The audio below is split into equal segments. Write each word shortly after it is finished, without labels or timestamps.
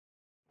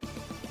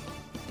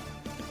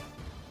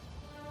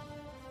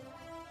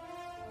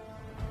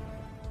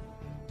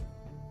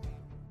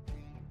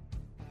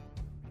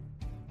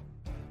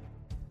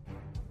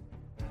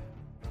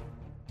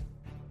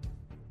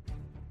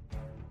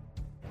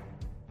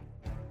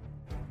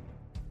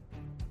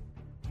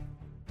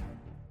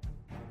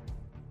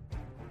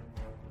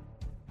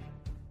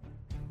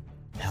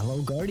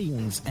Hello,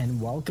 Guardians,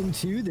 and welcome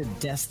to the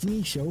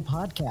Destiny Show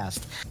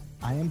podcast.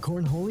 I am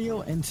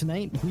Cornholio, and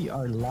tonight we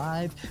are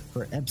live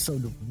for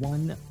episode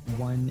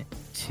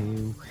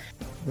 112.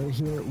 We're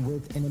here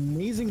with an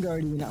amazing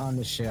Guardian on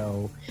the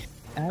show.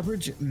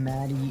 Average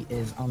Matty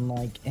is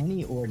unlike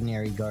any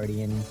ordinary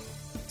Guardian,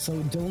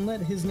 so don't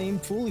let his name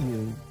fool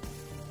you.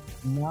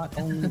 Not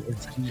only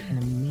is he an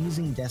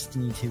amazing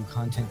Destiny 2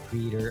 content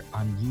creator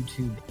on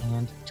YouTube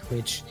and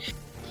Twitch,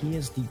 he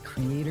is the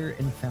creator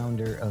and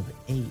founder of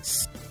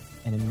Ace,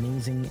 an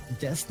amazing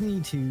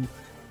Destiny 2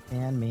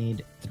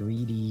 fan-made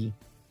 3D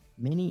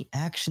mini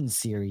action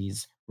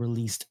series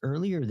released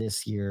earlier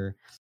this year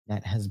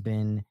that has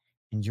been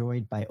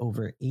enjoyed by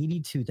over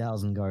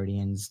 82,000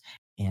 Guardians,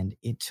 and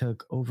it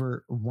took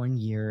over 1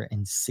 year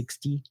and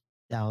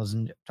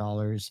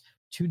 $60,000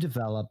 to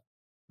develop.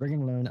 We're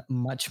going to learn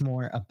much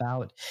more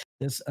about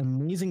this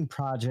amazing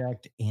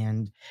project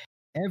and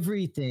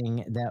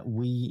everything that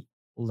we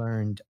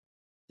learned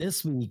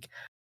this week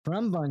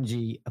from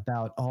Bungie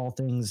about all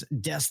things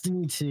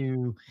Destiny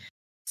 2.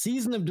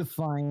 Season of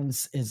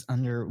Defiance is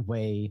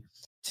underway.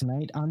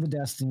 Tonight on the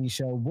Destiny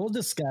Show, we'll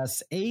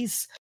discuss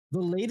Ace, the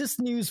latest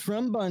news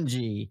from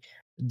Bungie,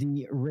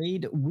 the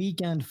raid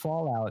weekend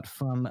fallout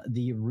from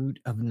the Root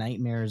of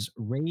Nightmares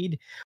raid.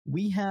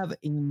 We have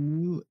a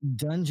new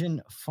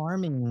dungeon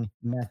farming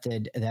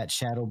method that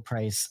Shadow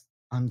Price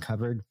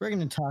uncovered. We're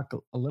going to talk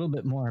a little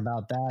bit more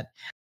about that,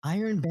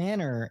 Iron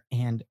Banner,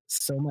 and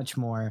so much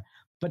more.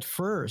 But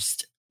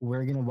first,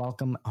 we're going to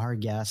welcome our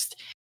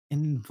guest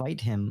and invite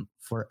him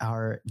for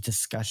our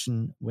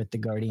discussion with the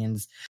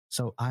Guardians.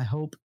 So I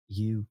hope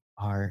you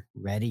are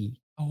ready.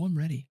 Oh, I'm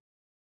ready.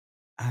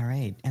 All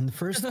right. And the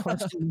first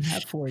question we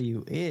have for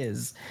you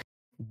is,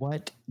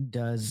 what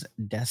does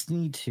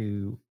Destiny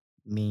 2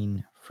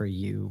 mean for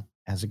you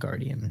as a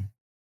Guardian?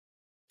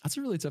 That's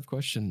a really tough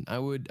question. I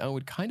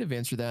would kind of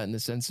answer that in the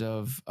sense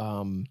of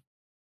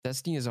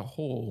Destiny as a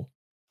whole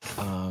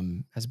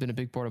has been a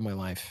big part of my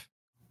life.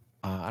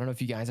 I don't know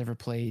if you guys ever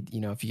played,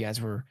 if you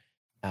guys were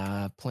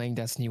playing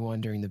Destiny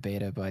 1 during the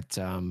beta, but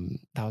that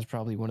was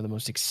probably one of the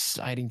most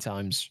exciting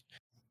times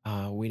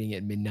waiting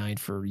at midnight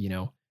for,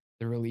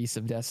 the release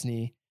of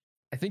Destiny.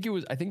 I think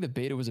the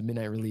beta was a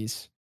midnight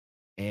release,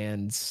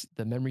 and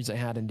the memories I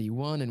had in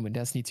D1 and when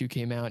Destiny 2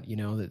 came out,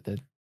 the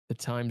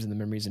times and the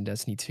memories in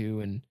Destiny 2,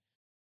 and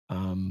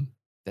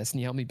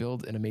Destiny helped me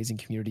build an amazing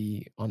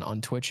community on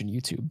Twitch and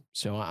YouTube.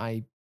 So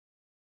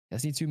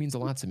Destiny 2 means a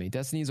lot to me.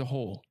 Destiny as a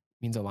whole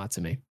means a lot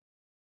to me.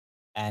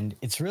 And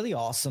it's really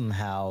awesome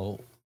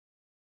how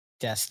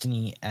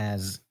Destiny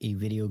as a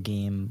video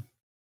game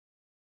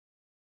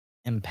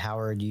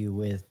empowered you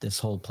with this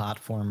whole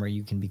platform where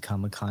you can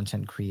become a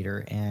content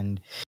creator. And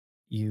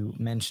you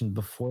mentioned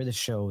before the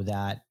show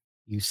that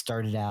you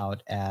started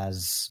out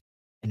as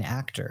an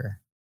actor.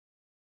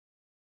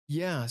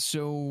 Yeah.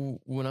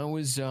 So when I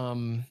was,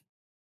 I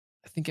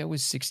think I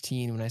was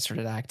 16 when I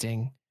started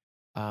acting,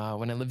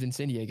 when I lived in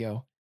San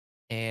Diego,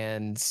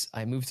 and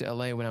I moved to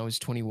LA when I was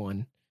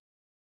 21.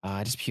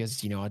 Just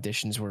because,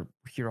 auditions were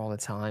here all the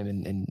time,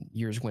 and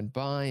years went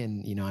by,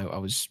 and, I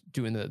was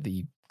doing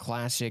the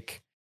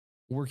classic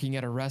working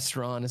at a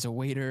restaurant as a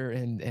waiter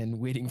and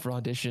waiting for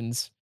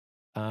auditions.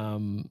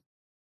 And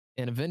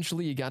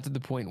eventually it got to the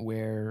point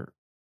where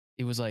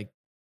it was like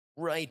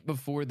right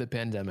before the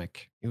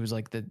pandemic. It was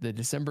like the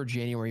December,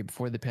 January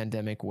before the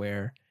pandemic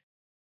where,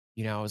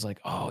 I was like,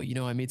 oh,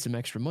 I made some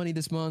extra money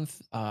this month.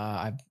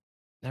 I've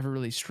never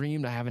really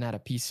streamed. I haven't had a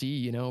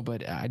PC,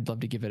 but I'd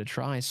love to give it a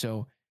try.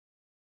 So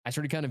I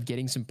started kind of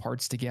getting some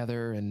parts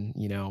together, and,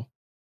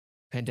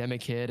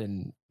 pandemic hit,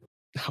 and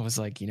I was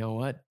like, you know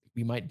what?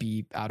 We might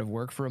be out of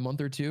work for a month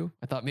or two.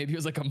 I thought maybe it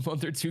was like a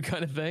month or two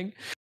kind of thing.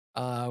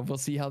 We'll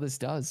see how this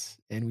does.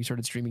 And we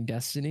started streaming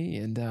Destiny,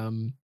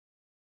 and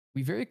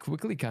we very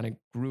quickly kind of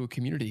grew a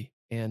community,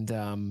 and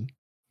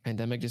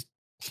pandemic just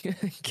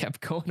kept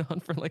going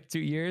on for like 2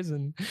 years.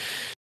 And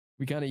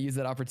we kind of used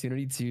that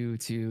opportunity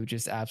to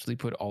just absolutely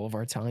put all of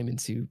our time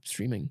into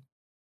streaming.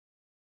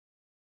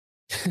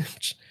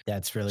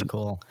 That's really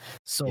cool.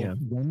 So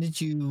When did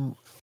you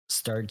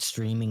start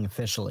streaming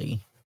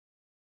officially?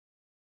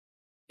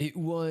 It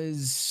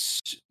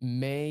was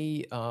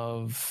May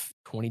of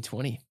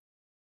 2020.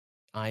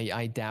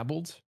 I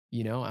dabbled,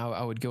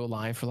 I would go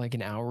live for like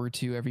an hour or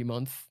two every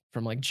month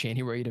from like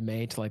January to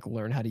May to like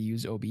learn how to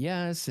use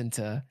OBS and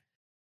to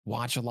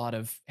watch a lot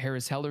of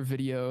Harris Heller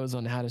videos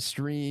on how to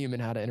stream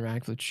and how to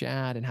interact with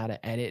chat and how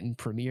to edit and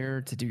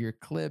Premiere to do your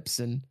clips.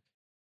 And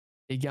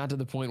it got to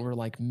the point where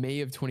like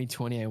May of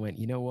 2020, I went,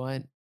 you know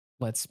what?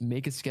 Let's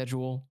make a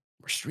schedule.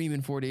 We're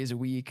streaming 4 days a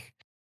week.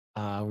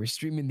 We're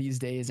streaming these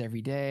days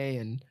every day.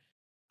 And,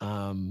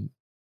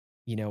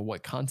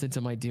 what content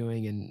am I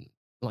doing? And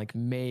like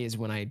May is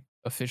when I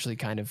officially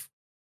kind of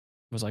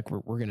was like,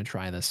 we're going to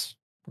try this.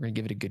 We're going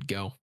to give it a good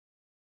go.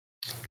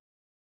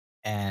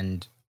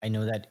 And I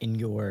know that in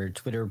your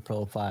Twitter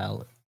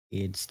profile,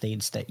 it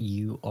states that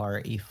you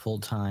are a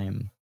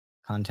full-time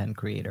content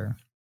creator.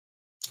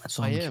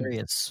 So I'm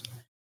curious,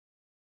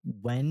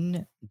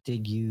 when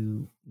did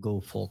you go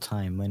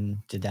full-time?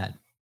 When did that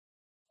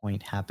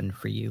point happened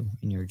for you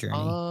in your journey?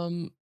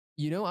 Um,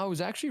 I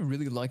was actually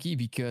really lucky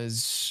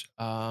because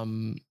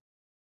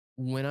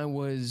when I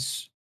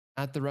was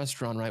at the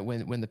restaurant, right,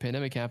 when the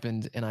pandemic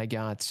happened and I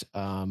got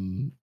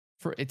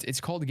for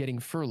it's called getting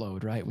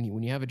furloughed, right?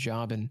 When you have a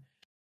job and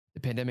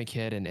the pandemic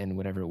hit and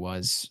whatever it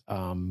was,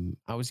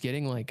 I was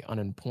getting like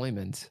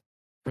unemployment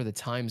for the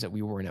times that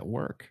we weren't at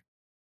work.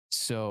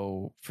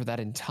 So for that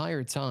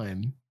entire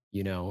time,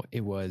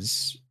 it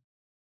was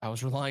I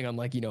was relying on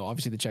like,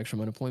 obviously the checks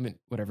from unemployment,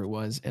 whatever it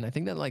was. And I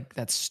think that like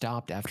that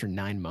stopped after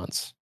 9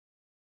 months.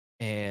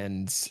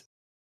 And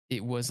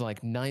it was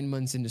like 9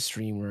 months into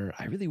stream where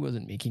I really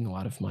wasn't making a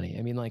lot of money.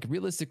 I mean, like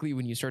realistically,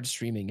 when you start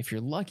streaming, if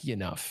you're lucky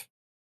enough,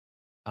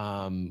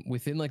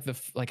 within like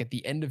like at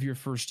the end of your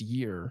first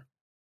year,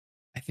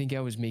 I think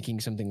I was making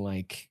something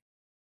like,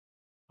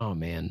 oh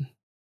man,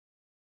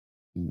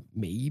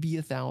 maybe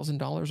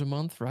 $1,000 a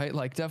month, right?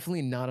 Like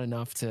definitely not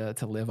enough to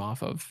live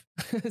off of.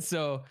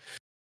 so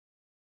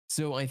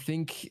so I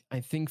think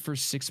for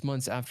 6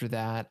 months after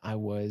that, I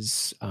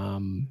was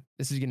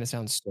this is gonna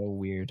sound so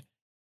weird.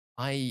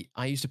 I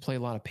used to play a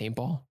lot of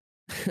paintball.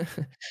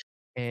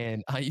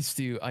 And I used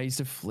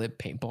to flip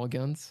paintball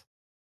guns.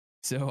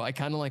 So I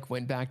kind of like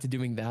went back to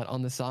doing that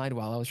on the side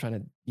while I was trying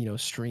to,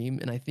 stream.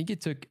 And I think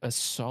it took a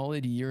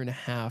solid year and a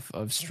half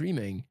of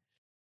streaming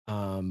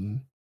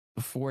um,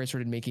 before I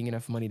started making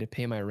enough money to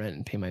pay my rent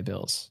and pay my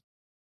bills.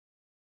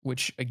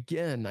 Which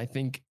again, I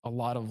think a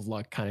lot of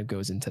luck kind of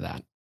goes into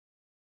that.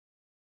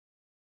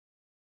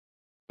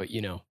 But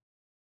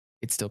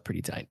it's still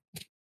pretty tight.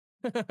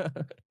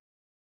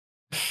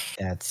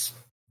 That's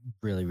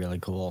really, really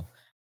cool.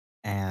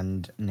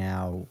 And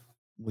now,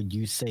 would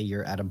you say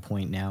you're at a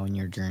point now in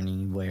your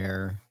journey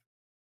where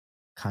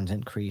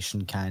content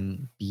creation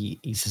can be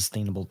a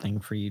sustainable thing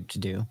for you to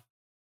do?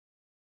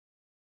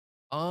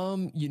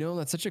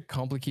 That's such a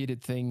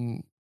complicated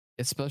thing,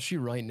 especially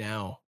right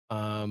now.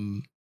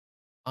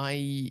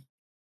 I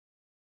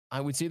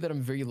I would say that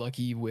I'm very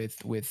lucky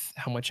with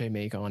how much I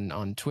make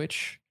on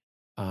Twitch.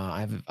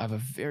 I have a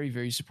very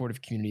very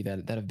supportive community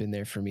that have been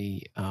there for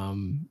me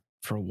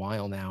for a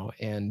while now,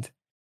 and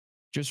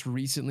just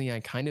recently I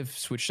kind of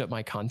switched up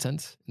my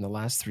content in the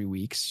last 3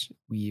 weeks.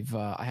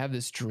 I have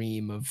this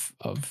dream of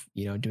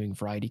doing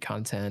variety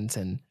content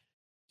and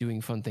doing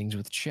fun things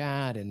with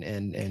chat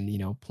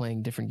and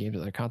playing different games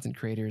with other content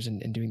creators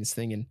and doing this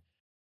thing, and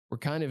we're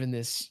kind of in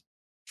this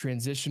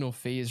transitional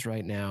phase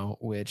right now,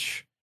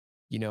 which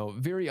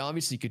very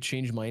obviously could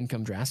change my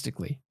income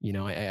drastically.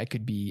 I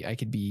could be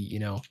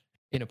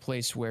in a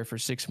place where for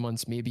 6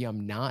 months maybe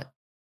I'm not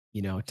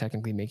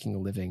technically making a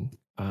living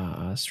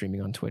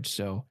streaming on Twitch.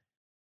 So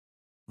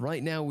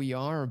right now we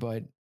are,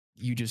 but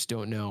you just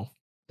don't know,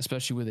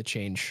 especially with a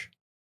change.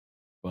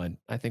 But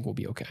I think we'll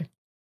be okay.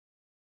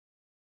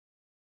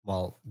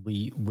 Well,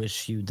 we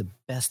wish you the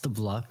best of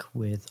luck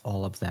with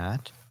all of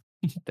that.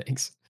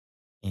 Thanks.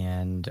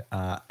 And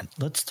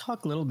let's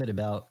talk a little bit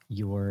about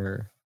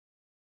your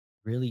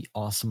really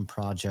awesome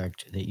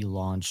project that you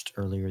launched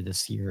earlier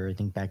this year, I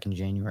think back in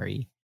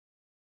January.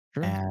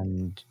 Sure.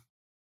 And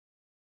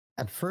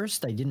at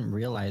first, I didn't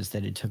realize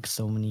that it took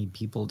so many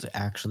people to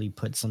actually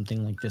put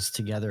something like this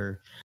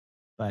together.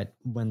 But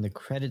when the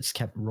credits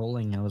kept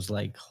rolling, I was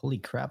like, holy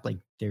crap, like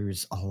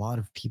there's a lot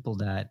of people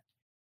that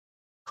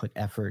put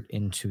effort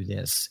into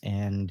this.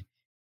 And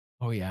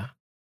Oh yeah.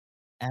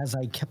 as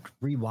I kept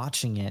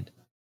rewatching it,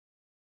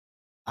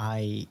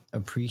 I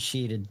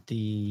appreciated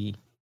the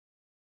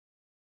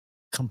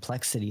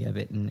complexity of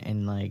it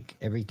and like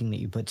everything that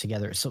you put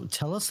together. So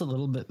tell us a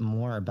little bit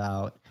more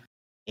about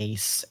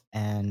Ace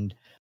and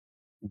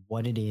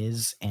what it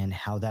is and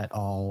how that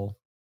all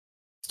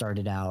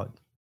started out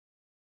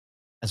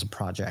as a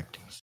project.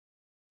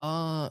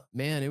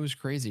 Man, it was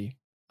crazy.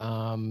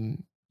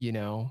 Um, you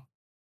know,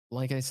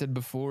 like I said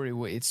before,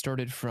 it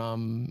started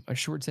from a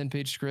short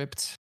 10-page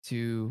script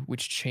to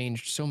which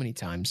changed so many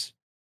times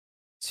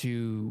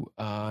to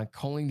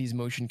calling these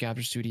motion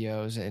capture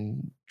studios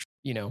and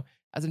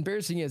as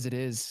embarrassing as it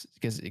is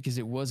because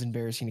it was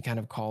embarrassing to kind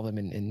of call them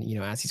and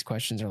ask these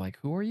questions. They're like,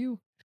 who are you?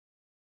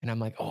 And I'm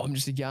like, oh, I'm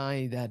just a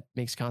guy that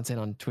makes content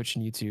on Twitch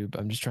and YouTube.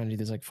 I'm just trying to do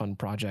this like fun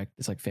project,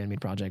 this like fan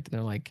made project. And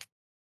they're like,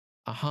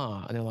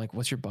 and they're like,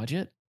 what's your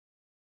budget?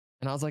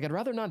 And I was like, I'd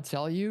rather not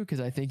tell you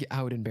because I think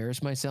I would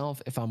embarrass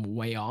myself if I'm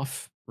way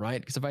off, right?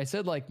 Because if I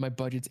said like my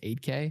budget's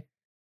 8K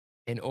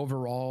and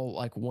overall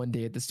like one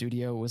day at the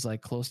studio was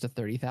like close to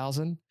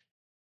 30,000,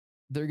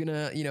 they're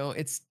gonna,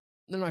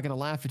 they're not gonna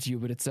laugh at you,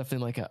 but it's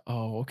definitely like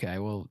oh, okay,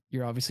 well,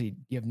 you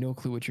have no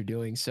clue what you're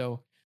doing.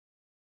 So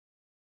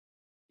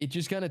it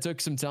just kind of took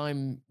some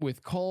time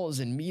with calls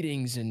and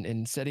meetings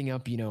and setting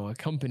up, a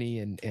company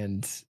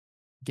and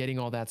getting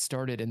all that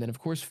started. And then of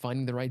course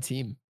finding the right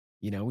team.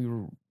 We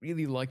were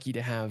really lucky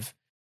to have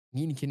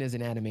Nienken as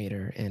an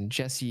animator and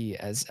Jessie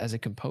as a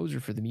composer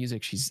for the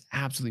music. She's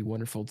absolutely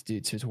wonderful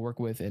to work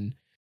with. And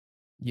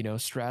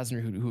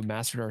Strasner who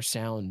mastered our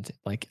sound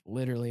like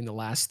literally in the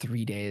last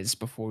 3 days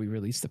before we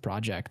released the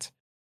project.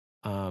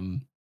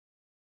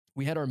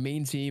 We had our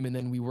main team and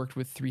then we worked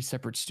with 3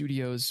 separate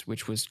studios,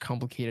 which was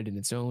complicated in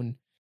its own.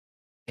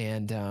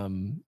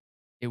 And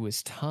it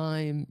was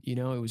time, you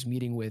know, it was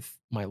meeting with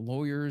my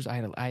lawyers. I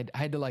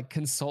had to like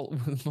consult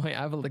with I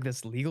have like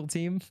this legal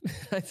team.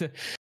 I had to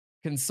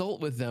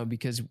consult with them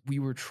because we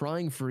were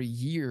trying for a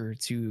year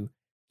to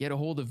get a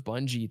hold of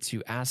Bungie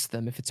to ask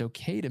them if it's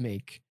okay to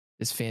make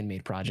this fan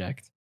made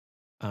project.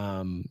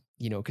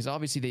 You know, because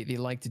obviously they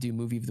like to do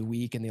movie of the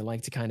week and they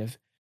like to kind of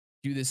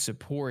do this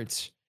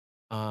support.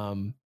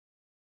 Um,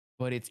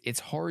 but it's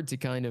hard to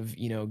kind of,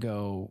 you know,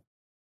 go,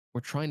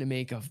 we're trying to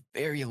make a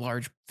very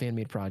large fan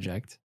made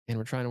project and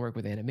we're trying to work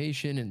with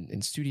animation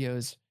and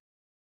studios.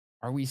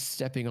 Are we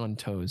stepping on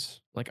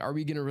toes? Like, are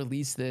we going to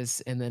release this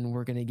and then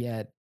we're going to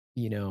get,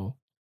 you know,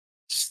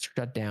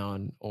 shut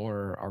down,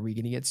 or are we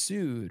going to get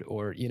sued,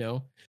 or, you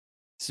know?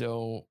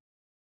 So,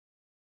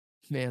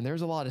 man,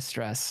 there's a lot of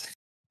stress.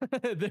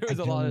 There I was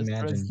a can lot only of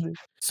stress. imagine.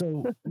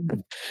 So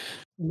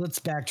let's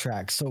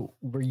backtrack. So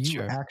were you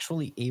Sure.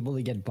 actually able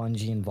to get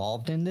Bungie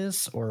involved in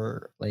this,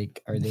 or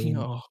like are they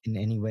No, in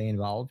any way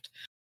involved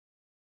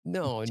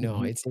to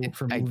no. vote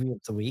for movie of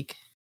the week?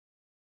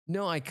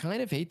 No, I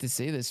kind of hate to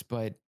say this,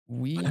 but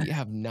we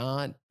have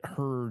not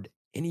heard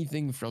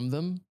anything from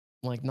them.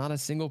 Like, not a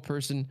single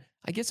person.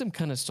 I guess I'm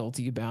kind of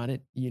salty about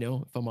it, you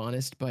know, if I'm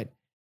honest, but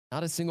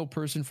not a single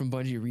person from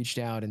Bungie reached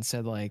out and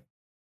said, like,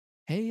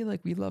 hey, like,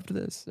 we loved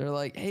this. They're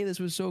like, hey, this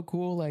was so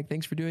cool. Like,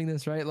 thanks for doing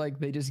this, right? Like,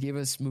 they just gave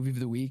us movie of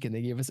the week and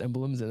they gave us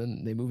emblems and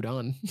then they moved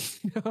on.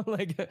 You know,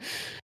 like,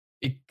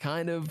 it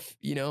kind of,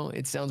 you know,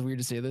 it sounds weird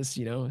to say this,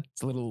 you know,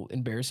 it's a little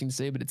embarrassing to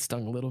say, but it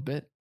stung a little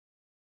bit.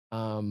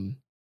 Um,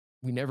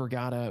 we never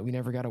got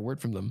a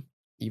word from them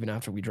even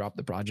after we dropped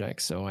the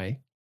project. So I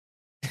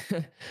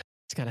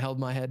just kind of held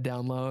my head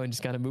down low and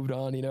just kind of moved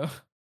on, you know.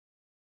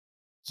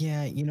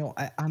 Yeah,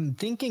 I'm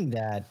thinking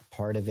that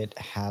part of it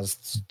has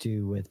to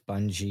do with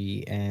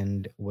Bungie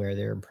and where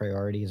their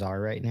priorities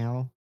are right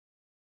now.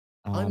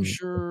 I'm Um,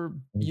 sure,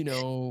 you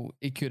know,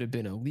 it could have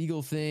been a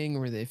legal thing,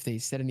 or if they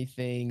said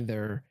anything,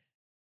 they're,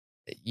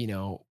 you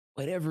know,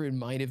 whatever it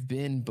might have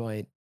been.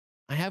 But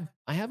I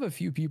have a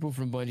few people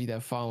from Bungie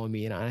that follow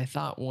me, and I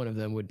thought one of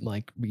them would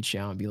like reach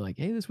out and be like,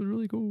 "Hey, this was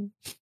really cool,"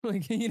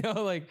 like, you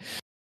know, like.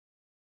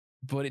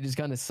 But it just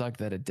kind of sucked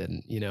that it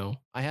didn't. You know,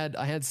 I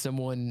had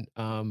someone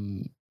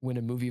win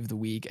a movie of the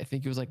week. I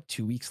think it was like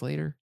 2 weeks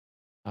later.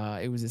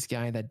 It was this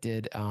guy that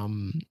did.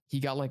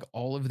 He got like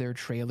all of their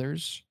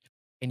trailers,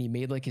 and he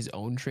made like his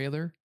own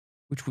trailer,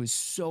 which was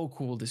so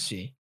cool to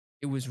see.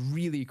 It was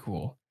really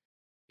cool.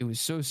 It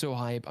was so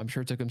hype. I'm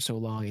sure it took him so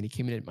long, and he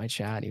came in at my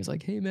chat and he was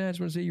like, "Hey man, I just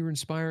want to say you were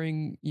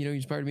inspiring. You know, you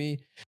inspired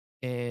me,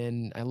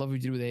 and I love what you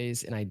did with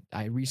Ace. And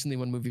I recently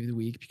won movie of the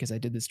week because I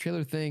did this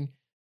trailer thing,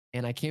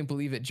 and I can't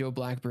believe it. Joe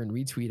Blackburn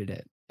retweeted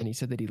it, and he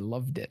said that he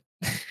loved it.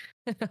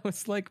 And I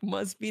was like,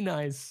 must be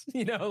nice,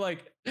 you know,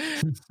 like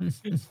I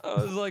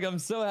was like, I'm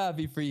so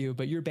happy for you,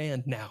 but you're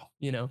banned now,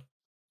 you know.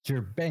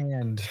 you're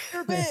banned.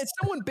 You're banned.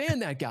 Someone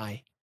banned that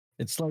guy.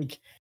 It's like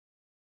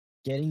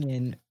getting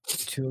in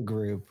to a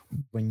group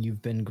when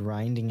you've been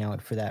grinding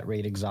out for that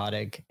raid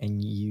exotic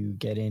and you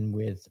get in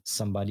with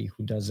somebody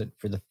who does it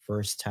for the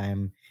first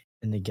time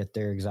and they get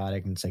their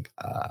exotic and it's like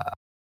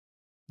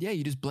Yeah,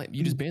 you just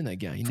ban that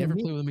guy. You for never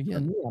me, play with him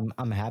again.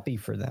 I'm happy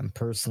for them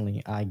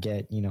personally. I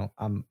get,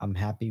 I'm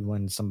happy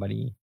when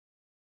somebody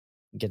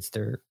gets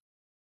their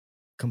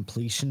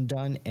completion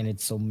done and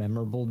it's so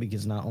memorable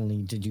because not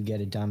only did you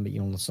get it done, but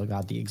you also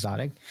got the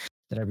exotic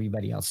that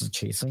everybody else is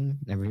chasing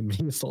and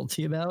everybody is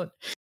salty about.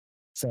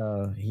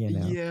 So,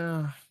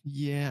 Yeah,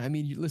 yeah. I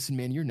mean, listen,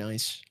 man, you're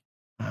nice.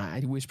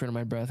 I whisper in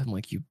my breath, I'm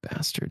like, you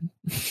bastard.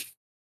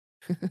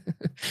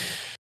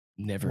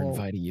 Never well,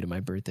 inviting you to my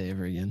birthday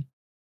ever again.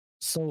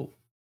 so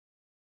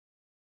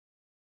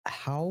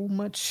how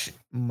much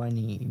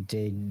money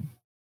did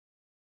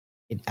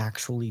it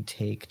actually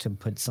take to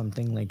put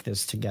something like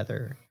this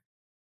together?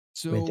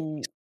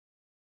 So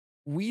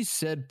we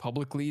said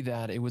publicly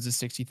that it was a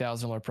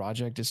 $60,000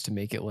 project just to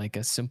make it like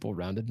a simple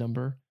rounded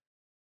number.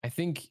 I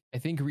think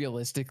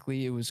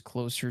realistically it was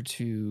closer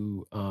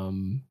to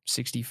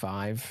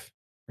 65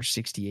 or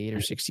 68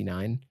 or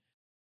 69.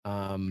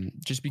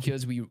 Just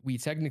because we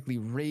technically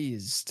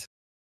raised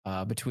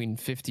between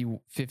 50 to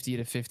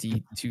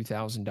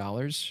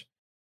 $52,000.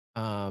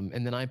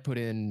 And then I put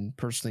in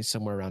personally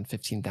somewhere around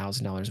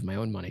 $15,000 of my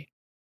own money.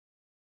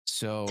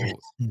 So,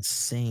 That's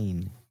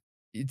insane.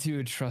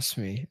 dude, trust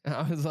me.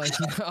 I was like,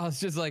 you know, I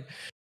was just like,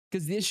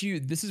 because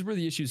this is where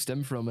the issue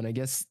stemmed from. And I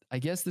guess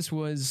this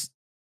was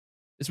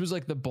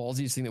like the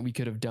ballsiest thing that we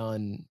could have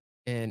done.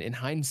 And in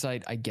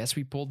hindsight, I guess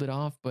we pulled it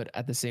off. But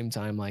at the same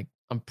time, like,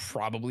 I'm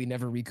probably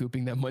never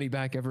recouping that money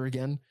back ever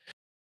again.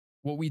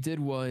 What we did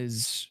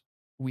was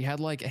we had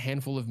like a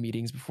handful of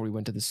meetings before we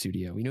went to the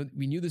studio.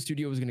 We knew the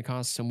studio was going to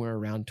cost somewhere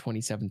around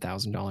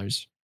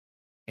 $27,000.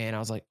 And I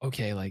was like,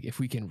 okay, like if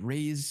we can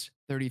raise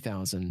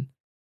 30,000,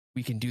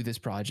 we can do this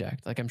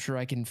project. Like I'm sure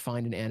I can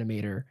find an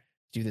animator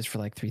to do this for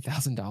like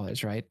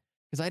 $3,000, right?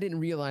 Because I didn't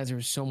realize there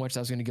was so much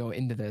that was going to go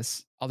into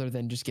this other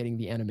than just getting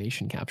the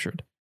animation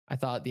captured. I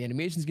thought the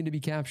animation is going to be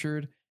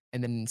captured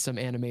and then some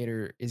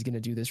animator is going to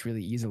do this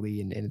really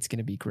easily and it's going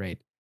to be great.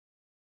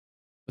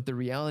 But the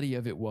reality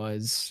of it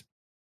was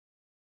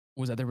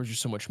was that there was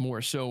just so much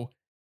more. So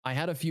I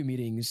had a few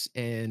meetings,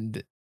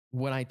 and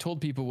what I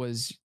told people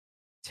was,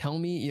 tell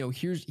me,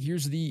 here's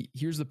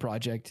the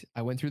project.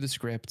 I went through the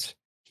script.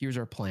 Here's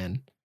our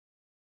plan.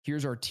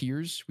 Here's our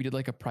tiers. We did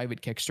like a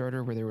private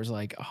Kickstarter where there was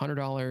like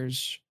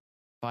 $100,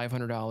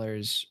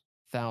 $500,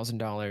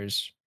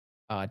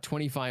 $1,000,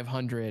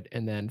 2,500,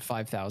 and then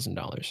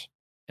 $5,000.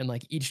 And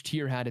like each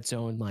tier had its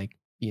own like,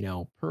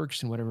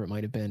 perks and whatever it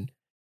might have been.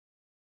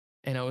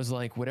 And I was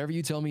like, whatever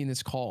you tell me in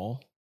this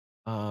call,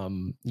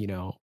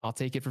 I'll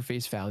take it for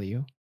face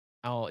value.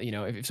 I'll,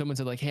 if someone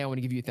said like, hey, I want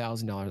to give you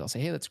 $1,000, I'll say,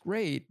 hey, that's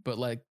great. But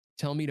like,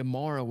 tell me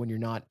tomorrow when you're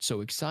not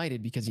so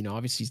excited, because,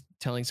 obviously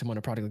telling someone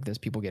a product like this,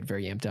 people get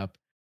very amped up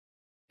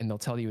and they'll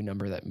tell you a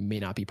number that may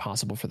not be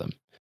possible for them.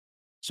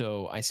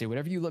 So I say,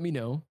 whatever you let me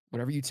know,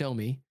 whatever you tell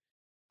me,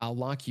 I'll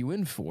lock you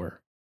in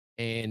for.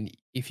 And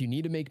if you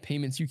need to make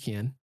payments, you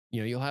can.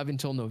 You'll have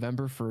until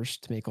November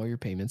 1st to make all your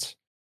payments,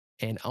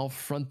 and I'll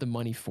front the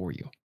money for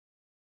you.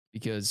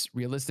 Because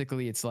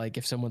realistically, it's like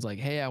if someone's like,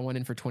 hey, I went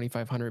in for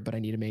 2,500, but I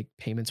need to make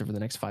payments over the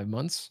next 5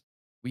 months.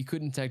 We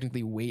couldn't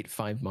technically wait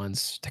 5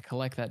 months to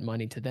collect that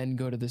money, to then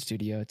go to the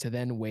studio, to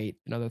then wait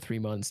another 3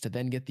 months, to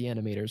then get the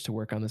animators to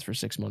work on this for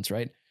 6 months,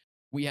 right?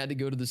 We had to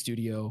go to the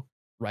studio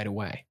right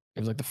away. It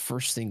was like the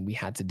first thing we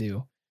had to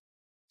do.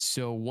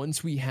 So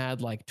once we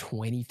had like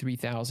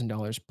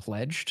 $23,000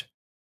 pledged,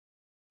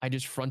 I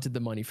just fronted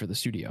the money for the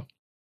studio.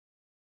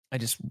 I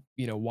just,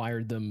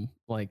 wired them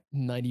like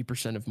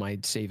 90% of my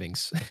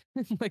savings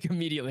like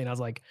immediately. And I was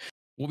like,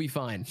 we'll be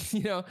fine,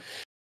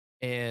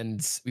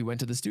 and we went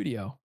to the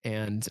studio,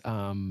 and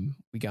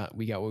we got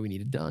what we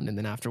needed done. And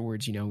then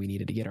afterwards, we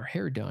needed to get our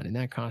hair done, and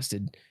that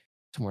costed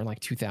somewhere like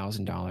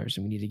 $2,000,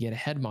 and we needed to get a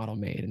head model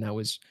made. And that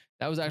was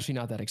actually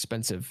not that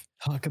expensive.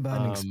 Talk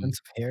about an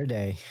expensive hair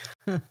day.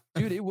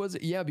 Dude, it was,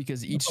 yeah,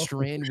 because each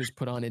strand was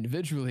put on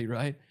individually,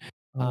 right?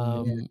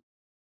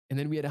 And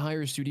then we had to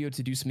hire a studio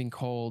to do something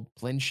called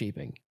blend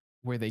shaping,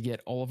 where they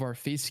get all of our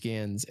face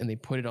scans and they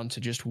put it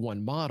onto just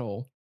one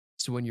model.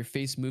 So when your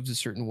face moves a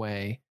certain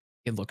way,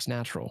 it looks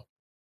natural.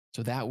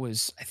 So that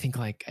was, I think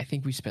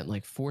we spent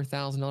like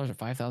 $4,000 or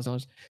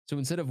 $5,000. So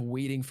instead of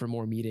waiting for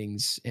more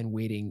meetings and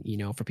waiting,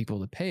 for people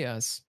to pay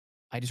us,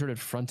 I just started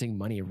fronting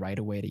money right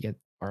away to get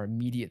our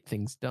immediate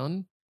things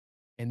done.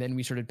 And then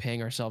we started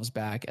paying ourselves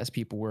back as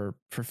people were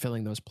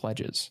fulfilling those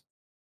pledges.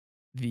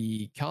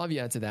 The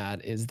caveat to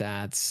that is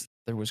that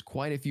there was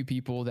quite a few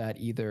people that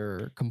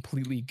either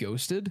completely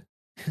ghosted,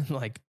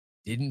 like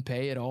didn't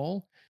pay at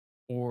all,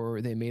 or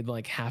they made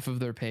like half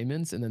of their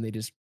payments and then they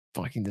just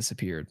fucking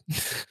disappeared.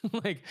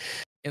 like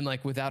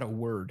without a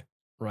word,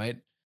 right?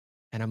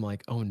 And I'm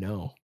like, oh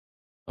no.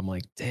 I'm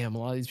like, damn, a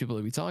lot of these people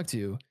that we talked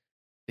to,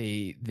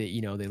 they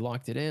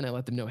locked it in. I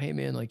let them know, hey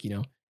man,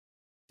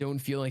 don't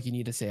feel like you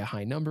need to say a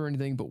high number or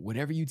anything, but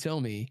whatever you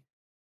tell me,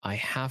 I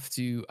have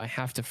to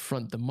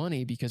front the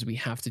money because we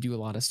have to do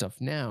a lot of stuff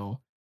now,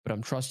 but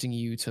I'm trusting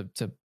you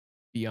to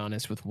be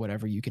honest with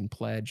whatever you can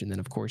pledge. And then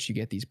of course you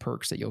get these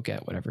perks that you'll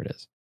get, whatever it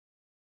is.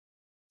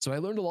 So I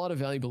learned a lot of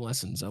valuable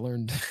lessons. I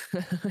learned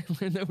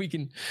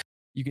that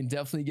you can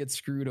definitely get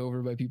screwed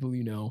over by people,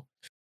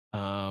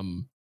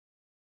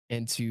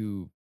 and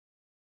to,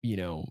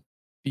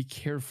 be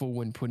careful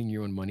when putting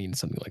your own money into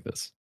something like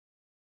this,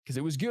 because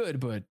it was good,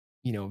 but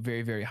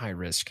very, very high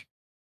risk.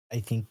 I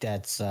think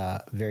that's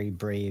very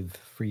brave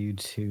for you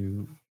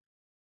to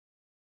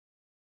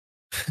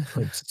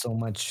put so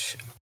much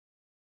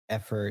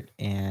effort,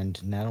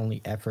 and not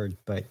only effort,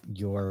 but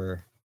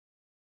your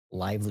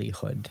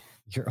livelihood,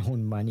 your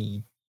own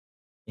money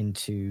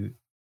into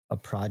a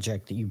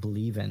project that you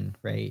believe in,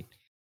 right?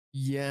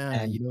 Yeah.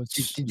 And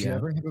did you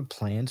ever have a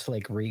plan to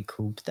like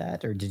recoup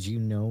that, or did you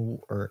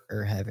know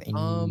or have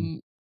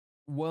any?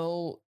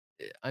 Well,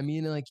 I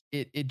mean, like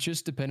it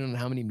just depended on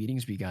how many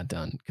meetings we got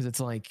done. Cause it's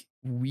like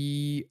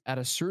at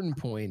a certain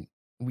point,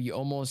 we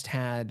almost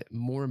had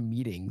more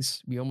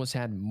meetings. We almost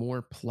had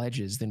more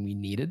pledges than we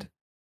needed.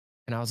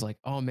 And I was like,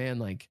 oh man,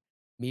 like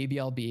maybe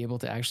I'll be able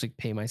to actually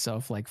pay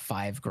myself like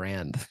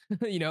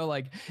 $5,000.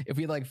 Like if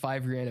we had like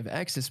 $5,000 of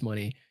excess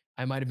money,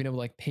 I might have been able to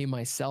like pay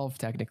myself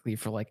technically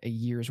for like a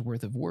year's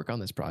worth of work on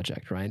this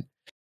project, right?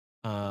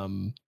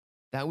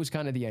 That was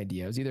kind of the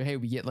idea. It was either, hey,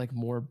 we get like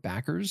more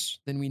backers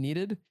than we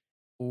needed,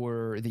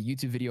 or the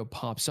YouTube video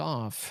pops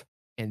off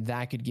and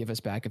that could give us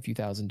back a few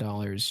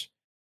 $1,000s,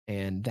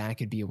 and that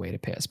could be a way to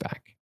pay us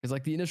back. Because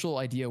like the initial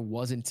idea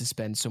wasn't to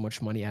spend so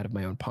much money out of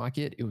my own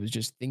pocket. It was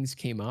just things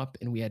came up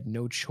and we had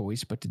no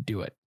choice but to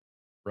do it.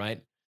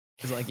 Right.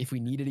 Because like if we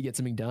needed to get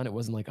something done, it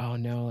wasn't like, oh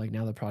no, like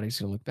now the product's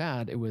going to look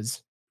bad. It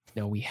was,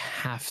 no, we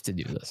have to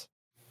do this,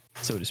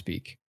 so to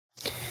speak.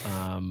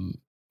 And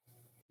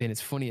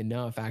it's funny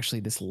enough, actually,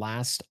 this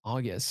last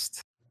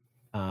August,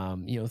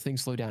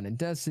 things slowed down in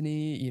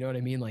Destiny. You know what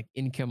I mean? Like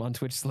income on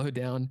Twitch slowed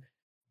down.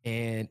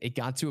 And it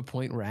got to a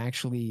point where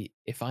actually,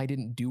 if I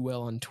didn't do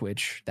well on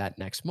Twitch that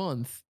next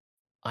month,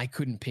 I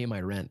couldn't pay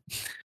my rent.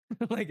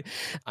 Like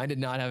I did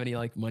not have any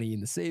like money in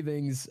the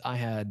savings. I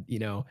had,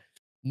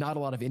 not a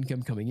lot of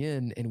income coming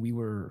in, and we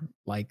were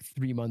like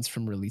 3 months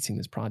from releasing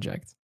this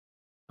project.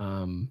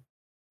 And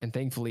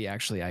thankfully,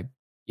 actually, I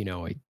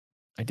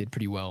I did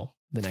pretty well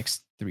the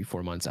next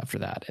 3-4 months after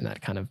that, and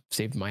that kind of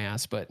saved my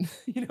ass. But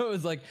it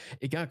was like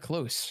it got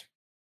close.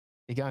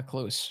 It got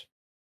close.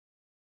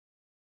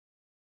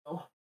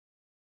 Oh,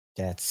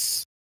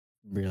 That's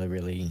really,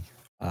 really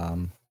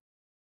cool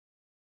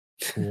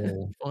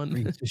for fun.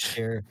 you to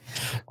share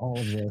all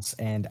of this.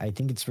 And I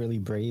think it's really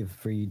brave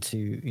for you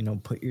to,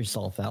 put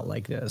yourself out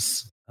like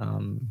this. I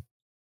Did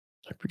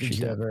appreciate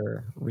you that.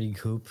 ever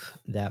recoup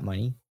that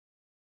money?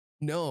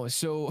 No,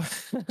 so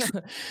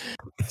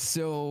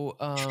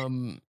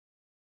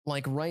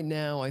like right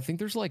now, I think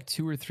there's like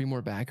 2 or 3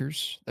 more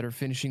backers that are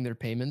finishing their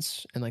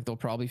payments, and like they'll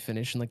probably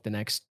finish in like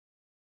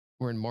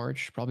we're in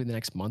March, probably the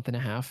next month and a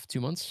half,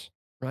 2 months,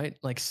 right?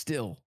 Like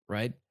still,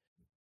 right?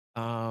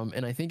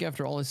 And I think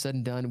after all is said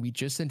and done, we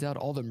just sent out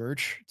all the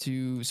merch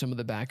to some of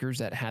the backers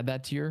that had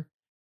that tier.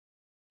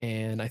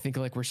 And I think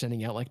like we're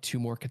sending out like 2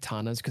 more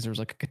katanas because there's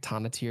like a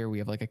katana tier. We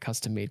have like a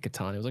custom made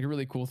katana. It was like a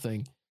really cool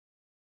thing.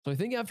 So I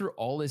think after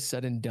all is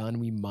said and done,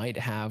 we might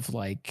have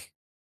like,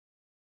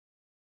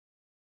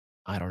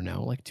 I don't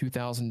know, like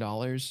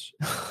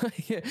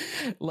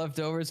 $2,000 left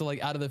over. So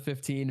like out of the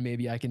 15,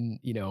 maybe I can,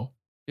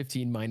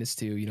 15 minus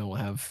 2, we'll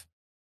have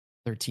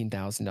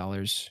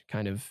 $13,000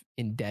 kind of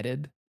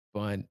indebted,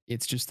 but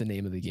it's just the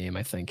name of the game,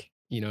 I think.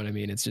 You know what I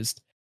mean?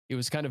 It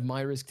was kind of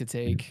my risk to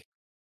take.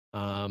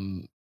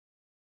 And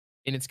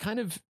it's kind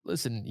of,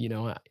 listen,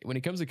 when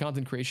it comes to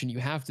content creation, you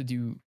have to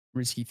do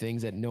risky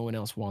things that no one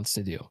else wants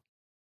to do,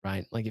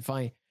 right? Like if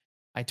I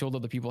told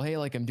other people, hey,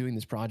 like I'm doing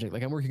this project,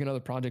 like I'm working on another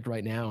project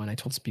right now, and I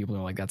told some people,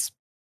 they're like, that's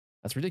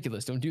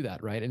ridiculous, don't do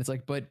that, right? And it's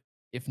like, but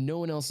if no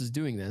one else is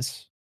doing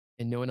this,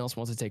 and no one else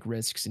wants to take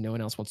risks, and no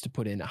one else wants to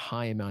put in a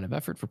high amount of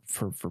effort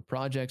for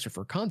projects or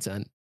for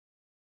content,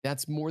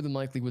 that's more than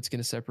likely what's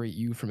going to separate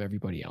you from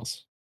everybody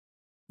else.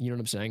 You know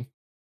what I'm saying?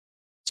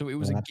 So it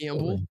was Oh, a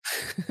gamble.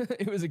 absolutely.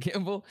 It was a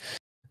gamble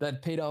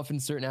that paid off in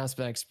certain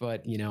aspects,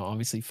 but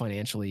obviously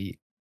financially,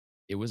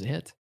 it was a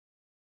hit.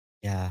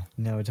 Yeah,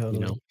 no,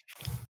 totally.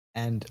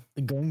 And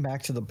going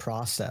back to the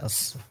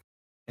process,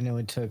 I know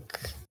it took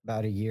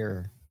about a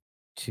year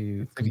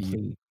to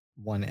complete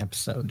one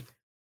episode.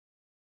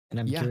 And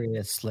I'm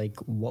curious, like,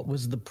 what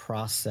was the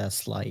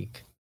process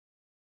like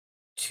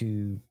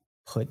to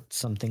put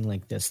something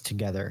like this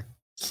together?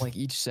 Like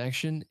each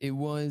section, it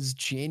was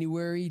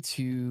January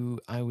to,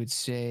 I would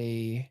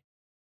say,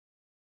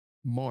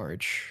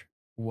 March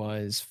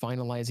was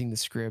finalizing the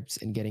script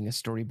and getting a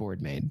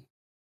storyboard made.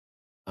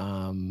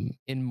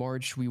 In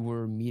March, we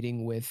were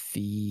meeting with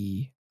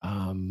the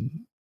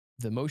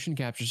motion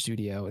capture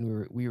studio,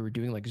 and we were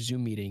doing like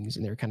Zoom meetings,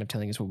 and they were kind of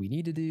telling us what we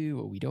need to do,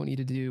 what we don't need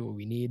to do, what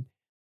we need,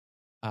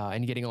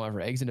 and getting all of our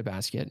eggs in a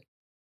basket.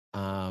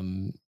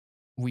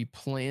 We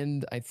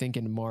planned, I think,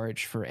 in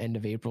March for end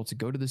of April to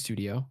go to the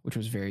studio, which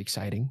was very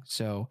exciting.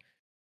 So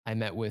I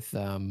met with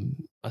a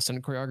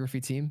stunt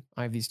choreography team.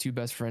 I have these 2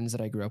 best friends that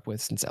I grew up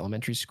with since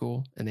elementary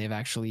school, and they've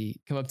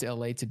actually come up to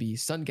LA to be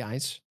stunt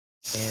guys.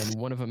 And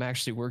one of them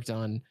actually worked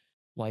on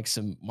like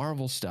some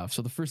Marvel stuff.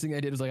 So the first thing I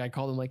did was like I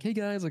called them like, hey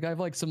guys, like I have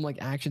like some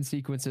like action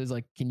sequences.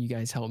 Like, can you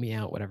guys help me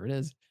out? Whatever it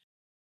is.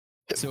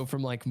 So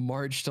from like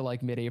March to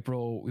like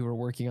mid-April, we were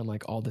working on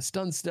like all the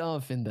stunt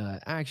stuff and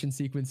the action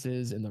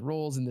sequences and the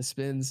rolls and the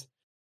spins.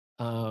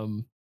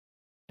 And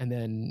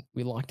then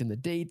we locked in the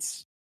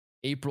dates.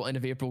 End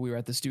of April, we were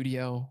at the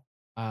studio.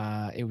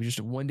 It was just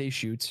a 1-day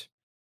shoot.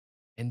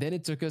 And then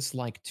it took us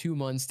like 2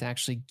 months to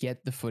actually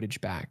get the footage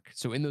back.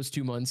 So in those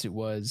 2 months, it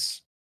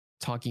was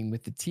talking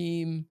with the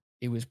team,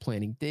 it was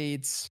planning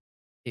dates,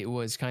 it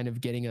was kind of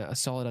getting a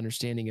solid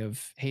understanding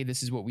of, hey,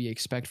 this is what we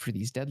expect for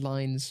these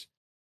deadlines.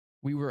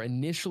 We were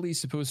initially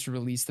supposed to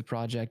release the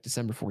project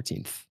December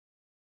 14th.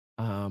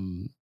 But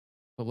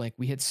like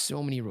we hit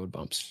so many road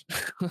bumps.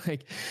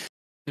 Like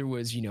there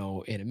was,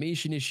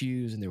 animation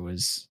issues, and there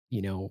was,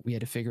 we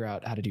had to figure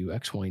out how to do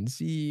X, Y, and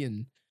Z.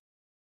 And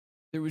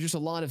there was just a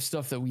lot of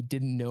stuff that we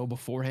didn't know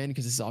beforehand,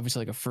 because this is obviously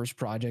like a first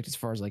project as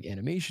far as like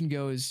animation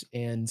goes.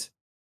 And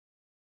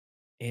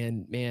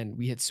man,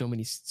 we hit so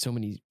many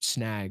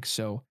snags.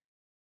 So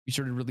we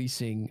started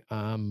releasing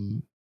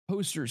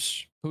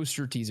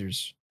poster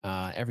teasers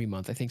every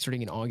month, I think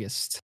starting in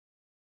August.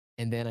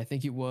 And then I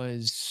think it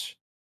was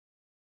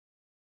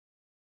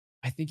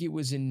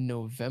in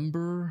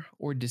November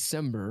or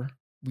December,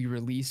 we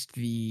released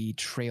the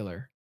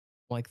trailer,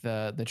 like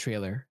the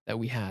trailer that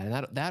we had.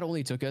 And that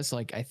only took us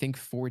like, I think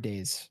 4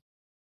 days.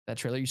 That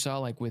trailer you saw,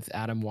 like with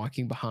Adam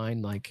walking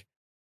behind, like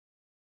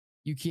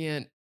you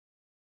can't,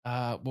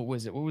 what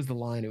was it? What was the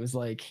line? It was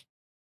like,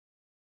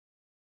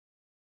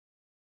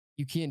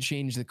 you can't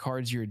change the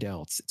cards you're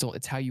dealt.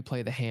 It's how you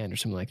play the hand or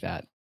something like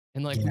that.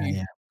 And like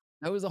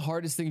that was the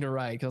hardest thing to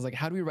write, because I was like,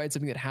 how do we write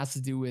something that has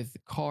to do with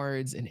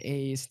cards and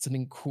ace,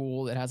 something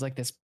cool that has like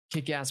this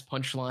kick-ass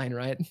punchline,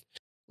 right?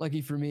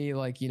 Lucky for me,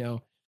 like,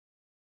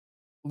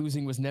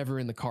 losing was never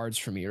in the cards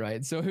for me,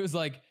 right? So it was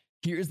like,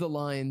 here's the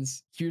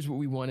lines, here's what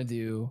we want to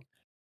do,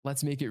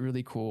 let's make it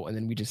really cool. And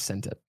then we just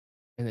sent it.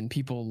 And then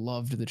people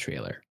loved the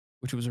trailer,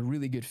 which was a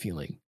really good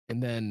feeling.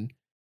 And then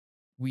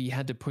we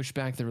had to push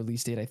back the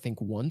release date, I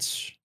think,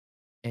 once.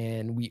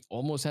 and we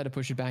almost had to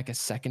push it back a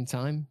second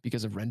time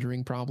because of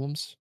rendering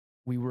problems.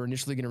 We were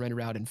initially going to render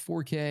out in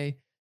 4K,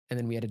 and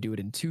then we had to do it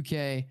in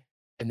 2K,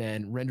 and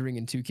then rendering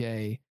in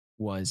 2K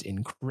was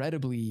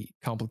incredibly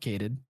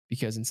complicated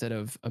because instead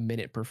of a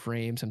minute per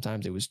frame,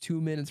 sometimes it was 2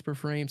 minutes per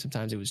frame,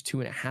 sometimes it was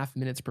 2.5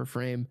 minutes per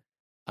frame,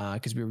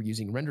 because we were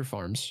using render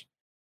farms.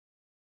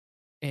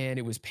 And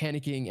it was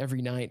panicking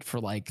every night for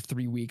like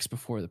 3 weeks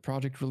before the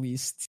project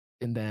released.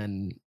 And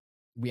then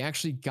we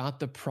actually got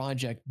the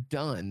project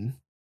done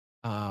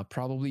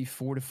probably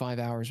 4 to 5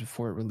 hours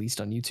before it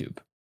released on YouTube.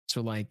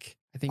 So like,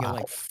 I think at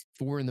like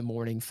 4 in the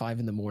morning, 5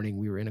 in the morning,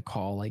 we were in a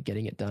call, like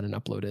getting it done and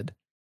uploaded.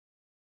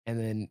 And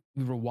then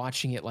we were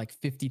watching it like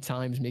 50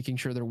 times, making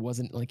sure there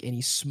wasn't like any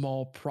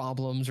small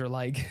problems or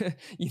like,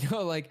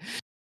 like,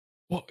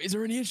 well, is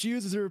there any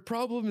issues? Is there a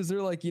problem? Is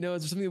there like, is there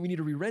something that we need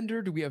to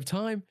re-render? Do we have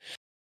time?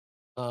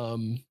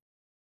 And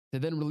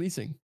then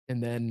releasing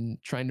and then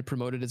trying to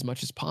promote it as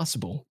much as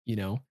possible,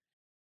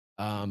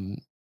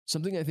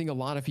 something I think a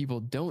lot of people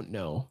don't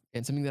know,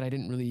 and something that I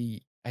didn't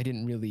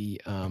really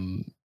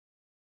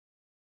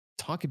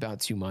talk about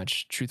too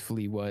much,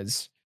 truthfully,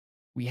 was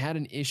we had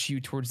an issue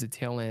towards the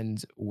tail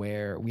end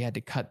where we had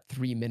to cut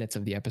 3 minutes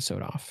of the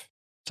episode off.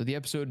 So the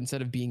episode,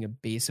 instead of being a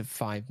base of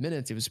 5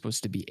 minutes, it was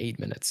supposed to be 8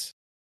 minutes.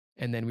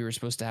 And then we were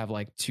supposed to have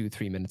like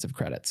 2-3 minutes of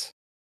credits.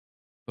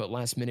 But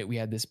last minute, we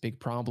had this big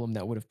problem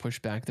that would have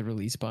pushed back the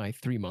release by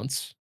 3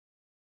 months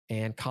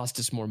and cost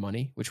us more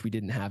money, which we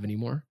didn't have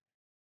anymore.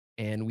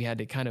 And we had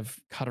to kind of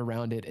cut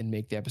around it and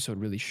make the episode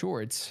really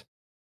short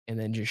and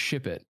then just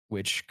ship it,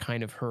 which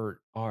kind of hurt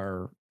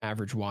our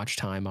average watch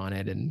time on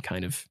it and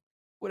kind of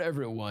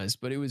whatever it was.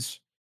 But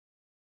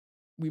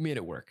we made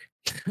it work.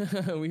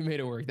 We made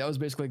it work. That was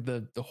basically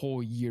like the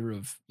whole year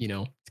of,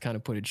 to kind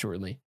of put it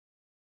shortly.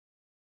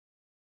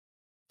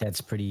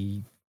 That's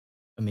pretty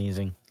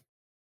amazing.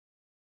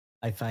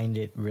 I find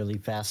it really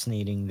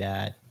fascinating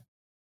that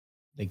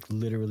like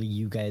literally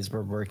you guys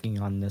were working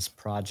on this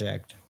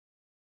project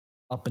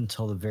up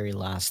until the very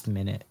last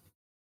minute.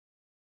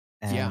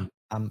 And yeah.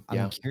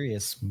 I'm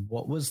curious,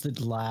 what was the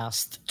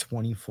last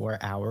 24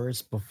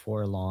 hours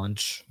before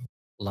launch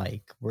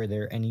like? Were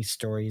there any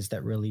stories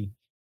that really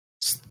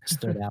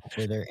stood out?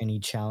 Were there any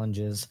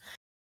challenges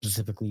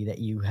specifically that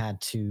you had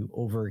to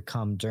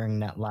overcome during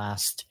that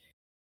last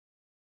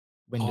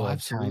window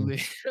of time?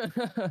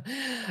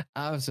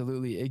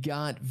 Absolutely. It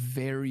got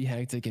very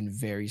hectic and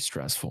very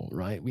stressful,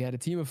 right? We had a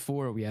team of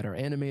 4. We had our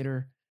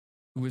animator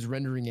who was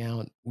rendering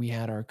out, we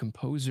had our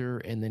composer,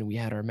 and then we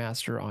had our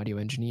master audio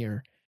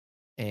engineer.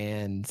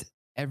 And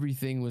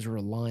everything was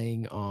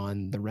relying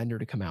on the render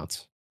to come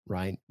out,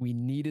 right? We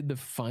needed the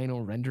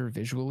final render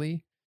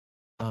visually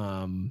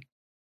to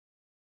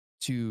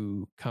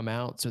come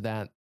out so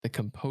that the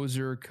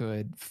composer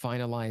could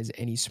finalize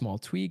any small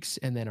tweaks,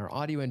 and then our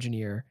audio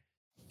engineer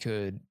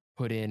could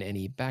put in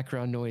any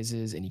background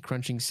noises, any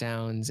crunching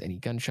sounds, any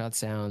gunshot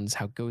sounds,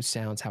 how Ghost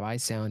sounds, how I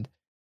sound.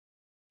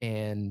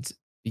 And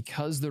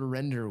because the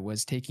render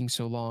was taking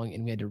so long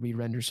and we had to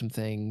re-render some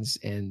things,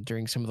 and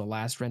during some of the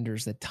last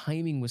renders, the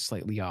timing was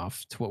slightly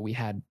off to what we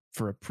had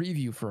for a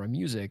preview for our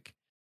music,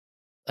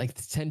 like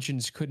the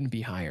tensions couldn't be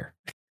higher.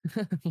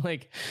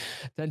 Like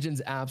tensions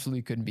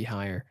absolutely couldn't be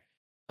higher.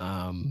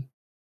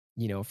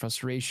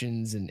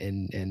 Frustrations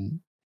and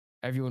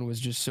everyone was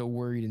just so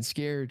worried and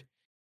scared.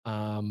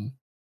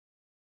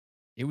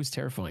 It was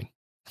terrifying.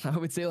 I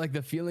would say like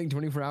the feeling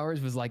 24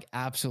 hours was like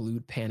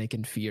absolute panic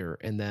and fear.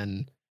 And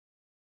then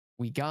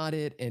we got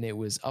it and it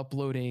was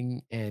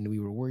uploading and we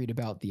were worried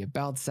about the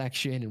about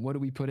section and what do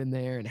we put in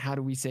there and how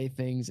do we say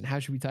things and how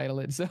should we title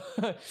it. So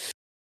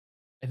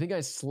I think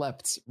I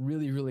slept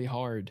really, really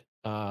hard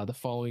the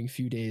following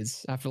few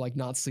days after like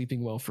not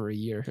sleeping well for a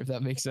year, if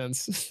that makes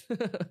sense.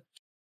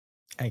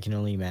 I can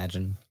only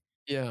imagine.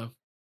 Yeah.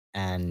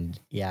 And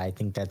yeah, I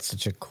think that's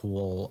such a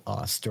cool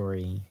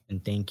story.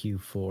 And thank you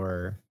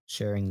for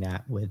sharing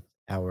that with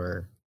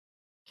our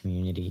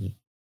community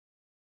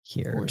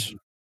here. Of course.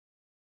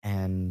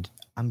 And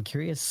I'm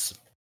curious,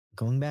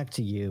 going back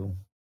to you,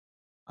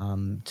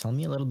 tell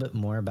me a little bit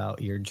more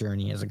about your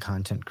journey as a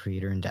content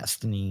creator in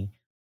Destiny.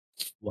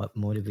 What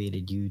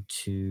motivated you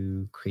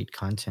to create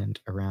content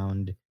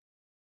around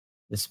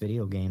this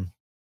video game?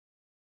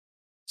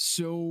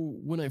 So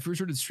when I first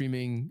started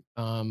streaming,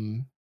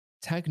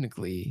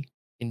 technically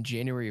in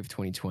January of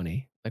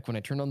 2020, like when I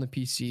turned on the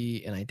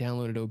PC and I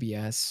downloaded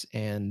OBS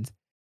and,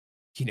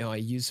 I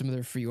used some of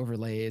their free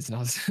overlays and I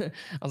was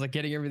like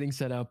getting everything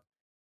set up.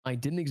 I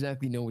didn't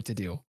exactly know what to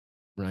do,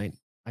 right?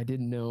 I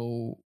didn't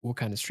know what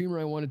kind of streamer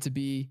I wanted to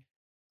be.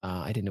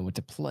 I didn't know what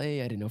to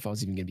play. I didn't know if I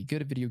was even going to be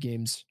good at video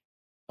games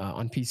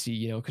on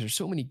PC, because there's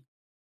so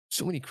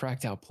many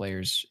cracked out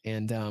players.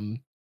 And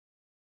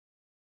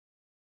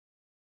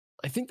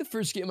I think the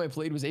first game I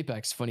played was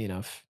Apex, funny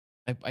enough.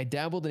 I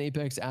dabbled in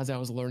Apex as I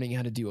was learning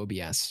how to do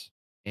OBS.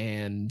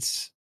 And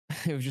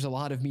it was just a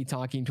lot of me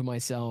talking to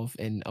myself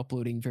and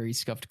uploading very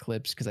scuffed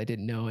clips because I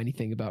didn't know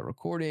anything about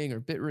recording or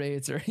bit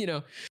rates or,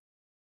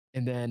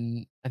 And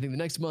then I think the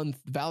next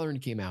month,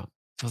 Valorant came out.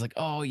 So I was like,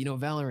 oh,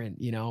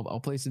 Valorant, I'll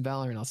play some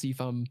Valorant. I'll see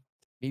if I'm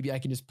maybe I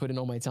can just put in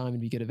all my time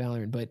and be good at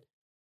Valorant. But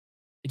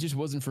it just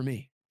wasn't for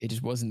me. It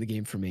just wasn't the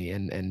game for me.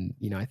 And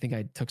you know, I think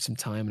I took some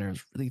time and I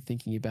was really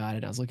thinking about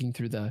it. I was looking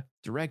through the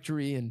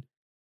directory and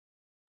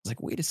I was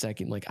like, wait a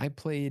second, like I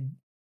played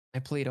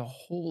a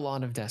whole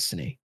lot of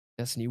Destiny.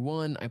 Destiny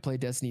 1, I played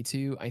Destiny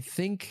 2. I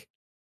think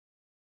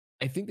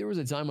there was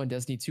a time on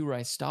Destiny 2 where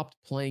I stopped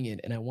playing it,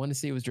 and I want to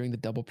say it was during the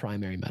double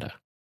primary meta.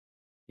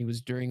 It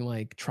was during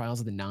like Trials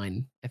of the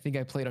Nine. I think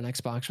I played on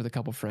Xbox with a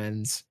couple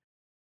friends,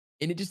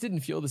 and it just didn't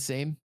feel the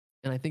same.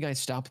 And I think I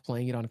stopped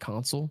playing it on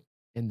console.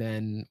 And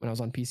then when I was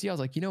on PC, I was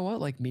like, you know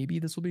what? Like maybe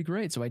this will be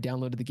great. So I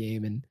downloaded the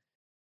game, and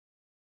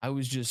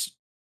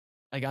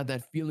I got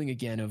that feeling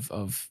again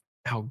of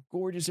how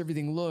gorgeous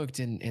everything looked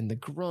and the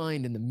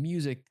grind and the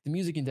music. The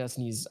music in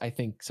Destiny is, I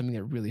think, something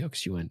that really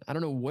hooks you in. I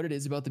don't know what it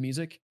is about the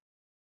music.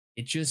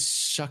 It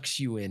just sucks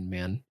you in,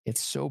 man.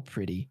 It's so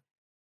pretty.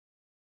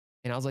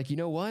 And I was like, you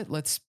know what?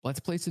 Let's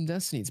play some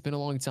Destiny. It's been a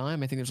long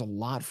time. I think there's a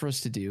lot for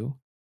us to do.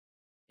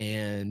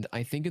 And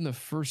I think in the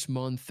first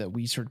month that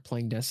we started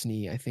playing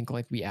Destiny, I think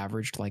like we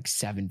averaged like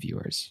 7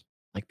 viewers.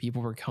 Like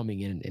people were coming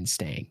in and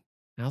staying.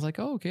 And I was like,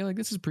 oh, okay, like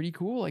this is pretty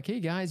cool. Like, hey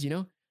guys, you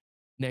know,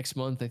 next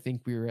month I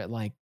think we were at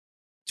like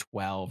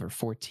 12 or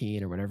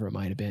 14 or whatever it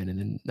might have been. And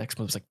then next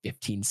month was like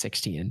 15,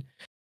 16.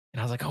 And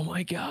I was like, oh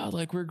my God,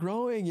 like we're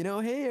growing, you know,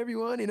 hey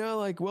everyone, you know,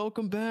 like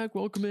welcome back,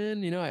 welcome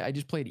in. You know, I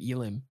just played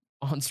Elim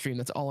on stream.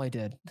 That's all I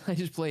did. I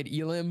just played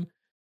Elim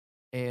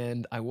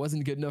and I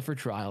wasn't good enough for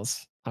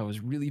trials. I was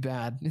really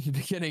bad in the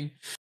beginning.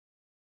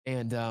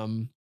 And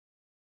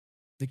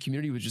the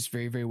community was just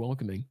very, very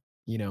welcoming,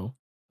 you know.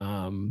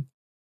 Beyond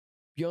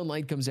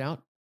Light comes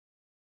out.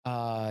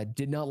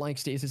 Did not like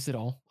Stasis at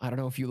all. I don't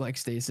know if you like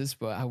Stasis,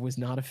 but I was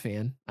not a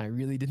fan. I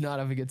really did not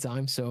have a good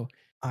time. So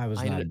I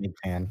was not a big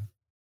fan.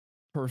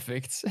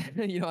 Perfect.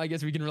 You know, I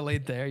guess we can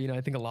relate there. You know,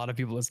 I think a lot of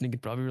people listening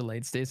could probably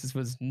relate. Stasis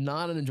was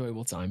not an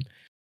enjoyable time.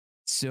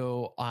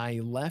 So I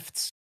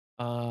left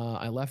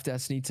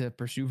Destiny to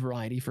pursue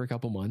variety for a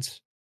couple months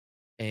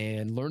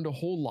and learned a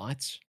whole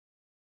lot.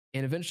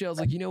 And eventually I was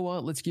like, you know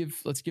what? Let's give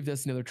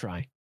Destiny another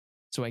try.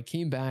 So I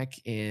came back,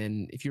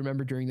 and if you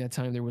remember during that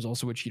time, there was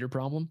also a cheater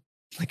problem,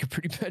 like a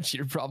pretty bad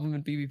cheater problem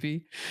in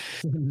PvP.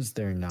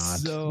 They're not.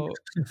 So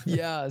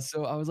yeah,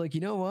 so I was like,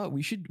 you know what?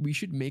 We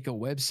should make a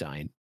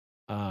website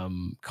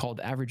called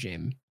Average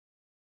Aim,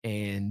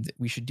 and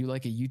we should do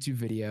like a YouTube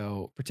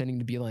video pretending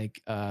to be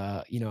like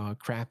you know, a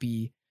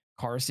crappy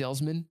car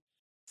salesman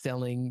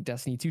selling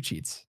Destiny 2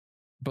 cheats.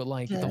 But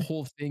like the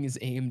whole thing is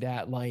aimed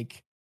at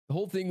like the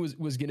whole thing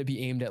was going to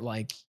be aimed at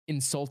like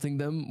insulting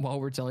them while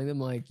we're telling them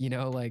like, you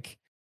know, like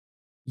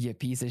you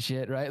piece of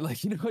shit, right?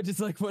 Like, you know, just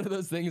like one of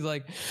those things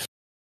like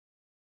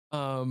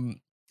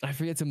I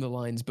forget some of the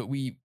lines, but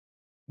we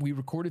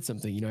recorded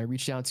something. You know, I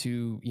reached out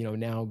to, you know,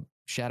 now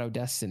Shadow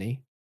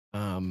Destiny,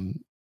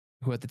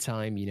 who at the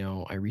time, you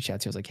know, I reached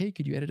out to. I was like, hey,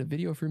 could you edit a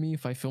video for me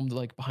if I filmed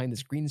like behind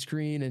this green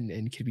screen,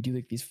 and could we do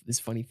like these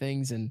funny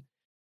things? And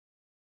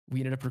we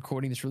ended up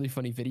recording this really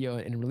funny video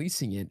and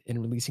releasing it and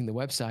releasing the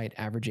website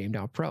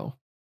AverageAim.pro.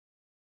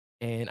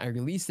 And I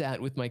released that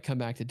with my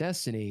comeback to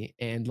Destiny,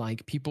 and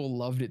like people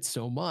loved it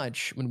so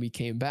much. When we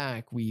came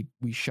back, we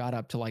shot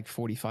up to like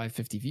 45,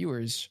 50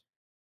 viewers.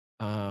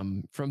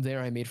 From there,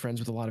 I made friends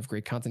with a lot of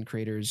great content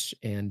creators,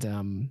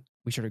 and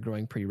we started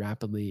growing pretty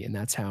rapidly. And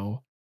that's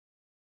how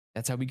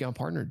we got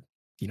partnered.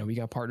 You know, we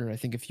got partnered, I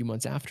think, a few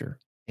months after.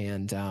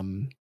 And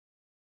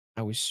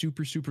I was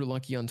super, super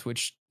lucky on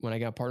Twitch when I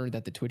got partnered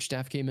that the Twitch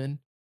staff came in.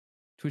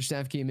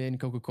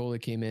 Coca-Cola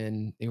came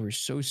in. They were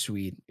so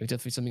sweet. It was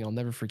definitely something I'll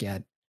never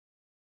forget.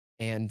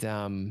 And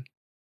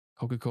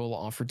Coca-Cola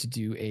offered to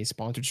do a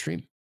sponsored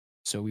stream.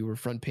 So we were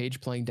front page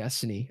playing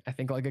Destiny, I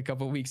think like a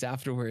couple of weeks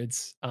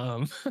afterwards,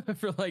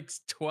 for like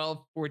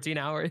 12, 14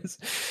 hours.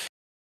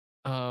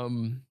 Yeah.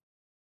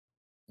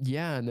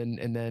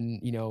 And then,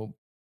 you know,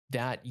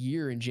 that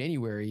year in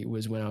January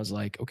was when I was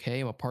like, okay,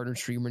 I'm a partner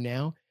streamer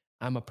now.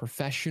 I'm a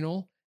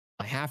professional.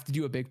 I have to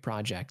do a big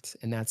project.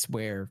 And that's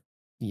where,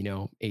 you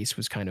know, Ace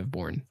was kind of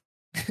born.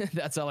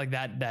 That's how like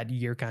that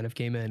year kind of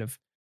came in of,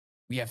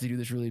 we have to do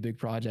this really big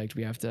project.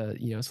 We have to,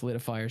 you know,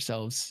 solidify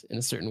ourselves in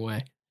a certain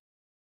way.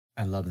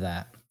 I love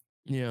that.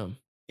 Yeah.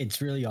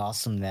 It's really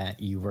awesome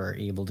that you were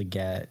able to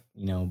get,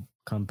 you know,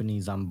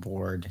 companies on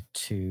board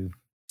to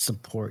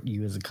support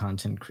you as a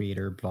content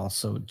creator, but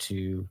also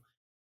to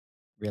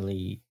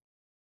really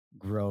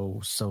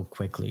grow so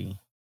quickly.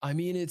 I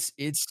mean,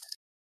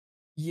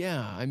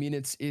 yeah. I mean,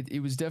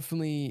 it was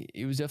definitely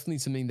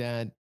something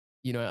that,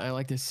 you know, I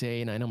like to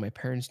say, and I know my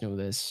parents know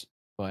this,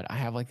 but I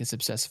have like this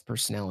obsessive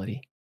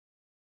personality.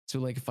 So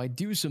like if I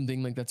do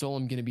something, like that's all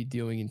I'm going to be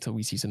doing until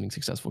we see something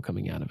successful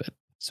coming out of it.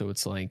 So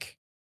it's like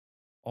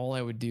all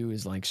I would do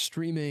is like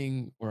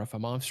streaming, or if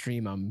I'm off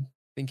stream, I'm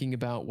thinking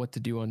about what to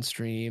do on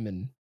stream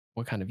and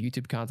what kind of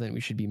YouTube content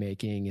we should be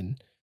making.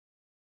 And,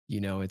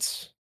 you know,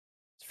 it's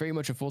very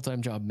much a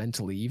full-time job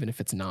mentally, even if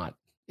it's not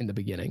in the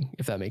beginning,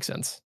 if that makes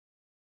sense.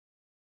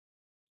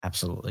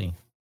 Absolutely.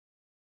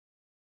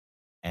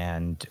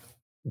 And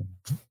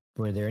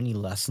were there any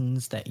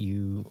lessons that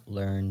you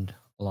learned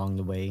along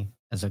the way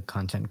as a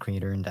content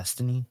creator in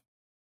Destiny?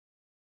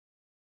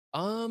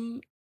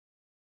 Um,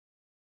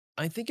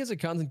 I think as a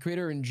content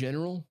creator in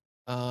general,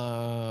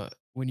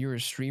 when you're a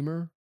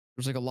streamer,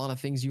 there's like a lot of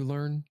things you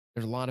learn.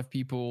 There's a lot of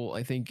people,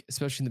 I think,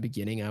 especially in the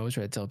beginning, I always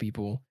try to tell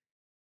people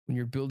when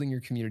you're building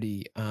your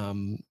community,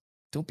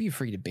 don't be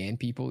afraid to ban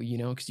people,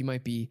 because you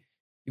might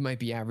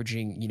be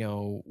averaging,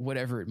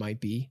 whatever it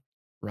might be,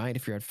 right?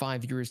 If you're at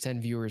 5 viewers,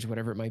 10 viewers,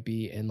 whatever it might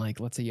be, and like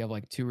let's say you have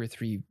like two or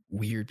three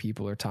weird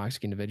people or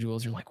toxic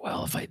individuals, you're like,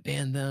 well, if I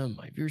ban them,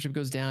 my viewership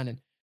goes down.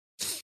 And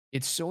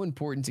it's so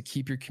important to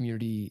keep your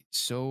community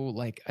so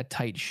like a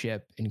tight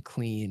ship and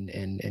clean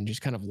and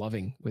just kind of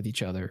loving with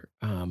each other.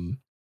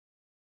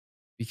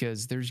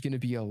 Because there's going to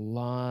be a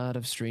lot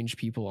of strange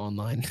people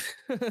online.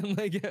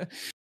 like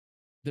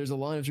there's a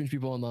lot of strange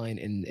people online,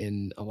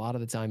 and a lot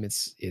of the time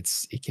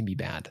it can be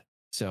bad.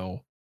 So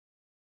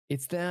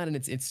it's that, and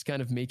it's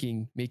kind of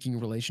making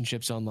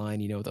relationships online,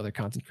 with other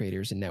content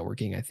creators and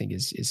networking. I think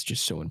is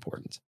just so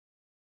important.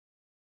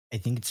 I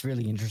think it's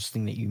really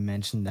interesting that you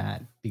mentioned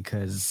that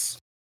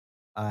because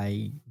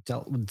I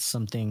dealt with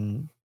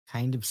something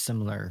kind of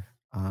similar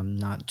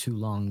not too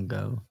long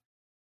ago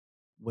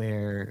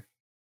where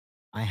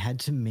I had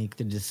to make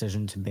the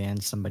decision to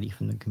ban somebody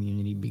from the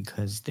community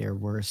because there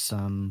were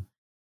some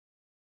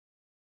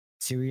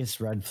serious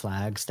red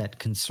flags that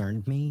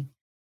concerned me.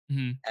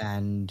 Mm-hmm.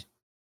 And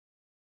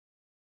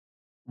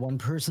one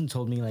person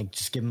told me, like,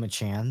 just give him a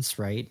chance,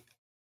 right?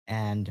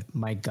 And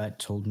my gut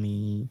told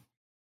me,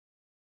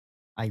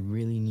 I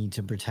really need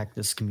to protect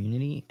this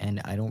community,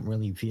 and I don't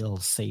really feel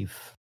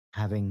safe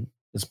having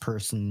this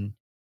person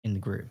in the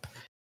group.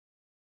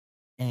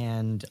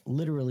 And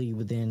literally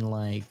within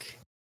like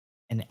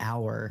an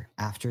hour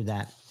after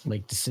that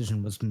like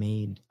decision was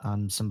made,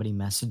 somebody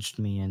messaged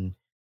me and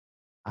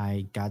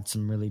I got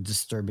some really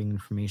disturbing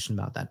information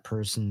about that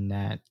person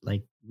that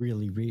like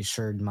really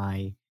reassured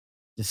my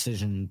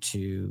decision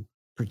to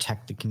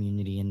protect the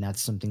community. And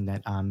that's something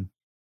that I'm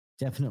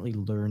definitely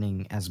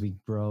learning as we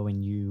grow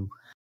and you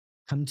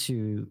come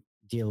to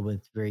deal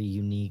with very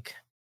unique,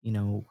 you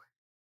know,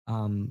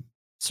 um,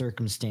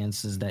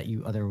 circumstances that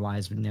you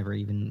otherwise would never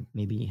even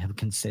maybe have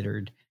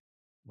considered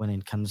when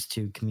it comes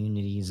to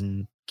communities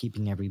and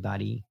keeping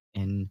everybody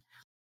in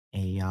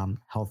a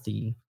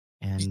healthy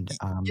and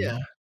Yeah,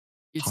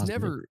 it's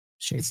positive never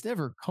shape. it's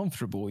never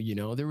comfortable.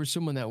 There was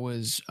someone that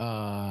was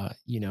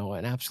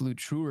an absolute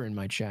truer in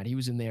my chat. He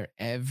was in there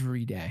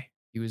every day.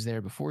 He was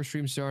there before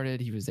stream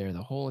started. He was there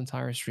the whole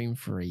entire stream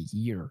for a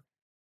year,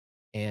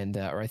 and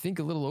or I think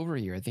a little over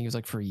a year. I think it was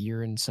like for a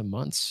year and some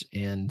months.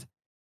 And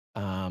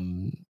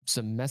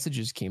some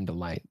messages came to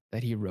light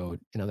that he wrote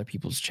in other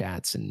people's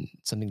chats, and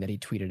something that he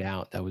tweeted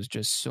out that was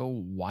just so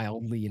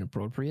wildly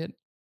inappropriate.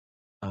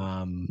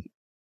 um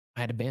I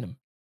had to ban him.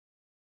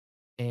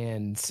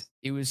 And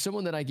it was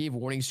someone that I gave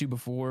warnings to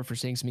before for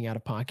saying something out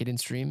of pocket in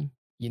stream,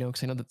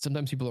 because I know that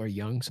sometimes people are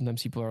young,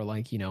 sometimes people are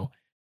like,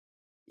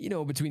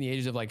 between the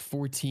ages of like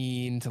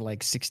 14 to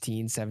like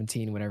 16,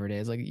 17, whatever it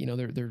is. Like,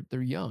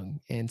 they're young,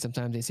 and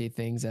sometimes they say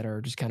things that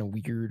are just kind of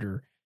weird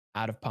or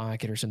out of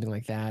pocket or something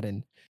like that.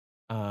 And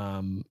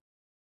um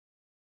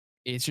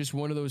it's just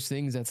one of those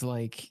things that's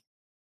like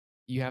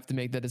you have to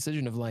make that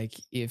decision of like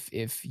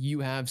if you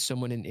have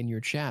someone in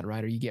your chat,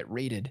 right, or you get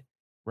rated,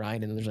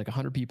 right, and there's like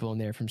 100 people in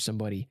there from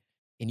somebody,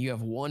 and you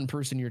have one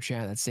person in your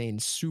chat that's saying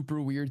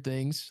super weird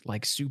things,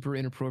 like super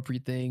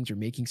inappropriate things, or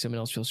making someone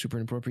else feel super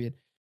inappropriate.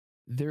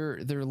 They're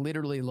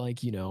literally like,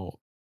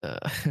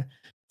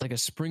 like a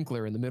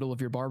sprinkler in the middle of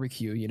your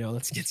barbecue.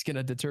 It's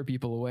gonna deter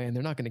people away, and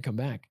they're not gonna come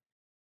back.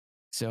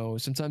 So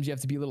sometimes you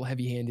have to be a little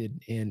heavy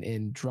handed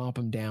and drop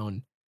them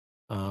down,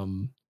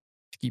 to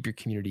keep your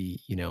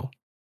community,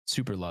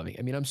 super loving.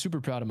 I mean, I'm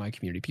super proud of my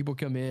community. People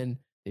come in,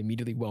 they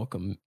immediately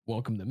welcome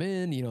them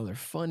in. They're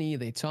funny,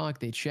 they talk,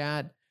 they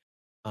chat,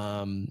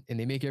 and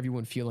they make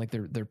everyone feel like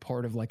they're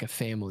part of like a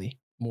family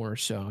more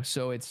so.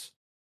 So it's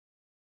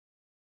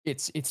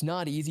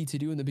not easy to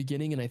do in the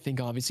beginning, and I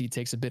think obviously it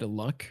takes a bit of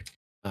luck,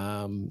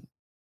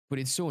 but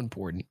it's so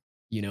important.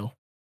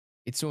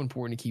 It's so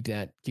important to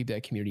keep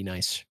that community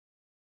nice.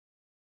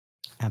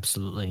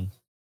 Absolutely.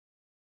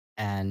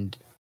 And,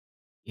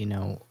 you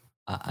know,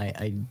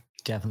 I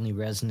definitely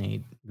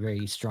resonate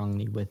very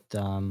strongly with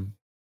the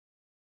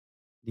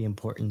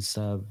importance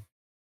of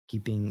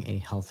keeping a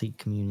healthy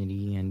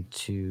community and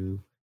to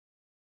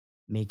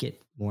make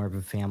it more of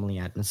a family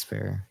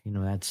atmosphere.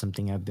 That's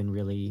something I've been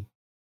really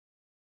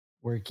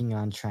working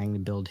on trying to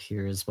build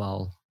here as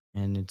well.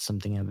 And it's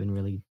something I've been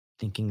really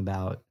thinking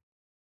about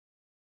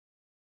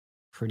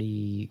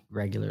pretty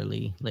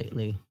regularly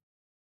lately.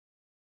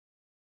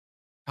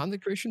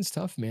 Content creation's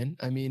tough, man.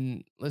 I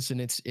mean, listen,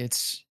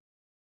 it's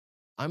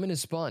I'm in a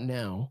spot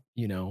now,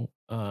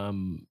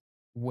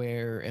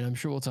 where, and I'm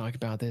sure we'll talk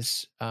about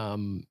this,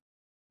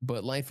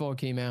 but Lightfall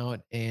came out,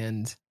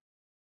 and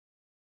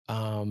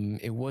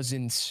it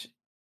wasn't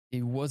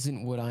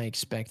what I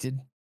expected.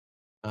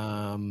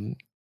 Um,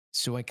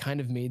 so I kind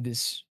of made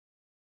this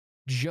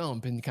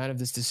jump and kind of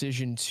this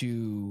decision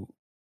to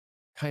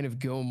kind of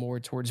go more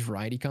towards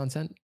variety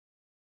content,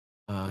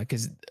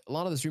 because a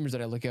lot of the streamers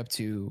that I look up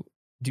to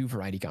do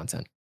variety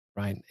content.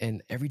 right?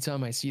 And every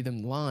time I see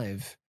them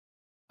live,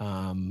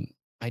 um,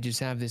 I just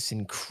have this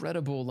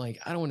incredible, like,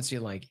 I don't want to say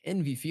like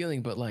envy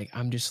feeling, but like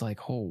I'm just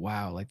like, oh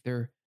wow, like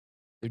they're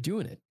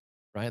doing it,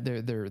 right?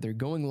 They're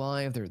going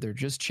live, they're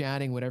just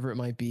chatting, whatever it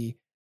might be,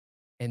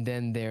 and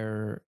then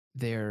they're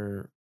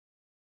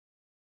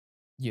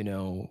you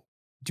know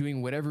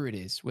doing whatever it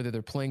is, whether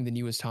they're playing the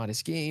newest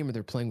hottest game or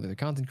they're playing with other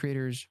content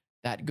creators.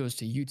 That goes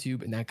to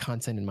YouTube, and that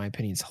content, in my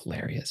opinion, is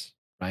hilarious,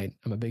 right?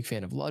 I'm a big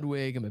fan of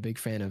Ludwig. I'm a big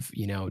fan of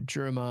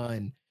Jerma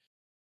and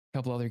a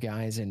couple other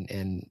guys,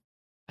 and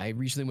I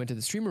recently went to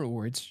the Streamer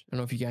Awards. I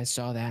don't know if you guys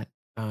saw that.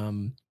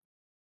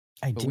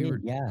 I But we did, were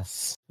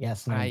yes.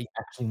 Yes, and I I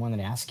actually wanted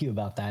to ask you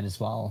about that as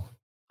well.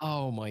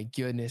 Oh my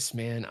goodness,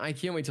 man. I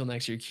can't wait till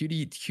next year.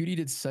 Cutie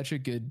did such a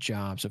good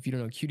job. So if you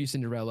don't know, Cutie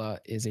Cinderella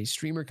is a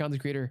streamer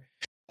content creator.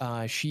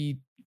 She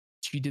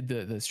did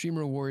the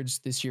streamer awards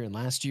this year and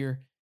last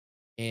year,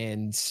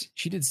 and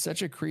she did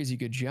such a crazy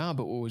good job.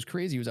 But what was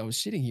crazy was I was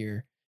sitting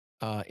here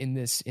in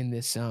this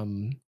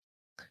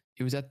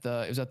it was at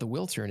the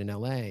Wiltern in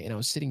LA, and I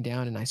was sitting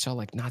down and I saw,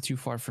 like, not too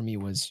far from me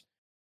was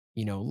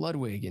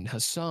Ludwig and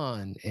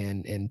Hassan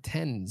and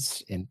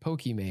Tens and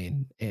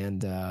Pokimane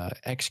and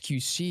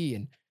XQC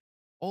and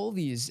all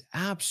these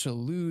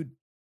absolute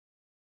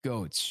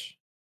goats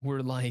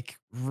were like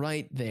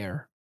right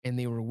there, and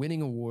they were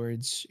winning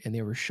awards, and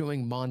they were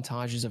showing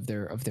montages of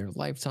their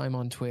lifetime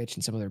on Twitch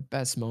and some of their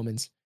best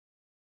moments,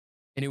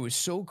 and it was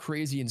so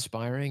crazy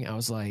inspiring. I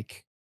was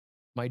like,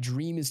 my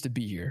dream is to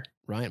be here,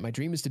 right? My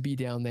dream is to be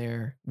down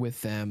there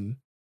with them,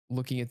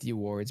 looking at the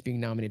awards, being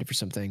nominated for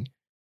something,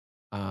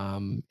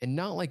 and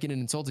not like in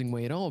an insulting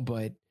way at all,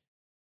 but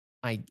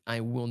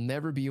I will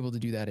never be able to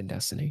do that in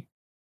Destiny,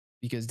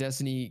 because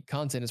Destiny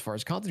content, as far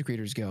as content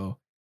creators go,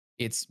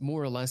 it's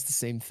more or less the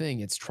same thing.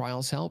 It's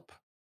trials help,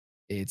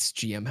 it's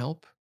GM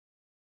help.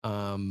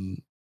 Um,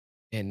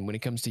 and when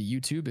it comes to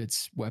YouTube,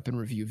 it's weapon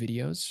review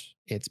videos,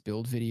 it's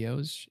build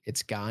videos,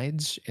 it's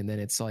guides, and then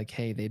it's like,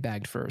 hey, they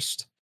bagged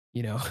first.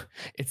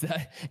 It's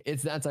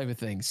that type of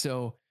thing.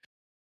 So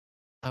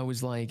I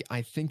was like,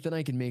 I think that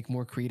I can make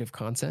more creative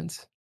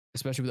content,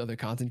 especially with other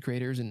content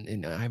creators,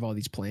 and I have all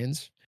these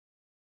plans.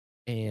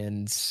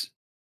 And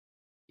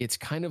it's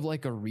kind of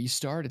like a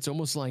restart. It's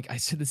almost like, I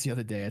said this the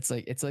other day. It's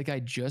like I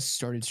just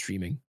started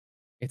streaming.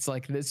 It's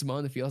like this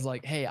month it feels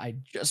like, hey, I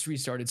just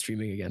restarted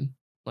streaming again.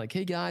 Like,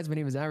 hey guys, my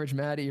name is Average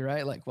Matty,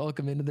 right? Like,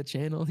 welcome into the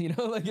channel,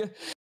 like,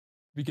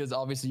 because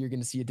obviously you're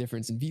going to see a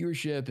difference in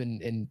viewership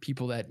and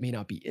people that may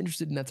not be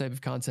interested in that type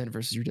of content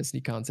versus your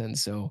Destiny content.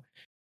 So,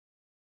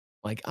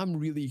 like, I'm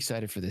really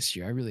excited for this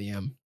year. I really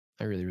am.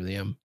 I really, really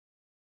am.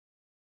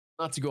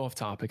 Not to go off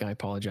topic, I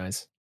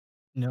apologize.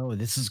 No,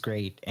 this is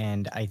great.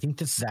 And I think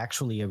this is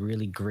actually a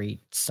really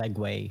great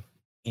segue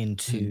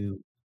into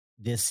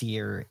this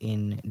year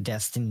in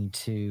Destiny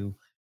 2,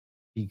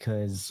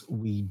 because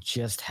we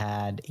just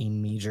had a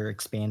major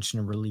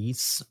expansion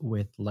release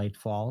with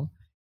Lightfall.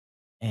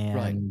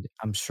 Right. And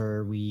I'm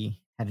sure we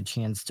had a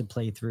chance to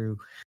play through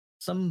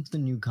some of the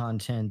new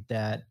content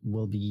that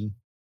we'll be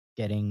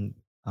getting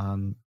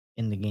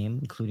in the game,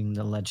 including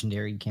the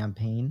legendary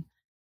campaign,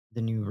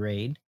 the new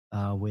raid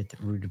with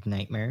Root of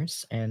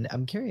Nightmares. And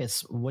I'm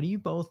curious, what do you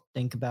both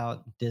think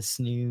about this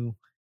new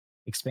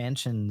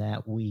expansion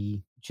that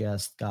we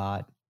just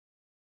got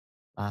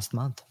last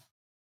month?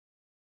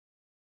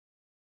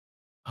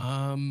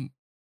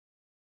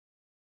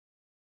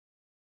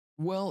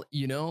 Well,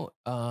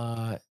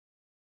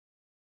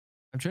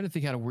 I'm trying to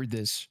think how to word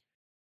this.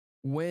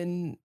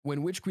 When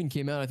Witch Queen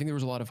came out, I think there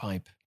was a lot of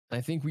hype. I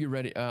think we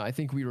read. I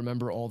think we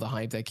remember all the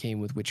hype that came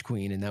with Witch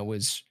Queen, and that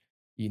was,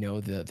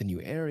 the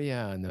new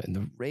area and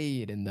the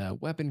raid and the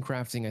weapon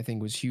crafting. I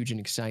think was huge and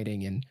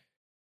exciting. And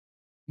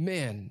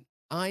man,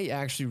 I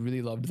actually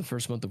really loved the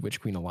first month of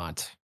Witch Queen a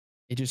lot.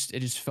 It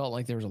just felt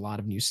like there was a lot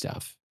of new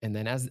stuff. And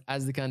then as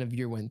the kind of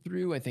year went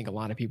through, I think a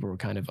lot of people were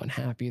kind of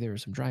unhappy. There were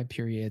some dry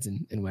periods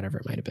and whatever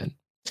it might have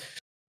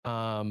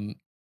been.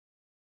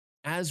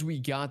 As we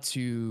got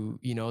to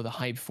the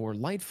hype for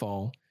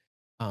Lightfall,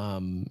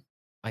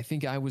 I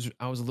think I was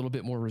a little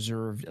bit more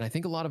reserved, and I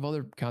think a lot of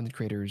other content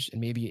creators and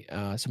maybe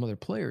some other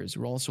players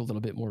were also a little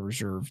bit more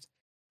reserved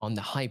on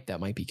the hype that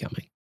might be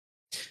coming.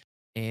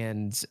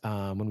 And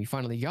when we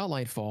finally got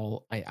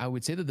Lightfall, I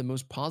would say that the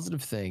most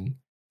positive thing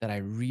that I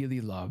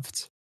really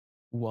loved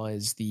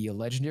was the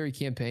legendary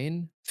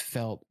campaign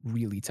felt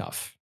really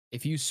tough.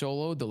 If you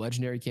soloed the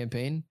legendary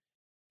campaign,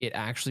 it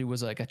actually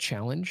was like a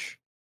challenge,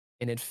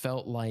 and it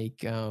felt like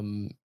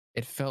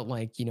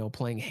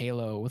playing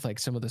Halo with like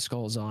some of the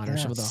skulls on, or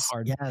some of the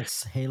hard.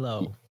 Yes,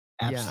 Halo.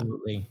 Yeah.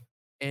 Absolutely.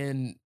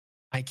 And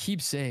I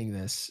keep saying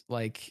this,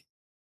 like,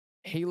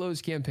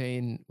 Halo's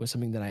campaign was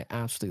something that I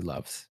absolutely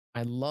loved.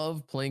 I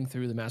love playing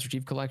through the Master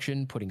Chief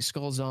Collection, putting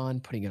skulls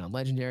on, putting it on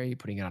legendary,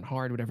 putting it on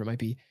hard, whatever it might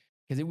be,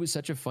 because it was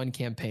such a fun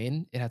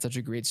campaign. It had such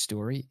a great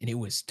story, and it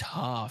was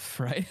tough,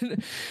 right?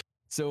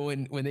 So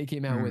when they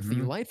came out with the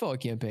Lightfall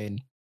campaign,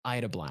 I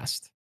had a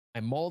blast. I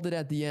mauled it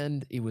at the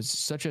end. It was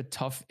such a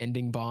tough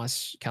ending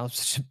boss, kind of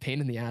such a pain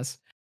in the ass,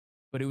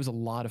 but it was a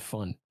lot of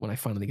fun when I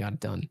finally got it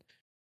done.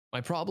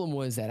 My problem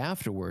was that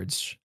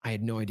afterwards, I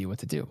had no idea what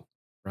to do.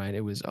 Right?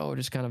 It was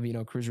just kind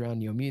of cruise around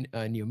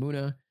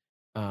Neomuna,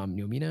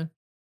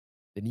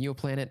 the Neo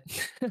planet,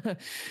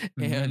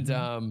 and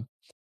Mhm.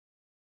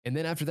 and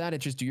then after that,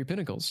 it's just do your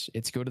pinnacles.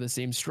 It's go to the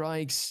same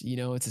strikes.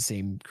 It's the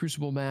same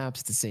Crucible maps,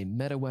 it's the same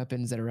meta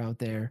weapons that are out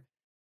there.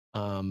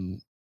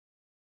 Um,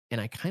 and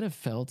I kind of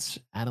felt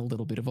at a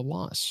little bit of a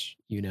loss,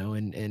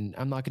 and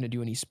I'm not going to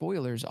do any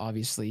spoilers,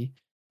 obviously,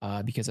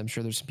 because I'm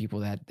sure there's some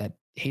people that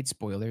hate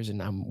spoilers, and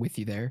I'm with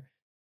you there.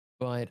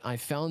 But I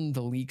found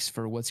the leaks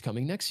for what's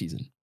coming next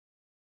season,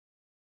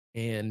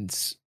 and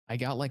I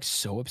got like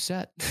so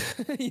upset.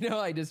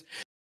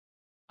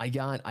 I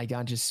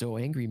got just so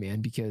angry,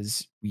 man,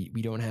 because we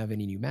don't have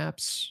any new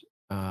maps.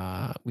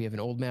 We have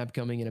an old map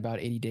coming in about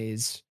 80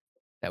 days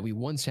that we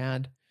once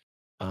had.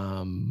 For We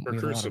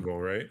have a lot of Crucible,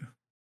 right?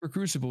 for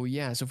Crucible,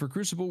 yeah. So for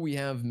Crucible, we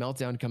have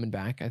Meltdown coming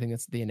back. I think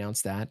they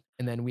announced that,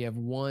 and then we have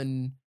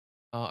one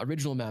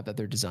original map that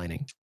they're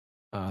designing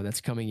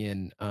that's coming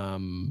in.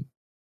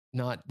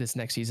 Not this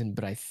next season,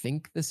 but I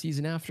think the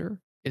season after.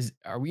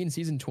 Are we in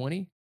season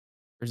 20?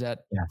 Or is that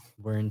Yeah,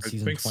 we're in I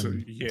season think so.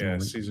 20 at the Yeah,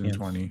 moment. season Yeah.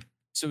 20.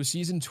 so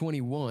season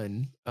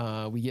 21,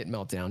 we get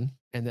Meltdown,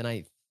 and then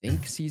I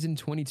think season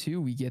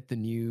 22 we get the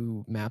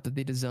new map that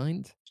they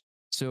designed.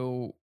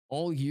 So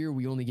all year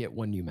we only get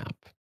one new map,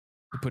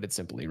 to put it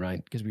simply,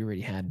 right? Because we already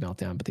had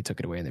Meltdown, but they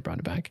took it away and they brought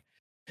it back.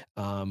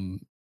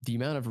 The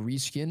amount of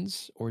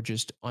reskins or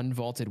just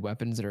unvaulted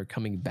weapons that are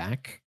coming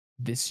back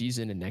this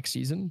season and next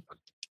season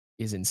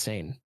is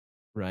insane,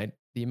 right?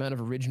 The amount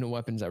of original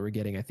weapons that we're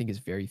getting, I think, is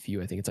very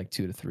few. I think it's like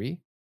 2 to 3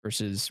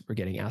 versus we're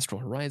getting Astral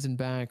Horizon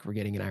back. We're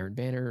getting an Iron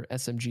Banner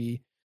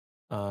SMG.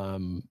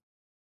 And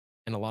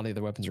a lot of the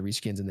other weapons are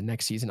reskins in the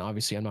next season.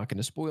 Obviously, I'm not going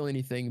to spoil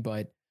anything,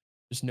 but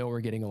just know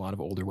we're getting a lot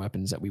of older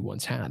weapons that we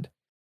once had.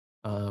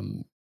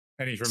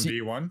 Any from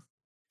See, D1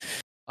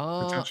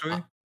 uh,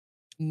 potentially?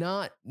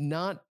 not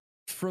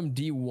from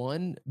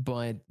D1,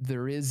 but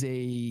there is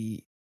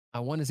I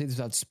want to say this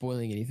without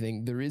spoiling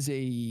anything. There is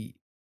a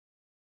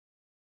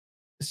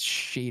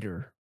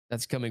shader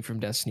that's coming from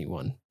Destiny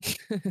 1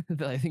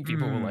 that I think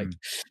people will like.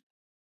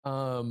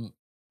 Um,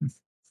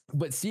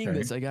 but seeing Okay.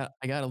 this, I got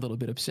a little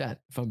bit upset,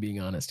 if I'm being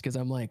honest, because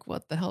I'm like,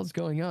 what the hell's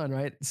going on,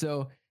 right?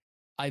 So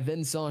I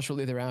then saw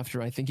shortly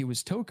thereafter, I think it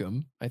was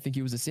Tokum, I think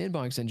he was a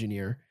sandbox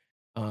engineer,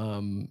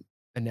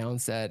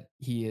 announced that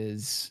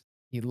he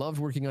loved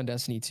working on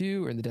Destiny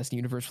 2 or in the Destiny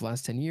universe for the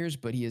last 10 years,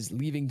 but he is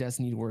leaving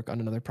Destiny to work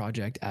on another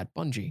project at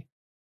Bungie.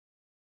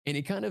 And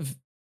it kind of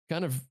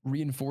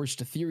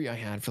reinforced a theory I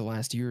had for the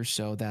last year or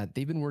so that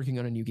they've been working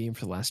on a new game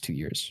for the last 2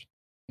 years.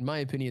 In my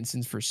opinion,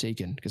 since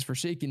Forsaken, because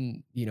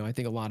Forsaken, I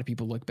think a lot of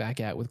people look back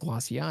at with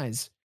glossy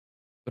eyes,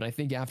 but I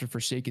think after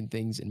Forsaken,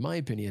 things, in my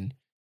opinion,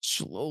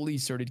 slowly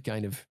started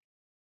kind of,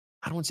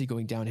 I don't want to say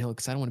going downhill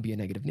because I don't want to be a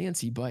negative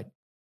Nancy, but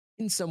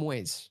in some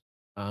ways.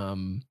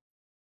 And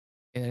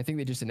I think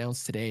they just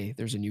announced today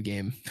there's a new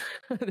game.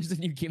 There's a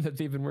new game that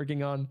they've been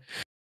working on.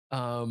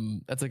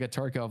 That's like a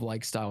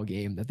Tarkov-like style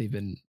game that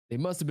they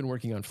must have been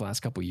working on for the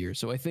last couple of years.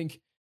 So I think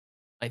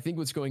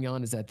what's going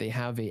on is that they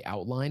have a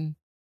outline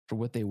for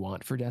what they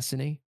want for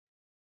Destiny.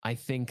 I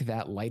think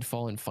that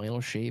Lightfall and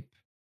Final Shape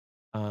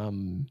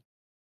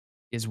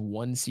is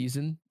one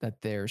season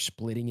that they're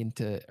splitting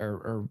into,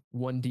 or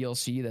one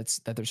DLC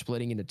that they're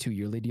splitting into 2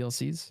 yearly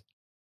DLCs,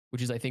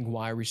 which is I think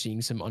why we're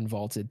seeing some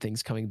unvaulted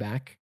things coming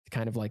back to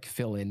kind of like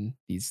fill in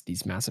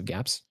these massive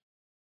gaps,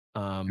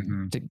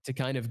 to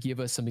kind of give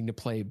us something to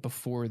play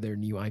before their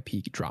new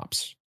IP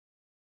drops.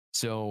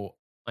 So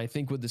I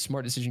think what the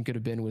smart decision could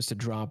have been was to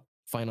drop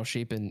Final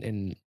Shape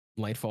and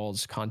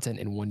Lightfall's content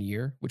in 1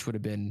 year, which would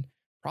have been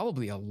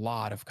probably a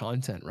lot of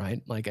content,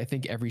 right? Like I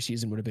think every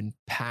season would have been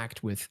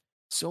packed with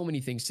so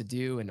many things to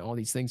do and all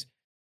these things.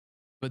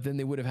 But then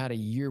they would have had a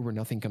year where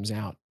nothing comes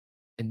out,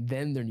 and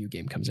then their new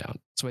game comes out.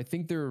 So I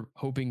think they're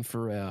hoping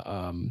for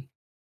a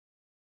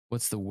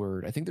what's the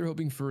word? I think they're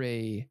hoping for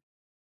a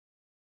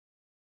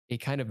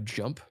kind of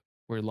jump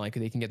where like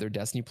they can get their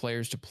Destiny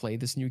players to play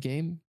this new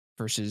game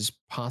versus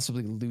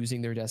possibly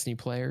losing their Destiny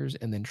players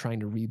and then trying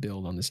to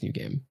rebuild on this new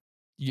game.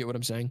 You get what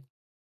I'm saying?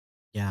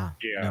 Yeah.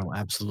 Yeah. No,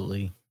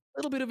 absolutely. A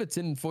little bit of a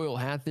tinfoil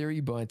hat theory,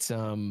 but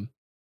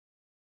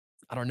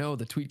I don't know.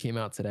 The tweet came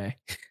out today,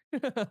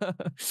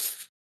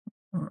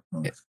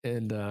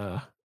 and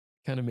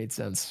kind of made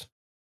sense.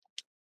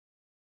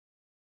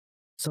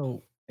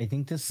 So I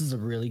think this is a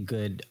really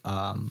good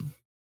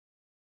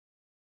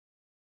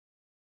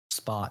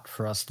spot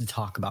for us to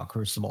talk about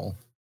Crucible.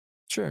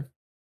 Sure.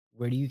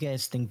 Where do you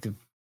guys think the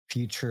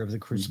future of the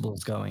Crucible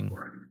is going?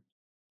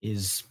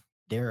 Is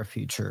there a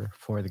future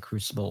for the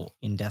Crucible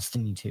in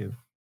Destiny 2? Do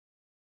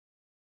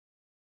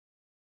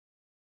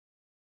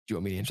you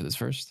want me to answer this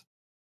first?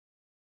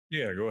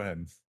 Yeah, go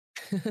ahead.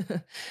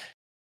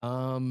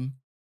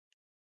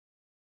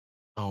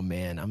 Oh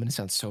man, I'm gonna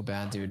sound so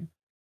bad, dude.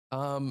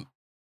 I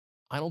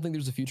don't think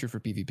there's a future for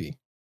PvP.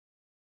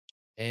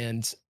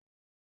 And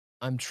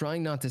I'm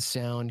trying not to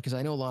sound, because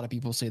I know a lot of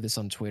people say this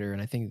on Twitter,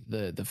 and I think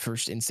the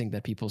first instinct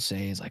that people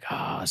say is like,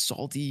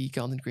 salty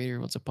content creator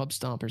wants a pub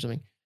stomp or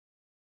something.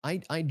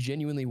 I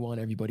genuinely want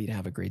everybody to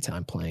have a great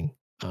time playing.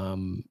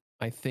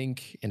 I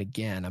think, and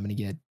again, I'm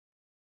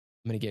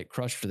gonna get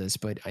crushed for this,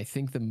 but I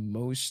think the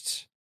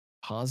most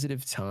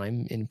positive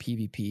time in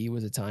PvP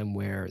was a time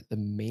where the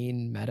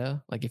main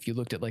meta, like if you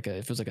looked at if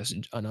it was like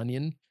an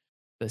onion,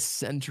 the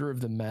center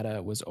of the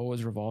meta was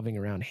always revolving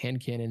around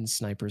hand cannons,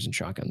 snipers, and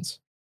shotguns.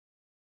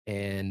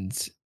 And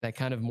that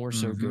kind of more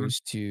so goes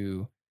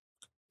to,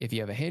 if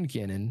you have a hand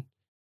cannon,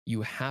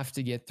 you have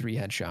to get 3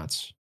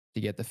 headshots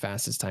to get the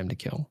fastest time to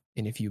kill.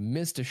 And if you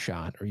missed a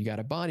shot or you got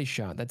a body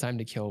shot, that time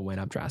to kill went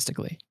up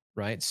drastically,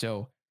 right?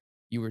 So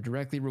you were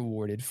directly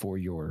rewarded for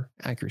your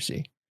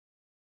accuracy.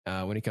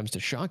 When it comes to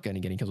shotgun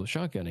and getting kills with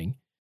shotgunning,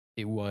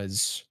 it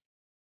was,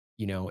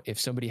 if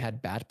somebody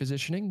had bad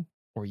positioning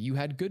or you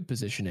had good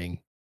positioning,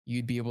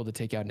 you'd be able to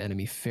take out an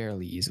enemy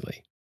fairly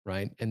easily,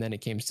 right? And then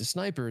it came to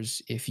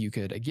snipers. If you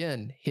could,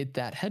 again, hit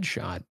that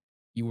headshot,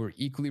 you were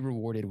equally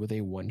rewarded with a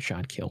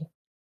 1-shot kill.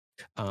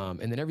 And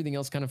then everything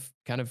else kind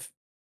of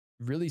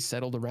really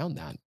settled around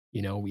that.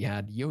 We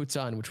had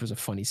Yotan, which was a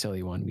funny,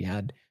 silly one. We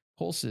had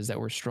pulses that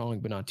were strong,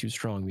 but not too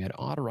strong. We had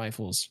auto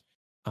rifles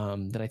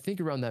that I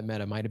think around that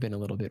meta might have been a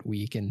little bit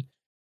weak. And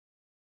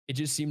it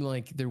just seemed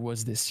like there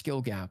was this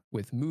skill gap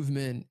with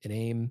movement and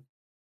aim.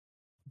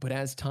 But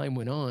as time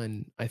went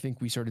on, I think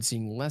we started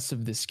seeing less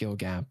of this skill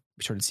gap.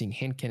 We started seeing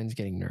hand cannons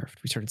getting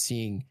nerfed. We started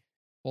seeing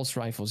pulse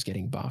rifles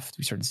getting buffed.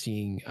 We started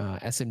seeing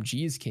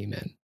SMGs came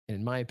in. And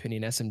in my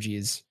opinion,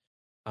 SMGs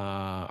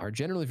are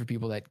generally for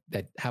people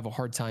that have a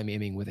hard time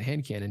aiming with a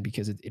hand cannon,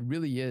 because it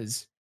really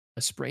is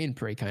a spray and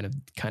pray kind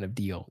of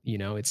deal.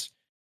 It's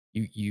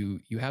you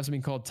have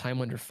something called time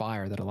under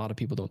fire that a lot of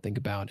people don't think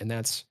about. And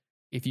that's,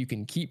 if you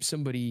can keep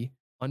somebody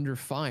under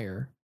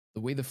fire,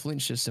 the way the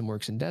flinch system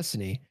works in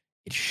Destiny,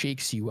 it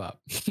shakes you up.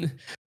 You're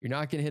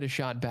not going to hit a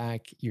shot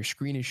back. Your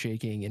screen is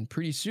shaking, and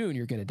pretty soon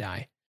you're going to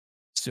die.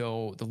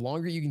 So the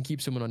longer you can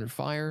keep someone under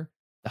fire,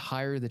 the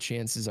higher the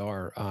chances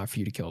are for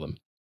you to kill them.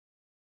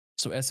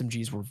 So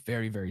SMGs were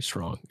very, very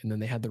strong. And then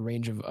they had the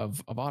range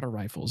of auto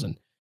rifles. And,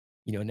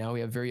 now we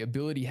have very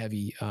ability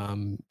heavy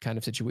kind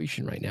of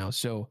situation right now.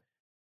 So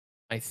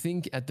I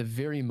think at the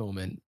very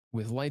moment,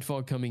 with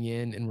Lightfall coming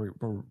in and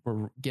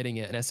we're getting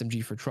an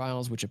SMG for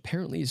trials, which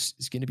apparently is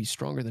going to be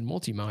stronger than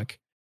Multimach,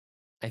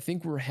 I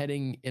think we're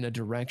heading in a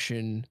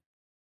direction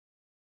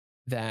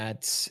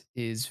that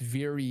is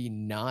very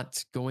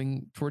not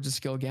going towards a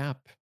skill gap,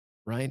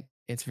 right?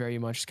 It's very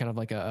much kind of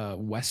like a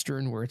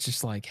Western where it's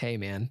just like, hey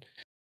man,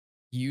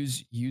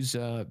 use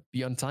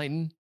be on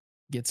Titan,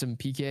 get some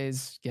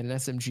PKs, get an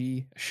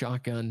SMG, a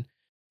shotgun,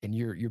 and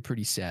you're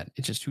pretty set.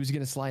 It's just who's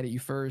going to slide at you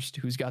first,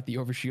 who's got the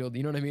overshield,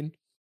 you know what I mean?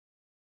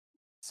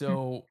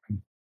 So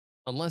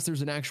unless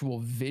there's an actual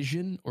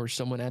vision or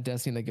someone at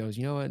Destiny that goes,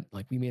 you know what,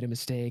 like we made a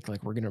mistake,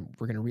 like we're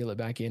gonna reel it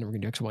back in, we're gonna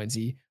do X, Y, and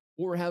Z,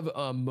 or have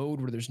a mode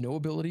where there's no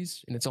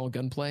abilities and it's all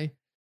gunplay,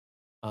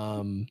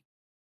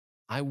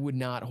 I would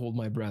not hold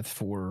my breath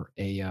for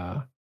a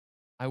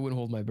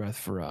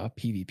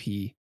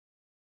PvP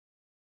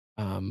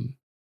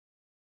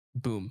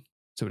boom,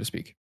 so to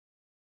speak.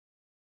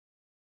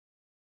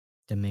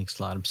 That makes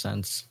a lot of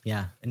sense.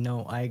 Yeah,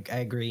 no, I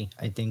agree.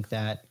 I think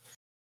that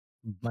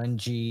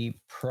Bungie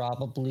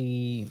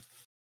probably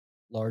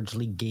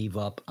largely gave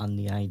up on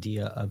the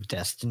idea of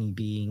Destiny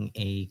being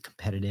a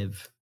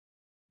competitive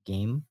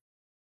game.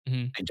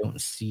 Mm-hmm. I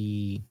don't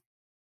see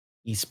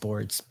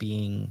esports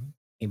being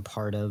a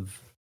part of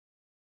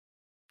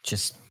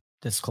just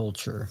this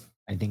culture.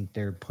 I think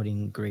they're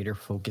putting greater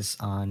focus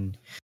on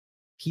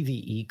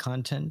PvE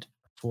content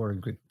for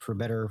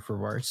better or for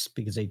worse,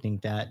 because I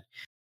think that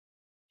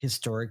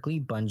historically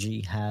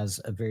Bungie has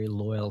a very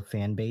loyal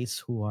fan base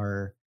who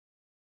are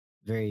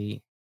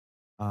very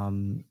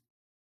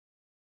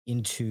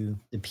into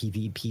the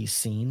PvP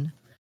scene.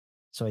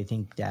 So I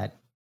think that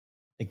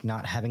like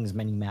not having as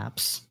many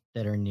maps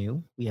that are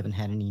new, we haven't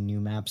had any new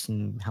maps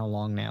in how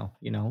long now,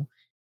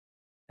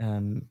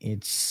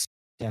 it's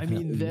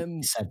definitely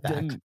a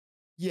setback.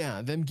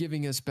 Them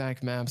giving us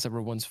back maps that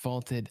were once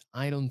faulted,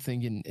 I don't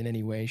think in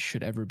any way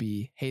should ever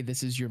be, hey,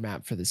 this is your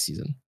map for this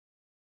season.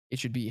 It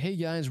should be, hey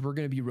guys, we're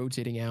going to be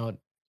rotating out.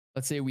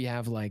 Let's say we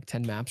have like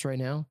 10 maps right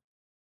now.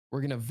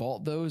 We're going to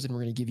vault those and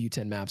we're going to give you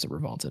 10 maps that were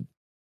vaulted.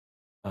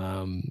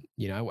 I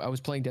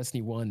was playing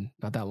Destiny 1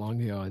 not that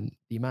long ago, and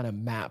the amount of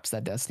maps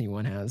that Destiny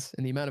 1 has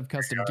and the amount of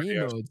custom game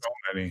modes. So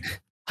many.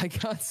 I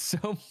got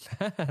so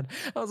mad.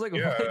 I was like,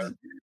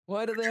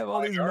 why do they have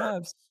all these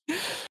maps?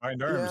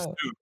 Mind arms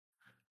too.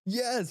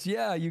 Yes,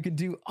 yeah, you can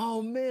do.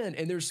 Oh man,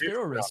 and there's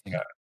sparrow racing.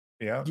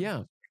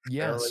 Yeah.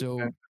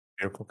 So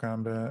vehicle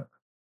combat.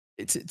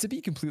 To be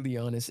completely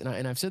honest,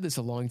 and I've said this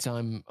a long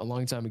time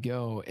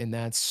ago, and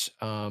that's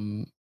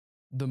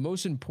the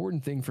most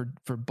important thing for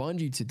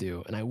Bungie to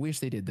do. And I wish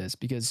they did this,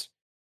 because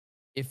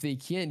if they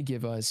can't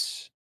give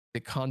us the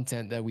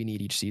content that we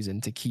need each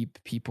season to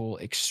keep people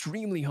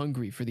extremely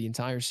hungry for the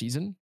entire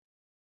season,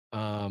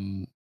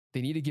 they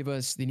need to give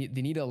us. They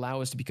need to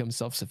allow us to become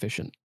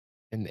self-sufficient.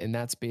 And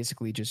that's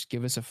basically just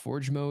give us a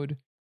forge mode,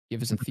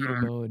 give us a theater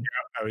mode.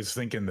 Yeah, I was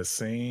thinking the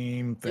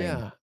same thing.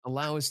 Yeah.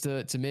 allow us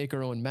to make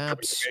our own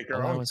maps, Make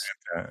our allow own us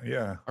content.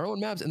 Yeah. our own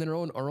maps, and then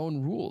our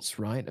own rules,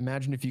 right?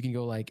 Imagine if you can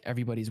go like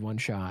everybody's one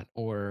shot,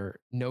 or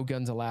no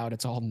guns allowed,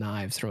 it's all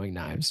knives, throwing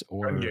knives,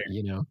 Gun or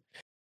game.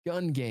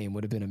 gun game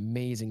would have been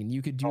amazing, and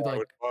you could do Oh, I like,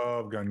 would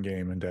love gun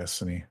game in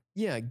Destiny.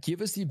 yeah,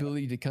 give us the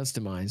ability to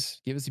customize,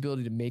 give us the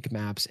ability to make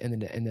maps,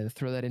 and then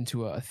throw that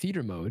into a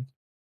theater mode.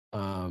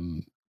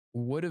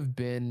 Would have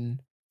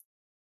been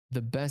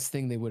the best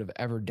thing they would have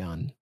ever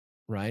done,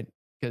 right?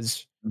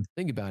 Because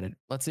think about it.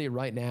 Let's say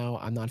right now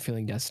I'm not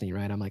feeling Destiny,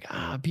 right? I'm like,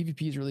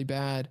 PvP is really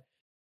bad.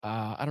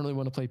 I don't really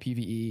want to play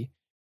PvE.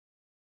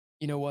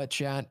 You know what,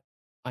 chat?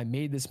 I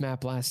made this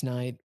map last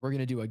night. We're going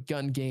to do a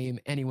gun game.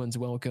 Anyone's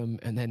welcome.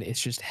 And then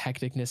it's just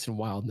hecticness and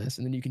wildness.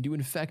 And then you can do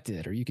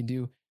Infected, or you can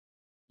do,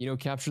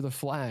 capture the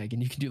flag,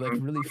 and you can do like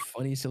really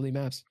funny, silly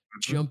maps,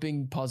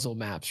 jumping puzzle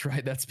maps,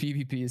 right? That's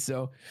PvP.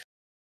 So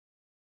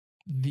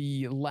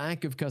the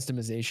lack of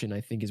customization,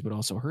 I think, is what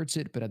also hurts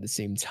it. But at the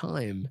same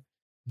time,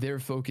 their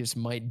focus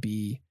might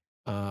be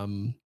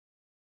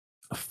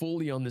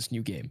fully on this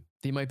new game.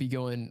 They might be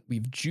going,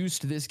 we've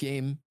juiced this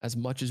game as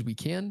much as we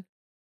can.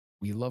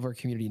 We love our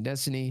community in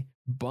Destiny,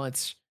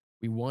 but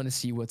we want to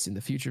see what's in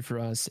the future for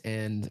us.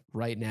 And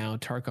right now,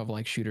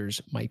 Tarkov-like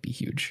shooters might be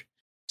huge.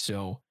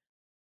 So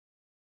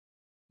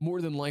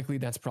more than likely,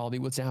 that's probably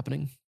what's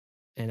happening.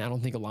 And I don't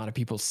think a lot of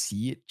people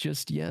see it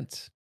just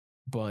yet,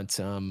 but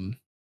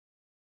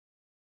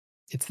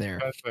it's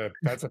there.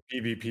 That's a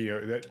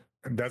PvP.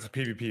 That's a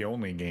PvP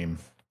only game,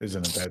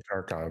 isn't it? That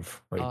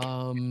Tarkov.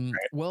 Right?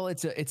 Well,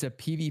 it's a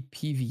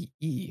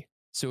PvPvE.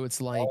 So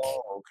it's like,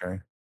 oh, okay.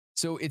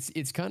 So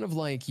it's kind of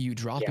like you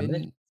drop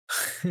in.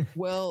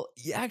 Well,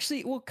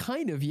 actually,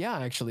 kind of, yeah,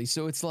 actually.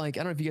 So it's like, I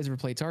don't know if you guys ever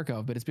played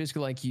Tarkov, but it's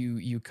basically like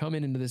you come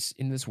into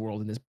this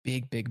world, in this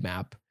big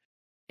map,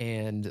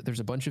 and there's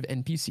a bunch of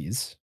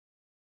NPCs,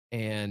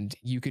 and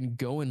you can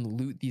go and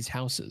loot these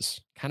houses,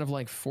 kind of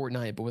like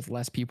Fortnite, but with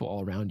less people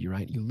all around you,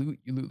 right? You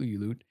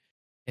loot,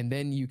 and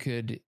then you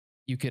could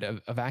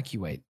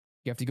evacuate.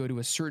 You have to go to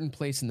a certain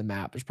place in the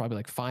map. There's probably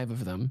like 5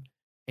 of them,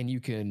 and you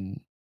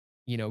can,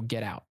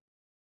 get out.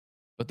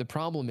 But the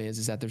problem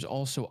is that there's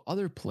also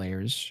other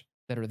players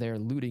that are there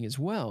looting as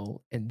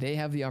well, and they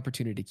have the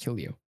opportunity to kill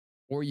you,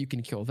 or you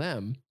can kill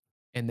them.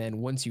 And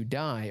then once you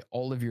die,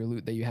 all of your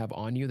loot that you have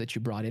on you that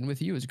you brought in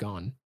with you is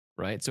gone,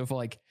 right? So if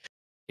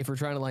we're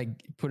trying to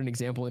like put an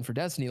example in for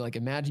Destiny, like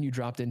imagine you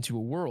dropped into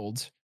a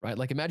world, right?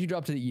 Like imagine you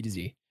dropped to the E to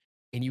Z,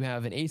 and you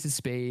have an Ace of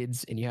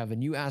Spades, and you have a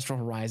new Astral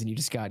Horizon. You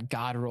just got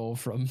God Roll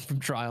from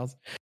Trials,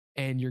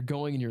 and you're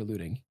going and you're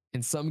looting,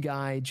 and some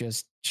guy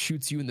just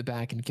shoots you in the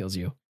back and kills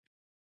you.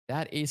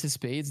 That Ace of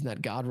Spades and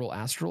that God Roll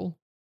Astral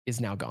is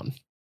now gone.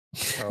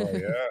 Oh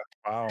yeah!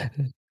 Wow.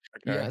 Okay.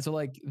 Yeah, so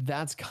like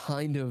that's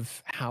kind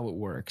of how it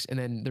works. And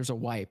then there's a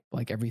wipe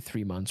like every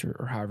 3 months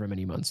or however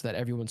many months, that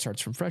everyone starts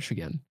from fresh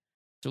again.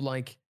 So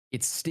like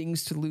it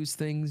stings to lose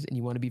things, and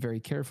you want to be very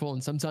careful.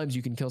 And sometimes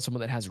you can kill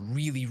someone that has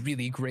really,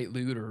 really great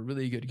loot or a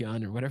really good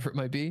gun or whatever it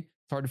might be.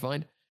 It's hard to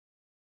find.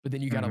 But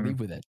then you got to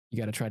leave with it. You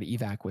got to try to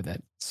evac with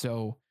it.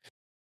 So.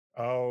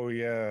 Oh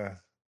yeah.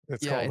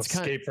 It's called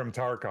Escape from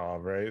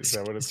Tarkov, right? Is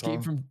that what it's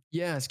called?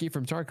 Escape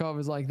from Tarkov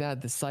is like that.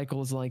 The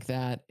cycle is like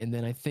that. And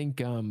then I think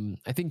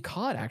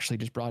COD actually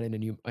just brought in a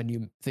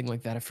new thing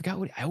like that.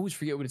 I always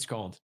forget what it's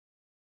called.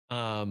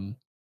 Man,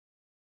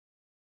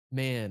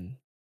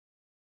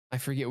 I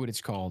forget what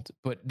it's called,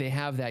 but they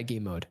have that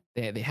game mode.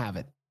 They have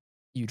it.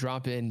 You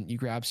drop in, you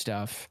grab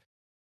stuff,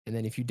 and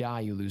then if you die,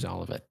 you lose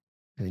all of it.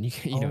 And then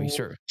you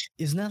serve.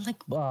 Isn't that like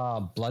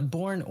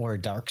Bloodborne or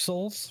Dark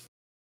Souls?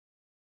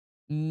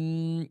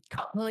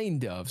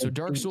 Kind of. So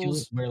Dark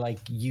Souls, where like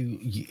you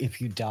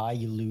if you die,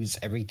 you lose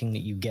everything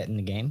that you get in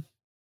the game.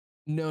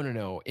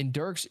 No. In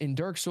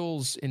Dark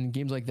Souls, in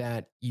games like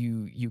that,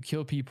 you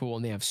kill people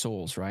and they have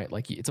souls, right?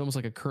 Like it's almost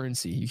like a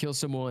currency. You kill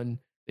someone,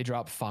 they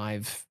drop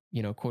 5,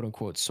 quote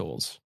unquote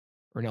souls.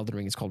 Or in Elden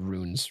Ring, it's called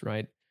runes,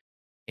 right?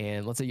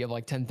 And let's say you have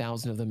like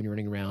 10,000 of them and you're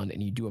running around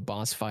and you do a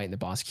boss fight and the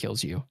boss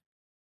kills you.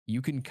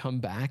 You can come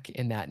back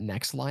in that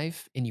next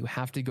life, and you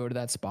have to go to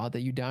that spot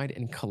that you died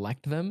and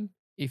collect them.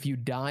 If you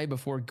die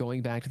before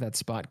going back to that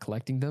spot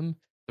collecting them,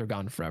 they're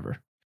gone forever.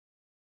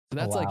 So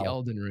that's like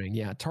Elden Ring.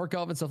 Yeah.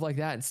 Tarkov and stuff like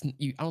that.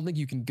 I don't think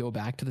you can go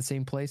back to the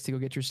same place to go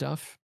get your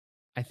stuff.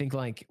 I think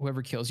like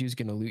whoever kills you is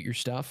going to loot your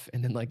stuff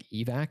and then like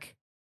evac.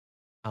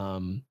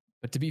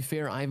 But to be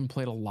fair, I haven't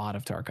played a lot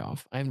of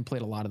Tarkov. I haven't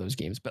played a lot of those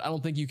games, but I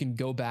don't think you can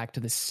go back to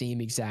the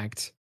same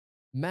exact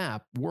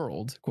map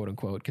world, quote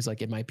unquote, because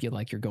like it might be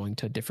like you're going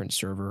to a different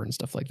server and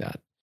stuff like that.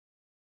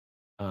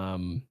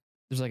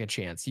 There's like a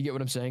chance. You get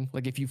what I'm saying?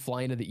 Like if you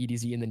fly into the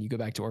EDZ and then you go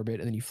back to orbit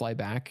and then you fly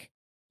back,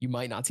 you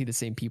might not see the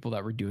same people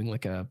that were doing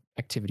like a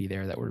activity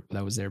there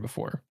that was there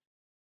before,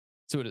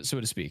 so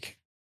to speak.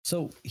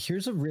 So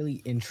here's a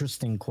really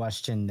interesting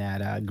question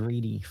that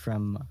Greedy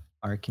from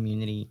our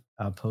community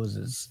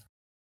poses.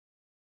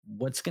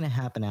 What's going to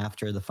happen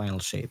after the final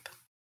shape?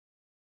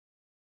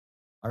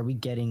 Are we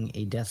getting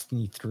a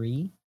Destiny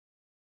 3?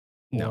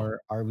 No.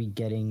 Or are we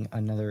getting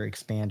another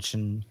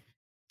expansion?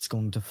 It's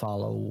going to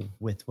follow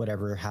with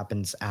whatever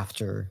happens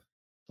after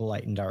the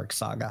Light and Dark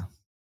saga?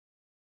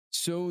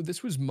 So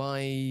this was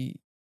my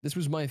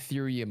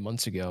theory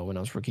months ago when I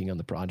was working on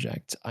the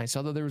project. I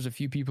saw that there was a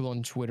few people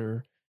on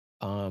Twitter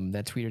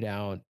that tweeted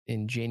out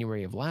in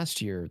January of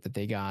last year that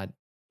they got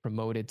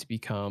promoted to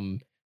become,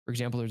 for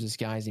example, there's this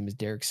guy, his name is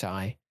Derek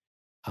Sai.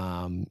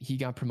 He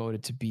got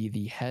promoted to be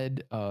the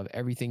head of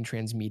everything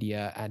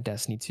transmedia at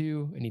Destiny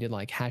 2. And he did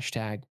like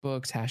hashtag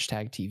books,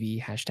 hashtag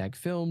TV, hashtag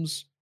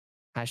films,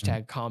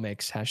 hashtag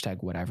comics,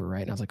 hashtag whatever,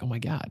 right? And I was like, oh my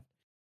God,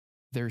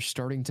 they're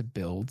starting to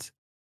build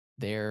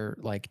their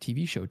like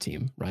TV show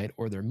team, right?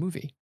 Or their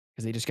movie,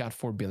 because they just got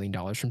 $4 billion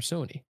from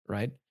Sony,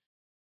 right?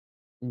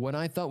 What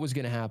I thought was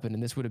going to happen,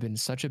 and this would have been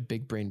such a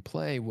big brain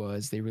play,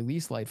 was they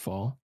release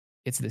Lightfall.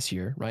 It's this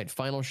year, right?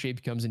 Final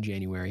Shape comes in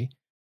January.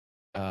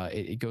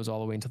 It goes all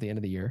the way until the end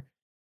of the year.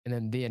 And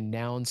then they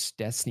announce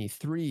Destiny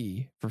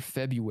 3 for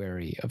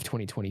February of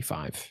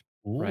 2025,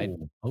 right?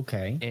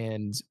 Okay.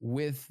 And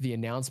with the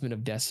announcement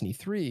of Destiny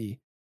 3,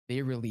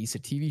 they release a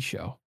TV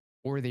show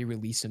or they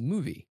release a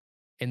movie.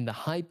 And the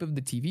hype of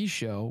the TV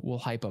show will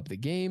hype up the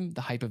game.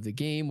 The hype of the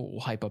game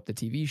will hype up the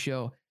TV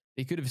show.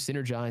 They could have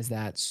synergized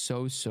that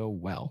so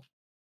well.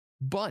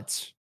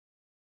 But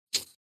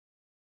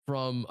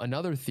from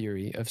another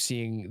theory of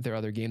seeing their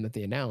other game that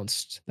they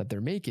announced that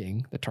they're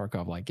making, the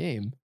Tarkov-like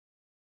game,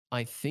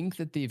 I think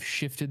that they've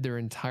shifted their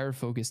entire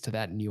focus to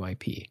that new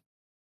IP.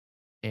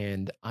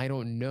 And I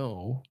don't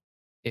know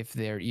if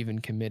they're even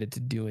committed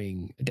to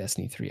doing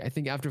Destiny 3. I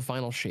think after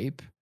Final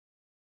Shape,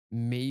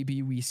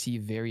 maybe we see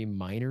very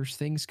minor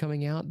things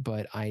coming out,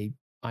 but I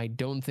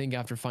don't think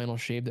after Final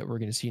Shape that we're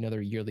going to see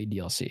another yearly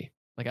DLC.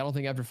 Like, I don't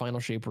think after Final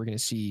Shape we're going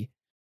to see,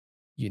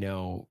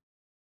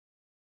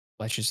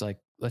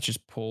 let's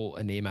just pull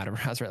a name out of our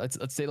house, right?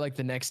 Let's say like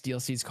the next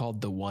DLC is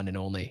called The One and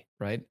Only,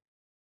 right?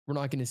 We're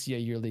not going to see a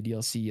yearly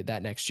DLC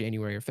that next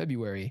January or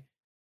February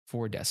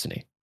for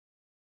Destiny.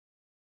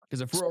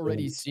 Because if we're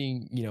already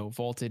seeing,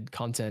 vaulted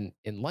content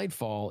in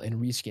Lightfall and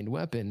reskinned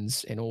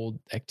weapons and old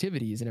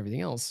activities and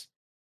everything else,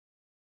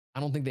 I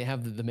don't think they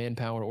have the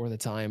manpower or the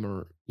time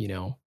or,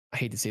 I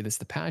hate to say this,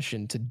 the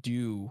passion to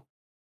do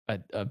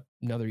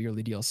another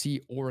yearly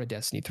DLC or a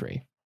Destiny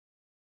 3.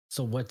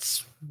 So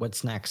what's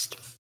next?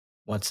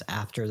 What's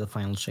after the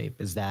Final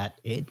Shape? Is that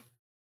it?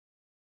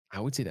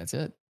 I would say that's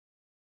it.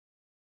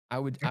 I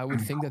would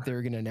think that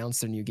they're going to announce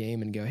their new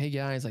game and go, hey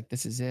guys, like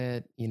this is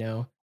it,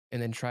 and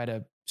then try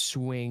to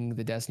swing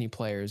the Destiny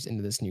players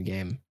into this new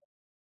game.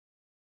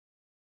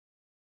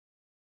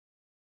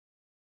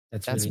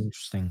 That's really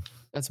interesting.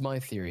 That's my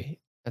theory.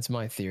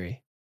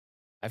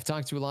 I've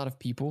talked to a lot of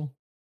people.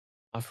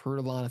 I've heard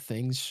a lot of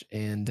things,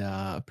 and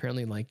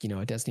apparently,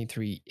 a Destiny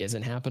 3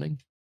 isn't happening.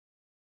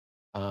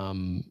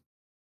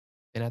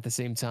 And at the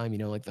same time,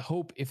 like the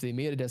hope, if they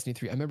made a Destiny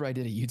 3, I remember I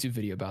did a YouTube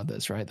video about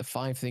this, right? The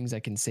 5 things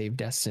that can save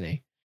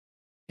Destiny.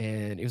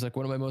 And it was like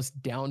one of my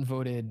most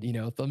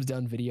downvoted, thumbs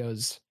down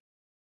videos.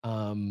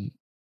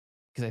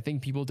 Because I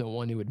think people don't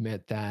want to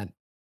admit that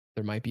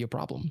there might be a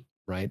problem,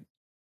 right?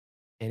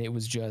 And it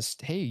was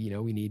just, hey,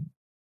 we need,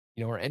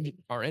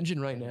 our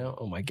engine right now.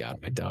 Oh my God,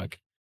 my dog.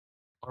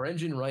 Our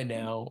engine right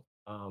now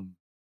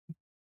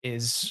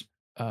is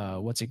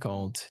what's it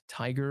called?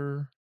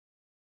 Tiger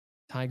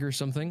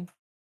something.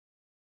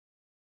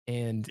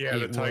 And yeah,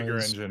 the Tiger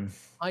engine.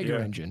 Tiger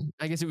engine.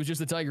 I guess it was just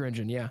the Tiger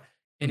engine, yeah.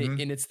 And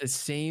it's the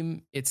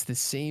same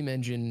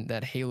engine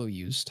that Halo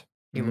used.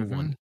 Halo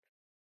 1.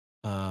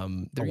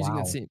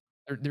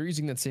 They're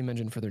using that same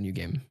engine for their new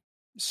game.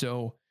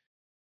 So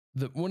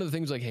one of the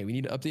things like, hey, we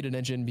need to update an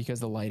engine because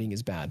the lighting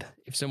is bad.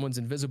 If someone's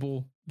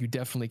invisible, you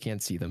definitely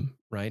can't see them,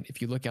 right?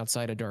 If you look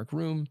outside a dark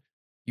room,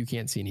 you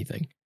can't see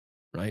anything,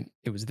 right?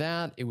 It was,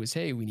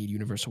 hey, we need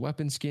universal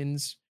weapon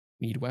skins.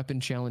 We need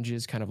weapon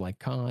challenges, kind of like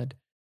COD.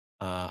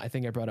 I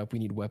think I brought up we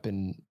need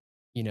weapon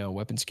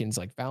skins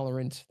like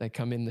Valorant that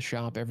come in the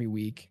shop every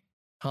week.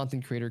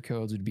 Content creator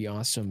codes would be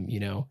awesome,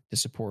 to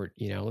support,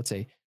 let's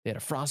say they had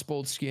a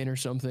Frostbolt skin or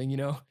something,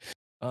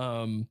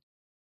 And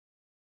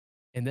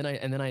then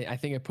I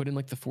think I put in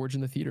like the Forge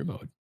in the Theater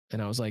mode.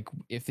 And I was like,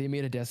 if they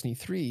made a Destiny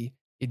 3,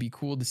 it'd be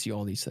cool to see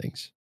all these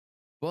things.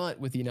 But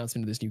with the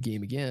announcement of this new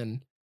game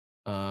again,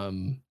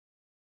 I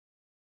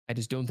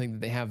just don't think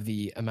that they have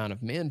the amount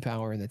of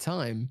manpower and the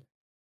time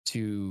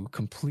to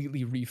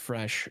completely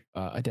refresh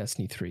a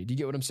Destiny 3. Do you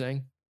get what I'm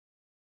saying?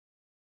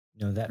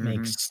 No, that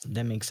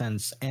makes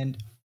sense. And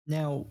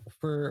now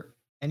for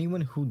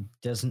anyone who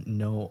doesn't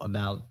know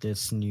about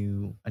this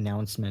new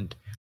announcement,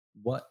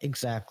 what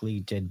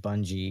exactly did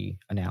Bungie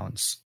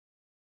announce?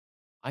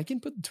 I can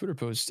put the Twitter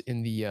post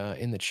in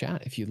the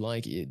chat if you'd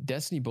like.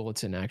 Destiny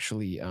Bulletin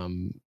actually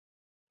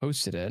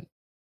posted it.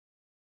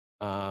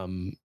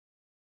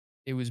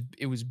 It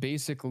was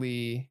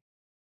basically,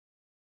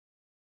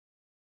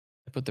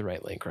 I put the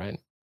right link, right?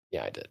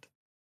 Yeah, I did.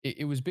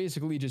 It was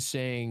basically just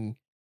saying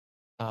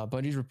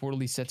Bungie's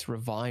reportedly set to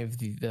revive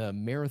the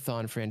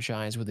Marathon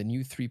franchise with a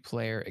new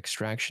 3-player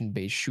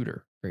extraction-based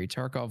shooter. Very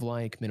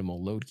Tarkov-like,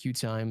 minimal load queue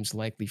times,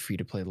 likely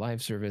free-to-play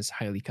live service,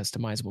 highly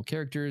customizable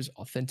characters,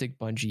 authentic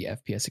Bungie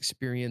FPS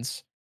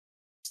experience.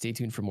 Stay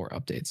tuned for more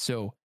updates.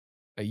 So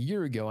a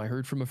year ago, I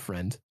heard from a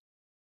friend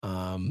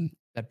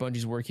that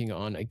Bungie's working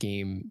on a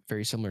game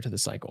very similar to the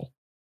Cycle,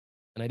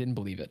 and I didn't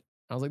believe it.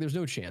 I was like, "There's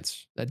no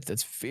chance.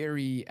 That's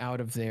very out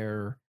of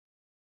their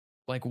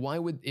like. Why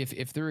would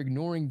if they're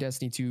ignoring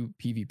Destiny 2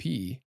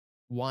 PvP,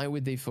 why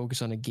would they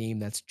focus on a game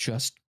that's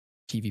just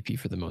PvP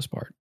for the most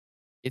part?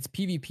 It's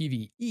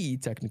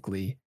PvPvE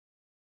technically,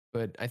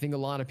 but I think a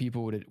lot of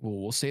people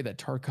will say that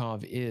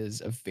Tarkov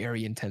is a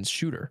very intense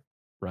shooter,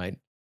 right?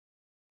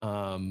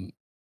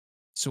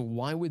 So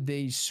why would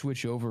they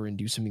switch over and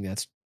do something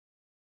that's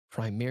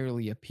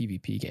primarily a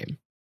PvP game,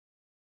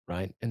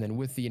 right? And then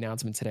with the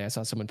announcement today, I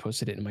saw someone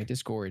posted it in my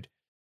Discord.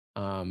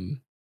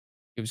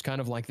 It was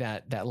kind of like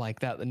that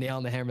the nail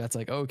on the hammer. That's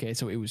like, okay,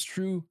 so it was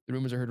true. The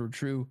rumors I heard were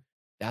true.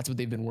 That's what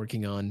they've been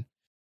working on.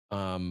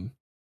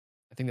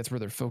 I think that's where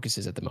their focus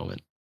is at the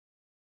moment.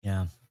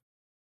 Yeah.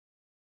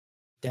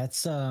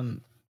 That's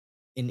an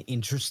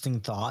interesting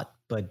thought,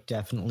 but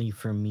definitely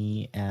for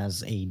me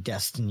as a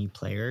Destiny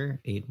player,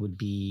 it would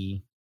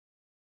be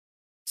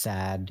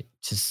sad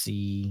to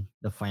see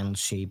the final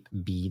shape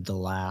be the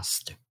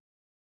last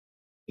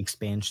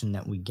expansion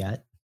that we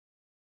get.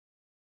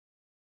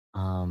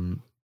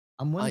 I'm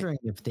wondering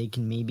if they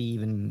can maybe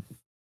even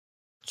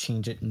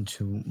change it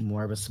into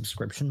more of a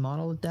subscription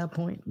model at that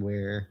point,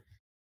 where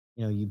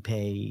you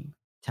pay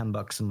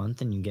 $10 a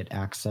month and you get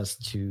access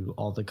to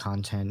all the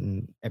content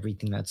and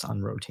everything that's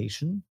on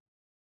rotation.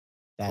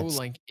 That's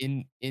like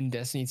in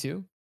Destiny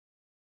 2?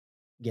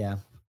 Yeah,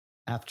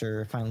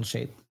 after Final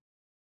Shape.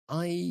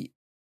 I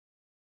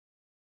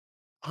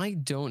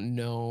don't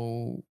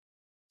know.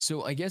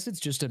 So I guess it's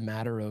just a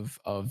matter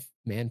of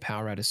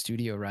manpower at a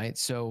studio, right?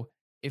 So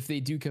if they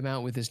do come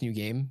out with this new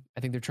game,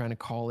 I think they're trying to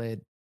call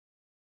it.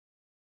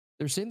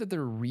 They're saying that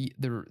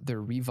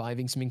they're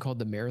reviving something called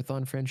the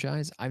Marathon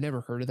franchise. I've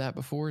never heard of that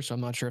before, so I'm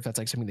not sure if that's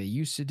like something they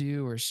used to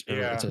do or it's a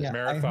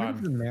Marathon. I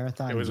heard the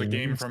Marathon. It was a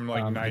game from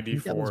like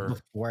 '94. That was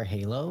before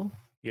Halo.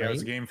 Yeah, right? It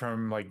was a game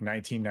from like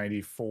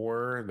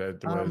 1994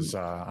 that was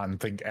on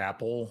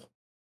Apple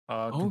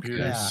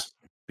computers,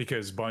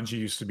 because Bungie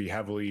used to be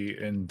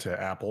heavily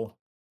into Apple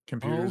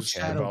computers,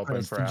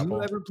 developing for Apple. Did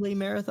you ever play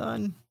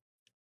Marathon?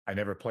 I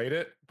never played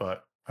it,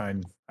 but I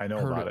know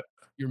about it.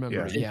 You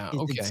remember it? Yeah.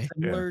 Is it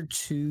similar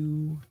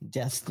to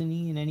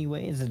Destiny in any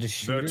way? Is it a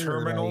shooter? The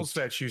terminals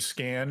that you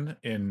scan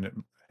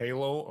in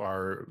Halo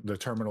are the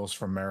terminals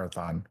from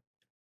Marathon.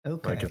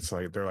 Okay.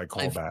 They're like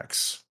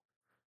callbacks.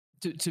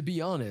 To be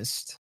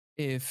honest,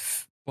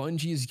 if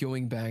Bungie is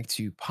going back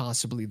to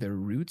possibly their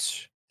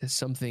roots to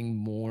something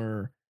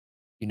more,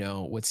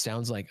 what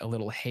sounds like a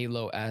little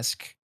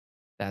Halo-esque,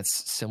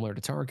 that's similar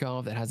to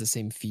Tarkov, that has the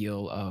same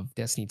feel of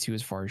Destiny 2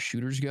 as far as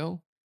shooters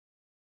go.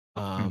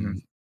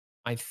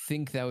 I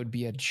think that would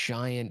be a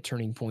giant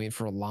turning point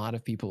for a lot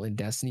of people in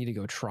Destiny to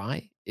go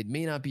try. It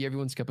may not be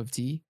everyone's cup of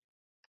tea,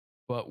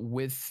 but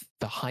with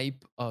the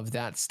hype of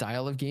that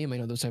style of game, I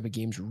know those type of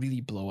games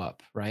really blow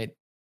up, right?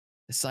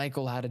 The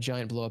Cycle had a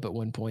giant blow up at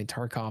one point.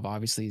 Tarkov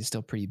obviously is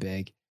still pretty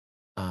big.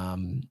 I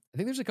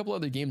think there's a couple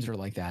other games that are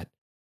like that.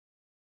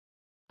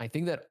 I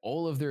think that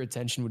all of their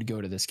attention would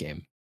go to this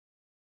game.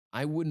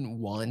 I wouldn't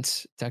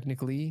want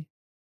technically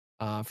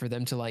for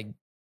them to like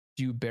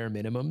do bare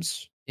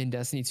minimums in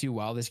Destiny 2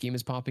 while this game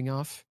is popping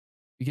off,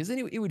 because then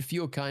it would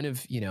feel kind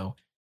of,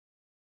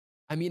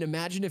 I mean,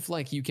 imagine if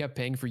like you kept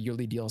paying for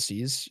yearly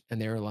DLCs and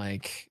they were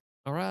like,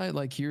 all right,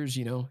 like here's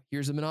the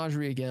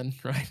menagerie again,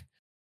 right?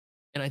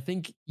 And I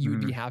think you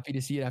would be happy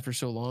to see it after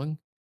so long,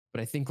 but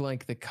I think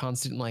like the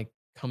constant like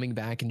coming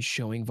back and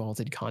showing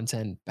vaulted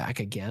content back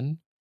again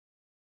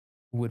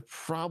would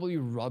probably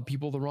rub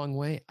people the wrong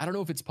way. I don't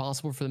know if it's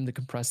possible for them to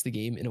compress the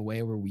game in a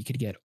way where we could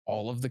get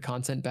all of the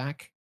content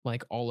back,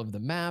 like all of the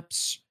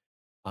maps.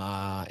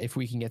 If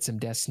we can get some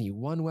Destiny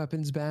 1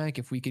 weapons back,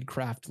 if we could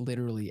craft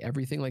literally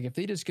everything, like if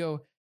they just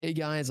go, hey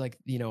guys, like,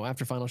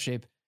 after Final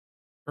Shape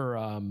or,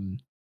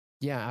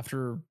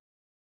 after,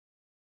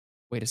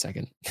 wait a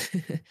second.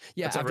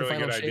 That's after a really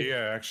Final good Shape,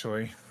 idea,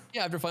 actually.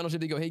 Yeah, after Final Shape,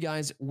 they go, hey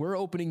guys, we're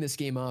opening this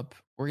game up.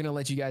 We're going to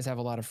let you guys have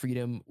a lot of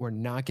freedom. We're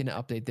not going to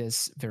update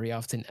this very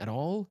often at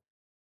all.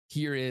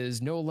 Here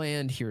is no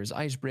land. Here is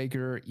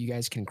Icebreaker. You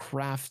guys can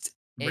craft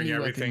Bring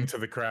everything to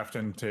the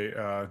crafting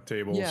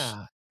tables.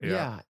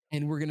 Yeah.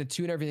 And we're going to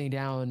tune everything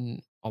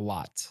down a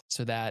lot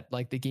so that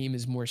like the game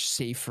is more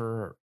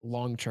safer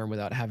long-term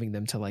without having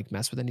them to like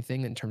mess with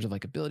anything in terms of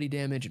like ability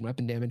damage and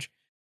weapon damage.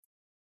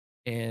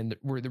 And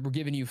we're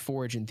giving you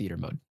Forge and Theater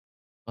mode.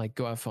 Like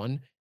go have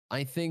fun.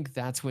 I think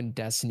that's when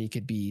Destiny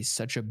could be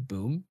such a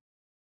boom.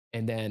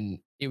 And then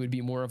it would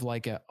be more of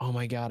like oh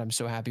my God, I'm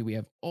so happy we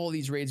have all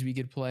these raids we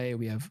could play.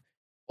 We have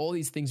all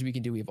these things we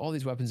can do. We have all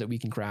these weapons that we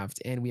can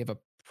craft, and we have a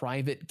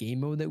private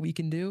game mode that we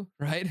can do,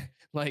 right?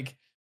 Like,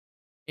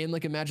 and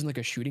like imagine like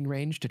a shooting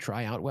range to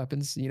try out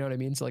weapons. You know what I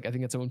mean? So like I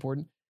think that's so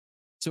important.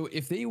 So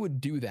if they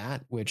would do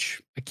that,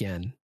 which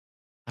again,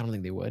 I don't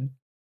think they would,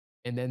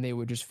 and then they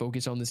would just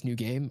focus on this new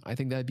game, I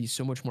think that'd be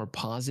so much more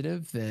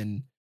positive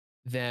than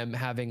them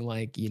having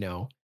like,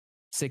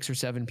 6 or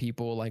 7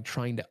 people like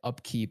trying to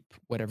upkeep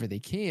whatever they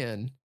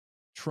can,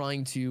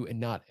 trying to, and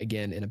not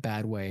again in a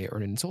bad way or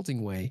an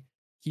insulting way,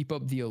 keep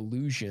up the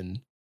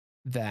illusion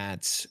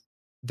that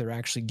they're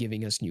actually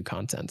giving us new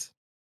content.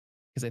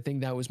 Because I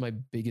think that was my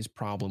biggest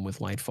problem with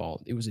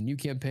Lightfall. It was a new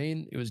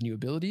campaign, it was new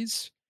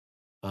abilities,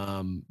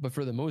 but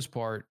for the most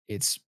part,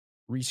 it's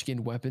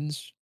reskinned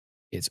weapons,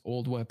 it's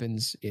old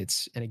weapons,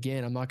 and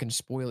again, I'm not going to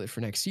spoil it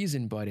for next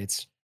season, but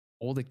it's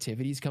old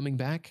activities coming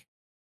back.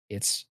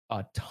 It's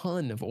a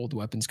ton of old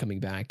weapons coming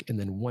back, and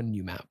then one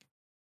new map.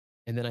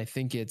 And then I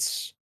think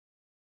it's,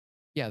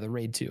 the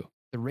raid too.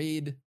 The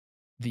raid,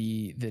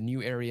 the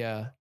new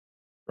area,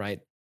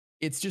 right?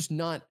 It's just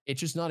not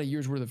a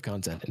year's worth of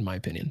content, in my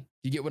opinion.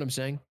 You get what I'm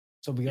saying?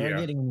 So we are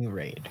getting a new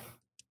raid.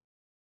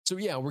 So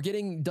yeah, we're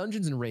getting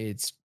dungeons and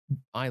raids.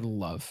 I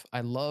love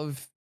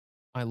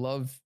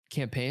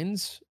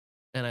campaigns,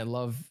 and I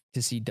love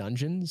to see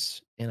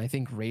dungeons. And I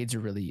think raids are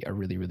really,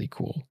 really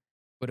cool.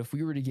 But if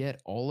we were to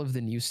get all of the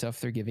new stuff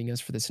they're giving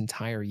us for this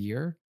entire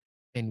year,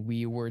 and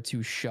we were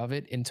to shove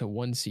it into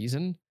one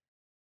season,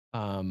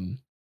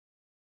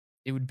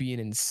 it would be an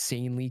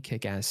insanely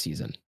kick-ass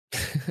season.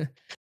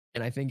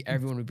 And I think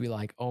everyone would be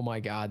like, oh my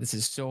God, this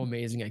is so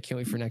amazing. I can't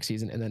wait for next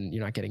season. And then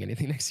you're not getting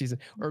anything next season.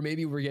 Or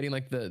maybe we're getting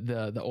like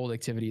the old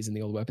activities and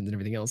the old weapons and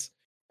everything else.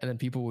 And then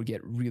people would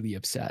get really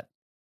upset.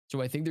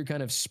 So I think they're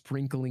kind of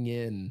sprinkling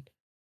in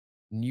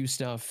new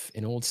stuff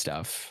and old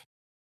stuff,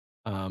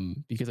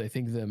 because I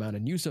think the amount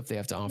of new stuff they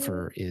have to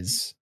offer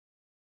is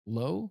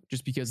low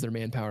just because their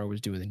manpower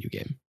was doing the new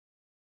game.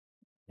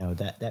 No,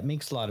 that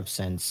makes a lot of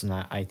sense. And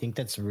I think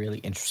that's a really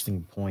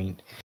interesting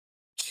point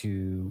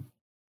to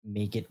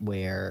make it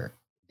where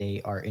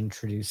they are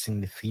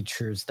introducing the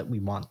features that we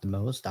want the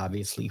most.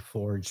 Obviously,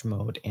 Forge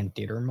mode and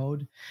Theater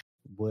mode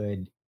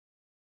would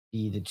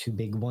be the two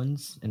big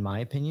ones, in my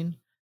opinion.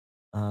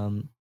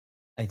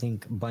 I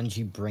think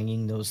Bungie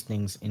bringing those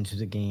things into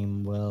the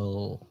game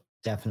will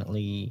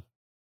definitely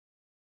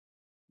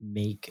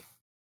make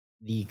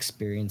the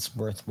experience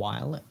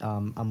worthwhile.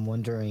 I'm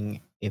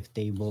wondering if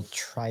they will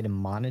try to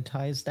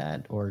monetize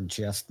that or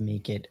just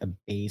make it a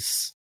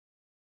base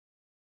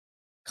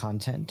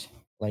content.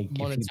 Like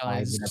if you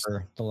buy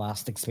whatever the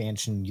last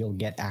expansion, you'll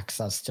get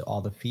access to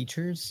all the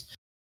features.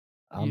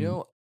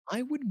 I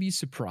would be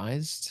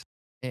surprised,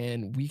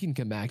 and we can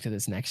come back to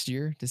this next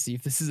year to see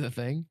if this is a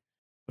thing,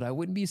 but I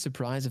wouldn't be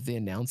surprised if they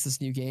announce this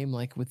new game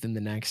like within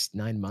the next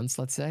 9 months,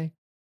 let's say.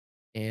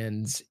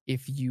 And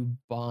if you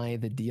buy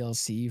the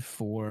DLC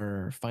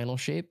for Final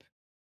Shape,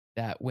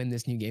 that when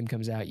this new game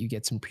comes out, you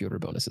get some pre-order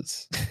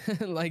bonuses,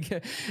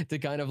 like to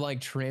kind of like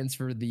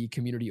transfer the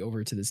community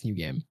over to this new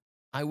game.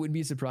 I would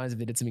be surprised if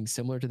they did something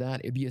similar to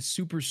that. It'd be a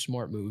super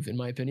smart move, in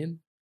my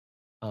opinion.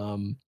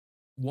 One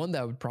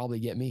that would probably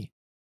get me,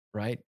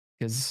 right?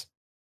 Because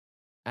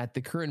at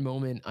the current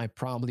moment, I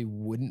probably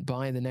wouldn't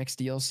buy the next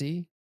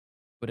DLC.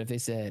 But if they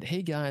said,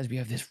 hey guys, we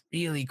have this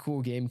really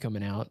cool game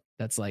coming out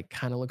that's like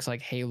kind of looks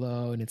like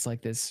Halo, and it's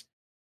like this,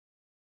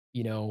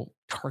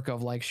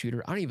 Tarkov-like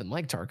shooter. I don't even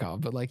like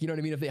Tarkov, but like, you know what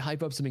I mean? If they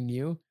hype up something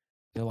new,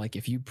 they're like,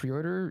 if you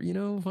pre-order,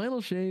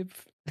 Final Shape,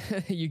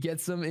 you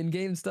get some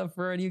in-game stuff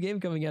for our new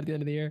game coming out at the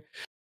end of the year.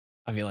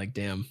 I'd be like,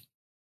 damn.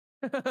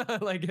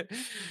 Like,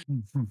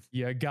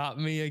 you got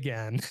me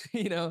again,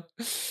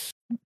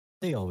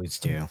 They always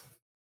do.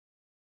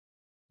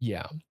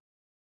 Yeah.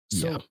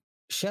 So,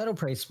 Shadow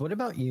Price, what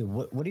about you?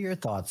 What are your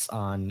thoughts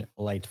on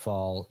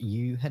Lightfall?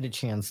 You had a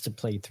chance to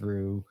play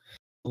through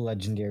the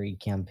Legendary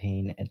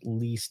campaign at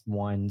least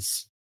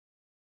once.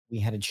 We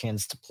had a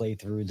chance to play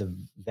through the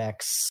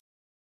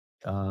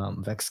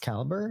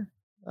Vexcalibur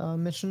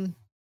mission.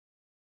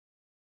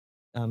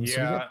 So we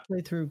got to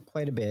play through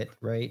quite a bit,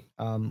 right?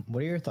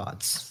 What are your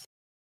thoughts?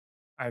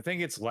 I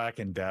think it's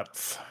lacking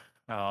depth.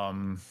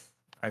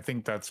 I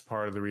think that's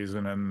part of the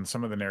reason, and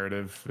some of the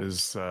narrative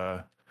is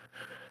a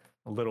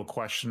little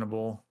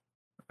questionable,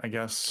 I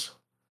guess.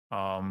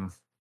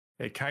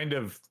 It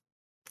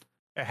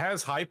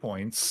has high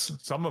points.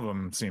 Some of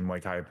them seem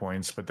like high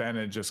points, but then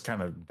it just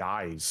kind of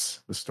dies.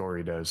 The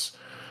story does,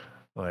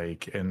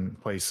 like in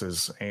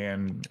places.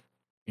 And,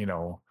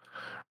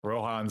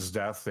 Rohan's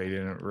death,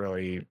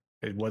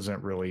 it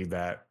wasn't really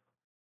that,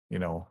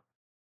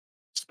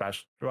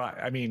 special.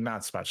 I mean,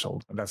 not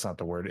special. That's not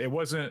the word. It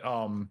wasn't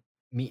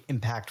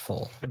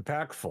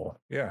impactful.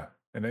 Yeah.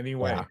 In any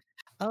way. Yeah.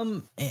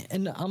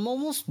 And I'm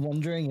almost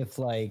wondering if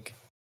like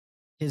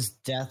his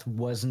death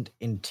wasn't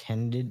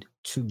intended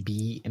to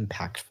be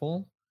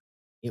impactful.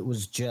 It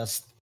was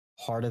just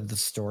part of the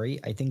story.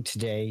 I think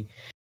today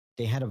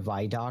they had a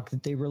Vidoc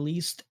that they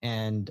released,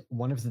 and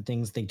one of the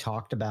things they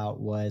talked about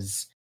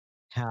was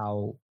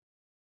how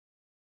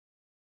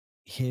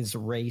his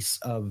race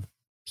of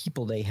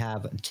people, they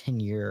have a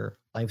 10-year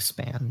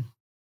lifespan,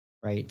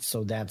 right?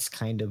 So that's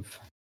kind of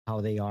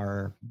how they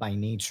are by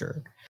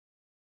nature.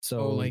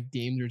 So like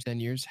games are 10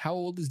 years. How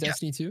old is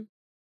Destiny 2?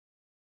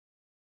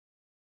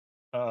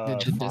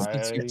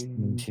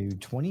 Destiny 2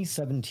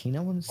 2017, I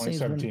want to say.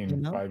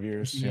 2017, 5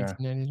 years. Yeah.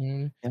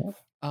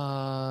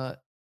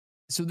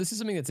 So this is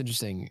something that's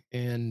interesting,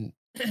 and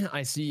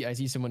I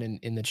see someone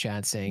in the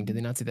chat saying, did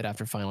they not say that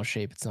after Final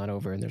Shape it's not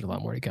over and there's a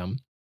lot more to come?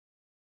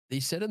 They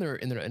said in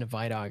a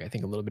Vidoc, I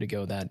think a little bit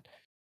ago, that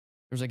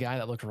was a guy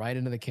that looked right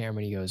into the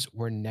camera and he goes,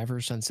 "We're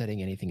never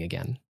sunsetting anything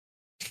again."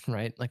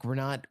 Right? Like we're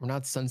not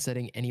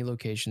sunsetting any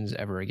locations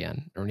ever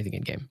again or anything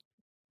in game.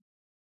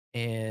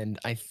 And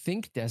I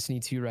think Destiny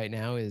 2 right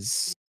now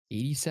is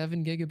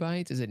 87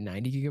 gigabytes. Is it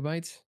 90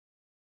 gigabytes?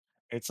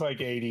 It's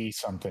like 80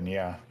 something.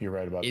 Yeah, you're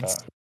right about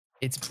that.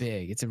 It's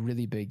big. It's a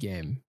really big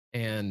game.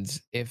 And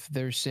if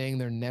they're saying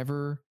they're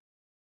never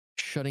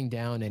shutting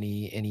down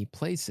any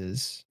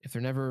places, if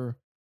they're never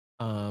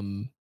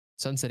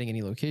sunsetting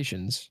any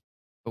locations,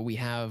 but we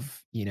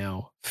have,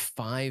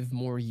 5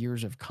 more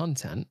years of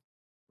content,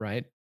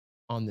 right?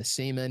 On the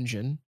same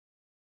engine,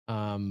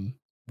 where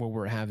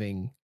we're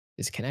having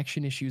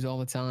disconnection issues all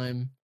the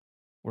time.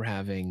 We're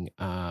having,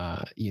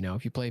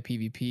 if you play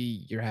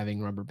PvP, you're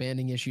having rubber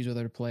banding issues with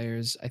other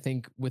players. I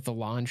think with the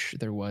launch,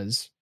 there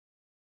was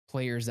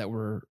players that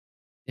were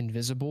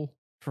invisible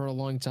for a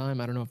long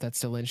time. I don't know if that's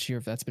still an issue or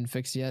if that's been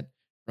fixed yet,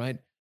 right?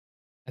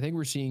 I think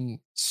we're seeing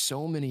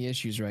so many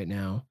issues right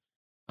now.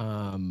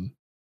 We're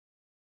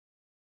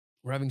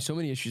having so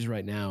many issues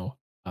right now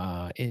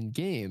in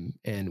game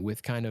and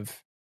with kind of,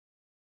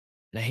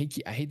 and I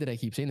hate that I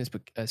keep saying this,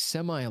 but a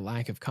semi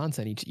lack of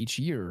content each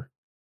year.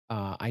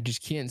 I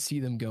just can't see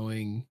them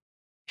going,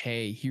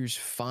 hey, here's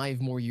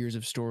 5 more years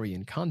of story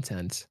and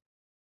content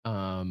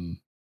that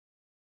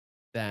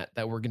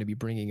we're going to be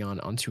bringing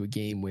onto a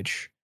game,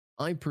 which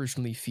I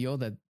personally feel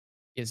that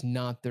is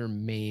not their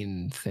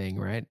main thing,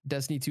 right?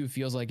 Destiny 2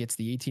 feels like it's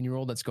the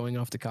 18-year-old that's going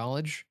off to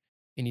college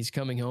and he's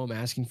coming home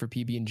asking for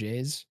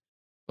PB&Js.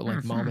 But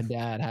like mom and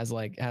dad have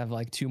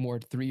like 2 more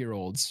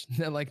 3-year-olds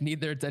that like need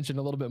their attention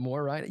a little bit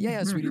more, right?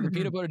 Yeah, sweetie, the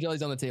peanut butter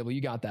jelly's on the table.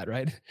 You got that,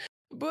 right?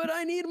 But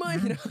I need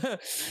mine.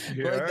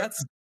 Like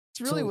that's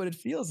really what it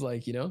feels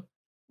like,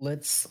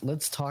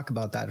 Let's talk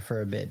about that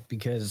for a bit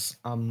because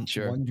I'm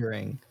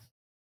wondering,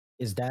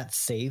 is that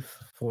safe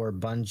for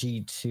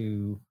Bungie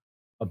to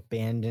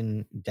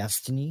abandon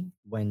Destiny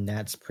when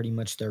that's pretty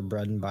much their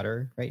bread and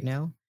butter right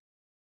now?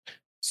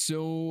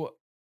 So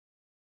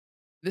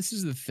this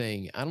is the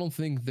thing. I don't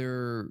think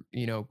they're,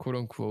 quote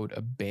unquote,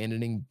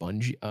 abandoning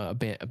Bungie,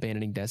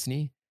 abandoning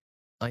Destiny.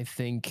 I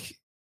think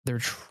they're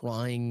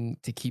trying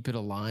to keep it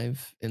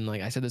alive. And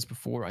like I said this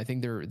before, I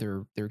think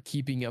they're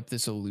keeping up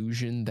this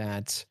illusion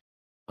that,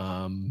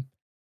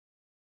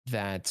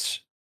 that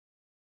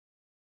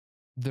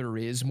there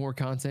is more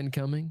content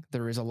coming.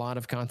 There is a lot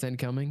of content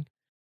coming.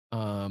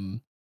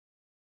 And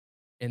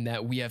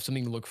that we have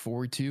something to look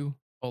forward to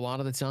a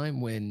lot of the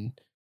time when,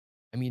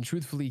 I mean,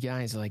 truthfully,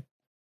 guys, like,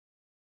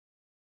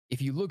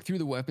 if you look through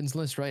the weapons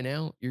list right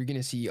now, you're going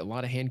to see a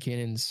lot of hand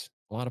cannons,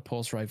 a lot of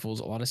pulse rifles,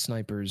 a lot of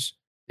snipers.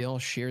 They all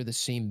share the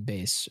same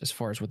base as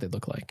far as what they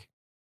look like.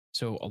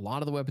 So a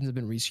lot of the weapons have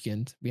been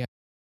reskinned. We have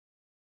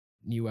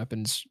new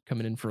weapons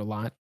coming in for a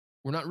lot.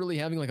 We're not really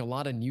having like a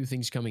lot of new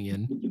things coming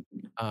in.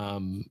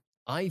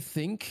 I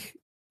think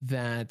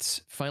that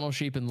Final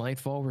Shape and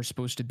Lightfall were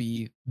supposed to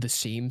be the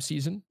same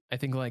season. I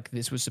think like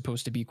this was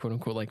supposed to be quote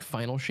unquote like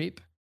Final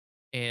Shape.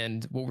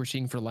 And what we're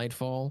seeing for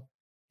Lightfall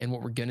and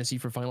what we're going to see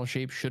for Final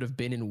Shape should have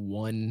been in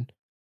one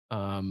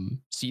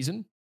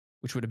season,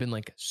 which would have been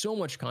like so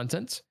much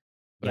content.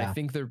 But I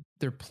think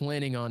they're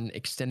planning on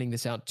extending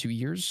this out 2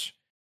 years.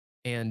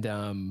 And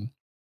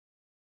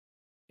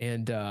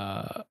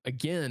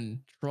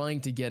again,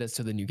 trying to get us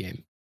to the new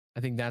game.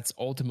 I think that's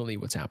ultimately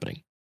what's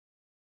happening.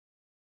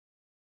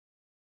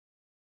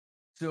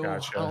 So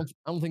gotcha. I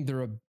don't think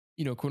they're,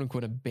 quote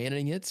unquote,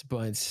 abandoning it,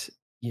 but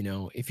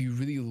if you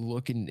really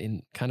look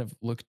and kind of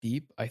look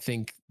deep, I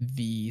think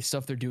the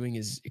stuff they're doing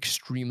is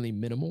extremely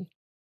minimal.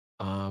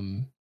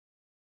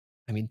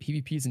 I mean,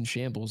 PvP is in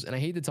shambles, and I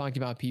hate to talk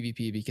about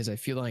PvP because I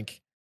feel like,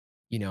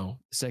 the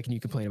second you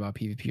complain about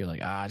PvP, you're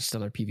like, just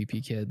another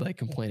PvP kid, like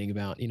complaining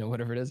about,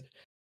 whatever it is.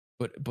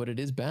 But it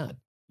is bad.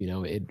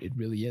 It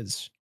really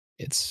is.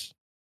 It's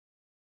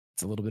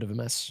a little bit of a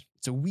mess.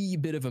 It's a wee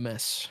bit of a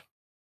mess.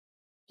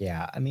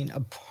 Yeah, I mean,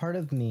 a part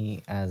of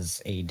me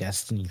as a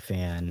Destiny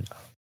fan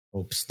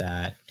hopes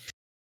that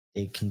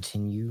they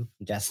continue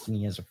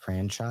Destiny as a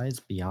franchise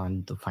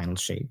beyond the Final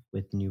Shape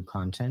with new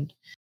content.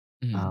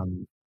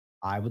 Mm-hmm.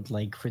 I would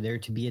like for there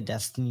to be a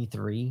Destiny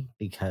 3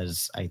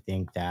 because I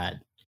think that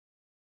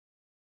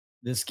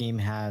this game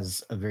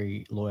has a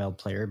very loyal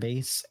player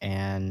base,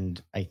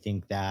 and I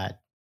think that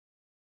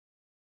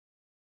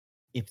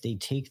if they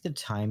take the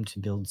time to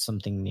build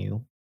something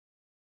new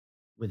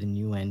with a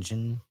new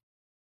engine,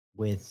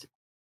 with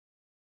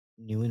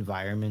new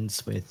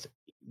environments, with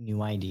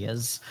new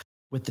ideas,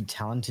 with the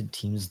talented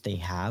teams they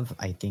have,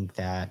 I think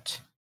that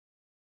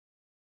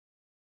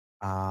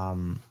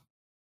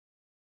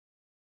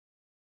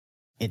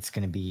it's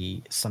going to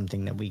be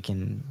something that we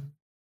can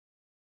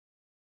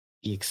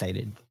be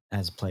excited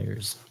as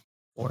players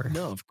for.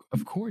 No,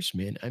 of course,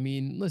 man. I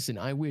mean, listen,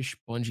 I wish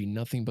Bungie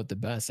nothing but the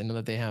best. I know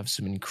that they have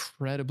some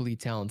incredibly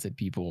talented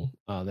people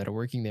that are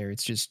working there.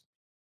 It's just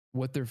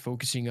what they're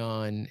focusing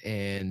on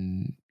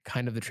and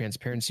kind of the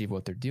transparency of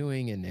what they're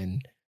doing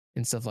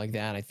and stuff like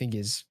that, I think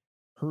is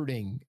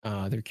hurting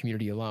their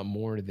community a lot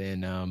more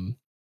than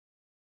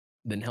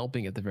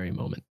helping at the very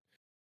moment.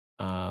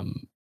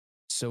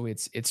 So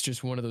it's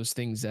just one of those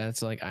things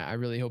that's like I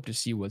really hope to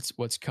see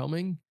what's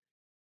coming.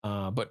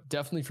 But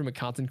definitely from a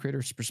content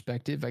creator's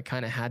perspective, I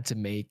kind of had to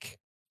make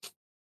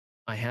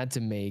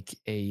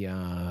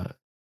a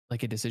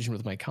like a decision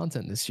with my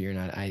content this year,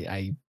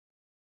 and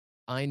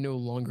I no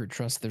longer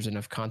trust there's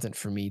enough content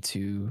for me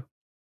to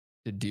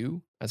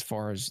do as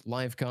far as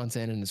live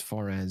content and as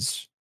far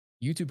as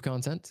YouTube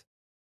content.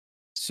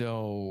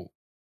 So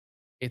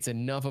it's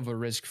enough of a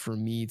risk for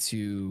me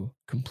to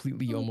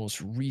completely almost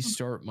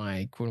restart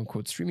my quote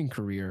unquote streaming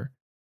career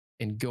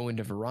and go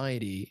into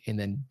variety and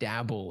then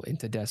dabble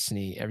into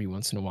Destiny every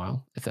once in a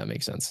while, if that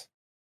makes sense.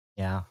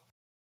 Yeah.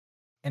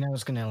 And I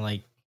was going to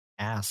like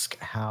ask,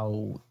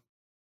 how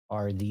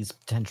are these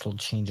potential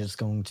changes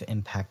going to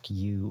impact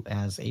you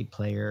as a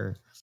player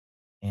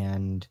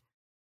and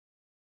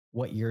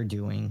what you're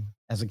doing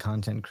as a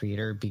content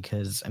creator?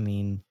 Because I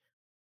mean,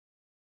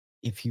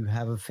 if you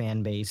have a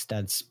fan base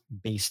that's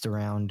based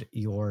around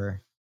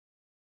your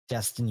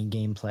Destiny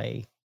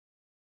gameplay,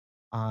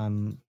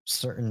 I'm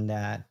certain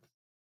that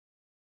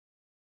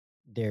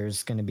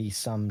there's going to be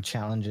some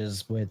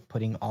challenges with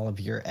putting all of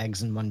your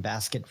eggs in one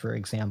basket, for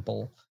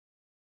example,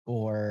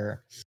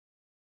 or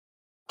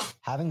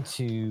having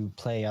to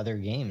play other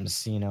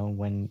games, you know,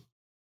 when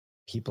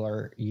people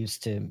are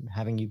used to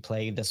having you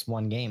play this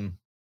one game.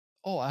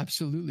 Oh,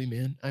 absolutely,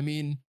 man. I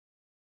mean,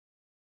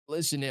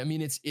 listen, I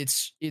mean,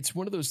 it's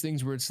one of those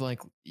things where it's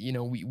like, you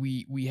know,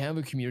 we have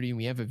a community and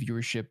we have a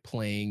viewership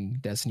playing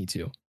Destiny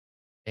 2.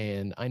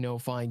 And I know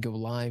if I go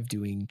live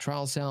doing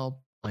Trials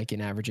Help, I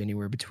can average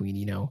anywhere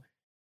between,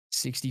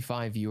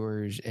 65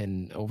 viewers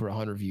and over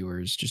 100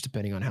 viewers, just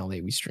depending on how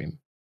late we stream.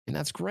 And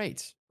that's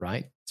great,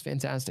 right? It's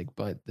fantastic.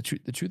 But the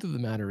truth of the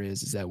matter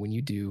is that when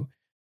you do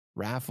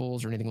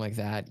raffles or anything like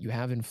that, you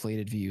have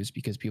inflated views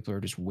because people are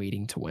just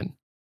waiting to win.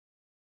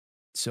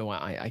 So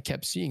I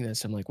kept seeing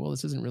this. I'm like, well,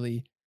 this isn't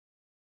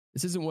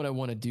what I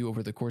want to do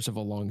over the course of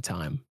a long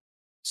time.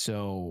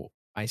 So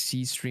I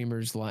see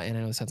streamers like, and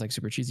I know it sounds like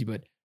super cheesy,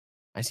 but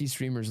I see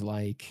streamers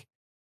like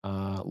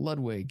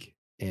Ludwig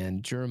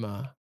and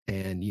Germa.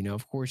 And,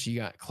 of course, you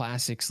got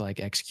classics like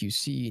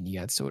XQC and you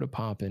got Soda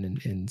Poppin'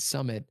 and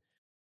Summit.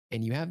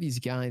 And you have these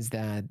guys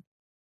that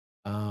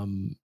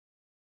go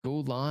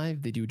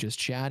live. They do just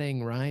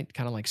chatting, right?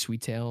 Kind of like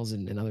Sweet Tales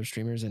and other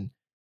streamers. And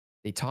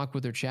they talk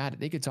with their chat.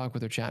 They could talk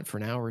with their chat for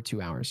an hour or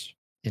 2 hours.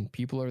 And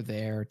people are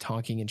there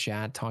talking in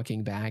chat,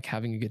 talking back,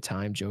 having a good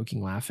time,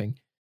 joking, laughing.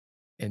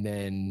 And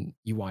then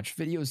you watch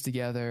videos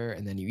together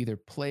and then you either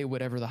play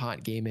whatever the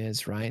hot game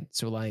is, right?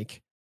 So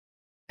like,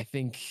 I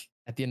think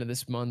at the end of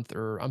this month,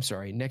 or I'm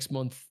sorry, next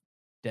month,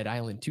 Dead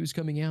Island 2 is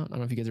coming out. I don't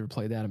know if you guys ever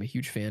played that. I'm a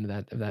huge fan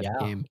of that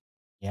game.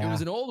 Yeah. It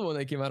was an old one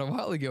that came out a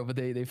while ago, but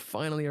they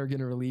finally are going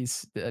to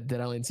release Dead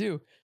Island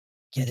 2.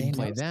 You can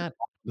play that.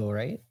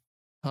 Right?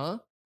 Huh?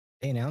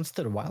 They announced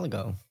it a while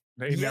ago.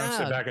 They announced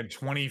it back in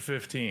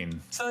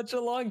 2015. Such a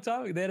long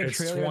time. They had a it's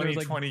trailer.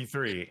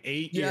 2023. Like,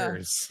 8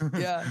 years.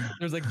 Yeah.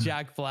 There's like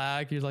Jack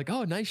Black. He was like,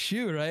 oh, nice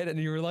shoe, right? And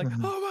you were like,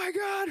 oh my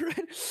God,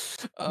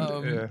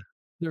 right?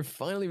 They're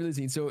finally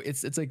releasing. So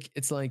it's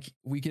like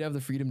we could have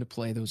the freedom to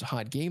play those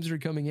hot games that are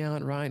coming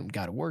out, right? When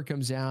God of War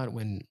comes out,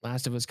 when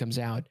Last of Us comes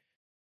out.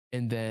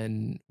 And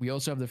then we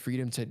also have the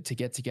freedom to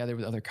get together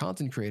with other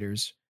content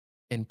creators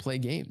and play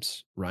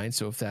games, right?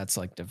 So if that's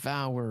like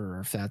Devour, or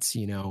if that's,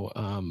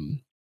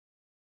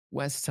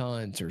 West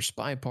Hunt or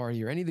Spy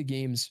Party or any of the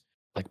games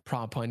like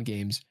prop hunt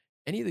games,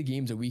 any of the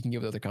games that we can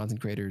give with other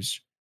content creators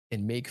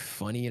and make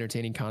funny,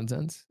 entertaining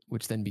content,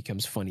 which then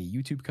becomes funny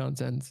YouTube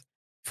content,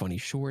 funny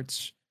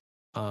shorts,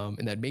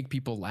 and that make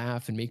people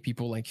laugh and make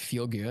people like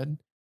feel good.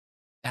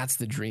 That's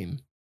the dream,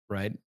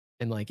 right?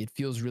 And like it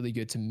feels really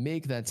good to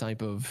make that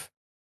type of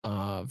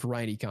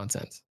variety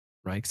content,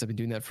 right? Because I've been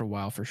doing that for a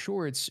while for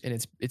shorts, and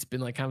it's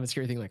been like kind of a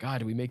scary thing. Like,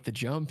 do we make the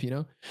jump?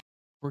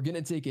 We're going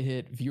to take a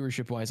hit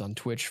viewership wise on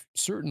Twitch,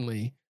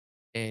 certainly.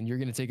 And you're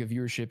going to take a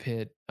viewership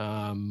hit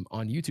on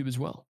YouTube as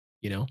well,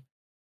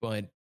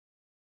 but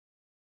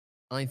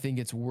I think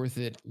it's worth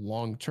it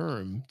long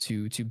term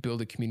to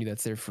build a community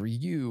that's there for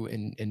you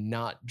and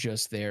not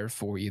just there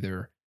for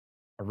either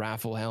a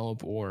raffle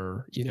help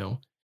or,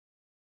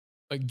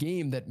 a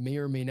game that may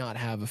or may not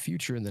have a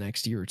future in the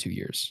next year or 2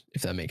 years,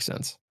 if that makes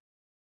sense.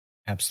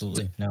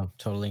 Absolutely. No,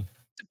 totally.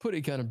 To put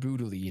it kind of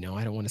brutally,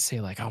 I don't want to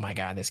say like, oh my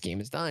God, this game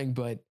is dying,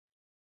 but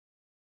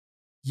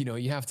you kind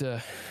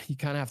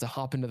of have to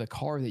hop into the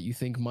car that you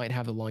think might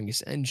have the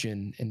longest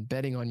engine, and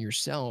betting on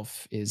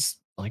yourself is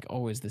like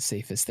always the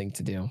safest thing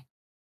to do.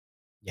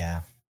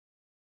 Yeah.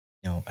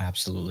 No,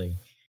 absolutely.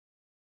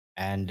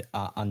 And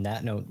on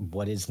that note,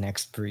 what is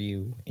next for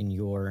you in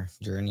your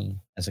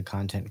journey as a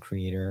content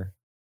creator?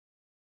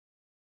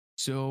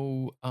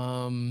 So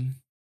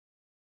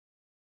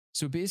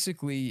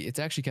basically it's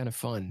actually kind of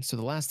fun. So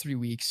the last 3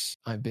 weeks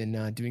I've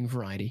been doing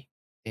variety.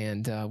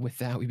 And with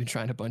that, we've been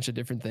trying a bunch of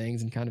different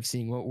things and kind of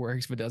seeing what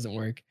works, what doesn't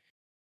work.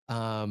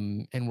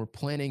 And we're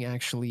planning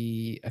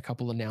actually a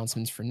couple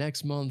announcements for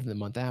next month and the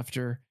month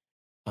after.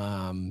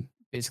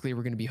 Basically,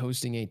 we're going to be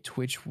hosting a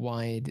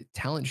Twitch-wide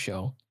talent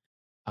show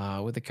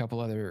with a couple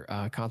other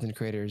content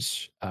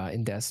creators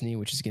in Destiny,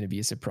 which is going to be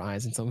a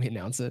surprise until we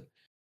announce it.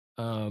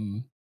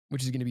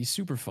 Which is going to be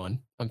super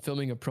fun. I'm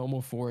filming a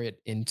promo for it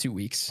in 2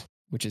 weeks,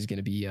 which is going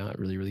to be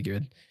really, really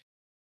good.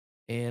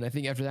 And I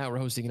think after that, we're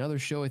hosting another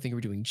show. I think we're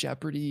doing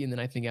Jeopardy. And then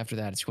I think after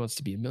that, it's Who Wants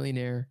to Be a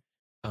Millionaire.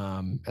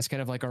 That's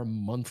kind of like our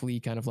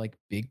monthly kind of like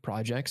big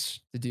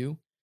projects to do.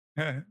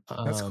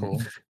 That's cool.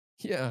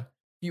 Yeah. A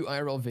few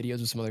IRL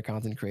videos with some other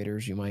content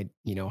creators. You might,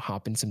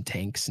 hop in some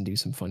tanks and do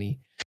some funny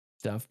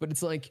stuff. But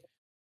it's like,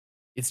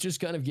 it's just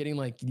kind of getting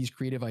like these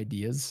creative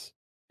ideas.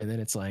 And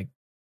then it's like,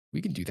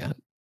 we can do that.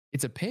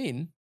 It's a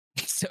pain.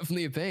 It's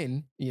definitely a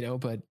pain,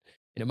 but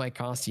it might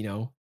cost,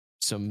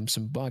 some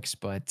bucks,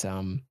 but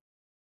I'm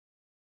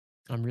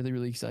really,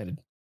 really excited.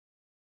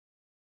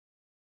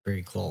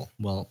 Very cool.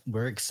 Well,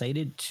 we're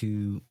excited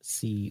to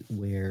see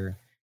where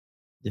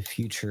the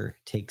future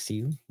takes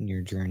you in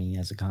your journey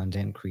as a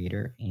content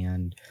creator,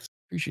 and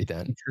appreciate the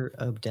that future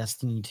of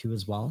Destiny 2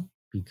 as well,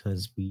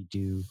 because we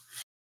do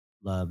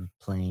love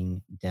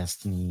playing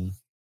Destiny.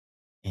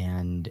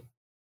 And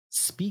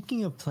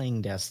speaking of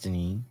playing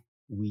Destiny,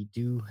 we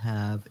do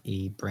have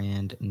a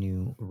brand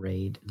new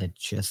raid that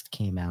just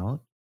came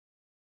out.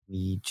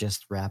 We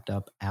just wrapped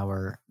up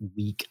our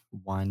week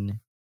 1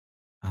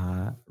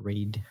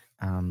 raid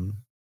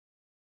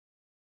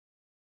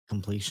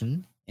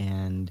completion,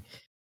 and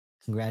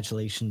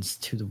congratulations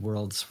to the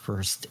world's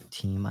first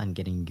team on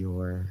getting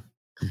your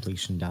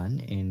completion done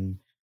in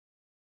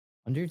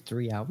under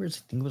 3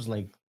 hours. I think it was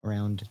like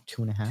around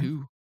 2.5.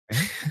 2.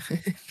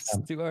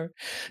 Right? 2 hours.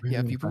 Really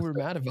yeah, people impressive. were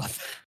mad about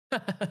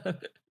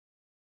that.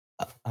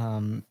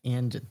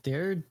 And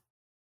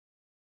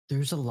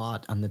there's a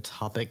lot on the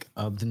topic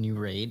of the new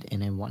raid,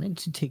 and I wanted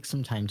to take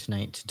some time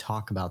tonight to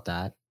talk about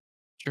that.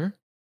 Sure.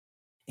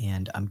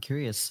 And I'm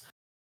curious,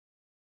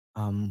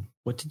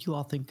 what did you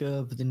all think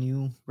of the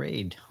new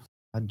raid?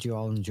 How did you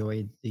all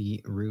enjoy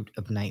the Root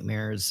of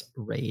Nightmares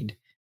raid?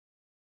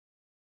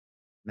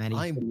 Matty,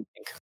 what do you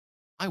think?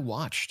 I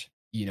watched.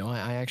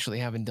 I actually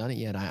haven't done it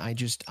yet.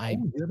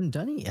 You haven't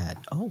done it yet.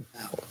 Oh,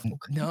 okay.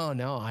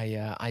 No.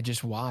 I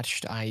just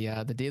watched.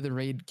 The day the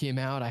raid came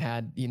out, I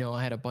had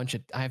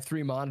I have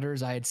 3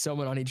 monitors. I had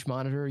someone on each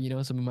monitor.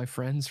 Some of my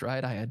friends,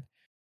 right? I had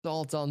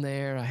Salt on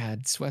there. I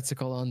had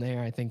Sweatcicle on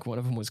there. I think one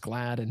of them was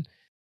Glad, and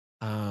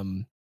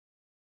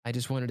I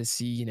just wanted to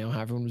see,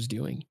 how everyone was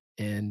doing,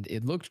 and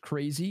it looked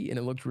crazy, and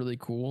it looked really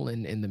cool,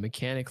 and the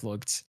mechanic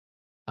looked,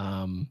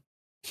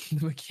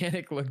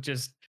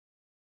 just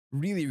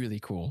really, really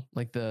cool.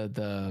 Like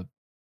the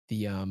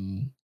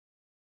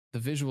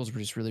visuals were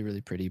just really,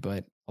 really pretty,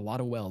 but a lot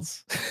of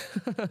wells,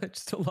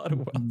 just a lot of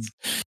wells.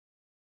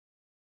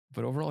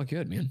 But overall,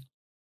 good, man.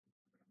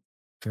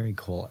 Very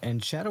cool.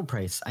 And Shadow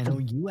Price, I know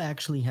you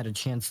actually had a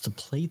chance to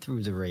play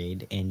through the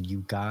raid, and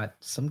you got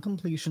some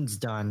completions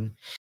done.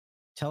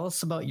 Tell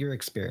us about your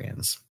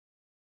experience.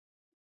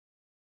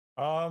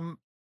 I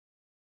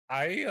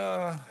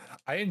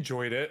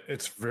enjoyed it.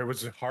 It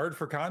was hard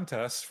for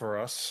contests for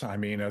us. I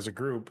mean, as a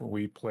group,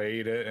 we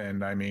played it,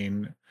 and I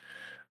mean,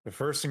 the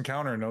first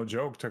encounter, no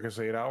joke, took us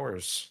 8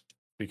 hours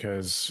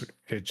because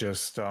it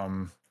just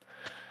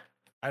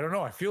I don't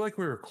know. I feel like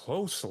we were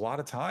close a lot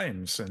of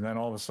times, and then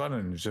all of a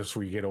sudden,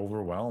 we get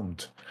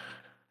overwhelmed,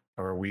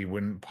 or we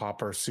wouldn't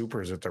pop our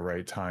supers at the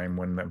right time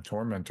when the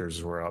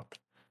tormentors were up,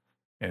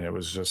 and it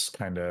was just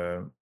kind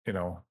of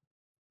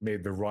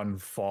made the run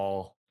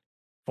fall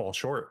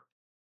short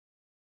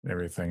and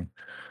everything.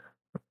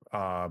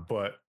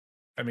 But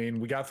I mean,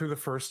 we got through the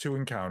first 2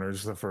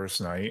 encounters the first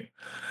night.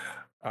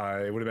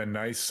 It would have been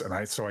nice, and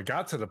I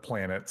got to the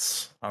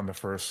planets on the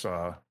first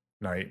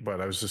night,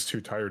 but I was just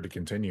too tired to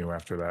continue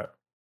after that.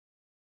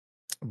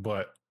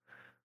 But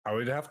I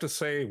would have to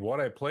say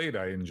what I played,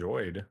 I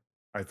enjoyed.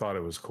 I thought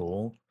it was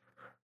cool.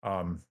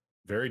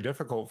 Very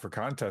difficult for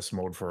contest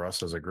mode for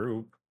us as a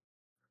group.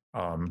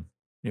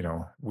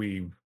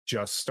 We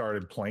just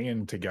started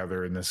playing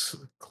together in this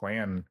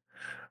clan.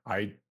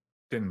 I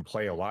didn't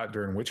play a lot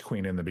during Witch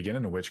Queen in the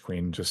beginning of Witch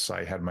Queen. Just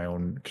I had my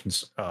own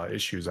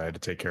issues I had to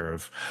take care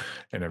of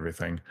and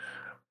everything.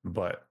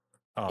 But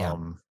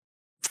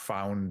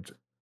found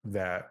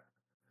that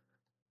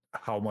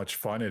how much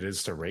fun it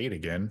is to raid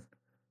again.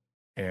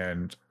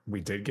 And we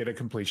did get a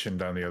completion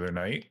done the other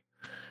night,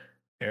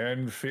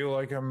 and feel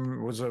like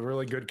was a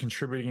really good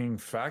contributing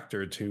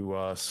factor to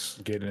us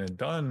getting it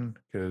done,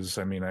 because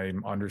I mean,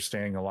 I'm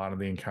understanding a lot of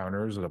the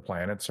encounters of the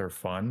planets are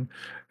fun.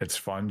 It's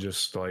fun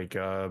just like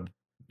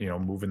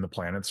moving the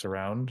planets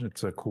around.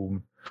 It's a cool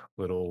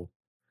little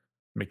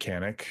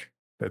mechanic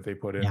that they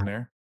put in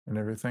there and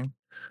everything.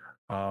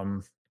 But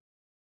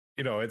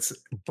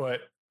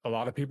a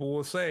lot of people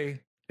will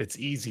say it's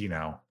easy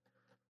now.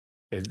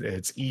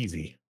 It's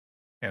easy.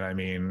 And I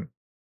mean,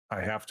 I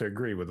have to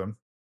agree with them.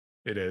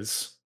 It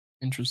is.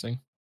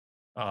 Interesting.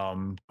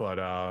 But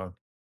I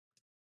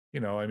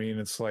mean,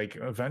 it's like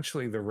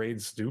eventually the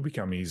raids do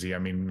become easy. I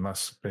mean,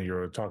 unless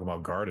you're talking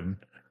about Garden,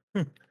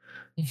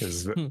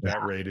 because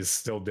that raid is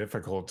still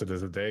difficult to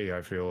this day,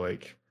 I feel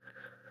like.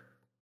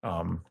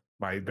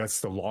 that's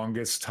the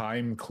longest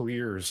time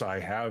clears I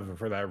have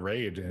for that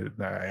raid.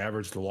 I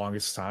averaged the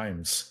longest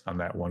times on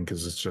that one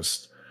because it's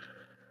just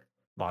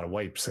a lot of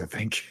wipes, I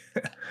think.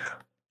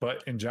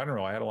 But in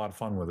general, I had a lot of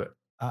fun with it.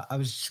 I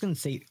was just going to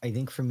say, I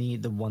think for me,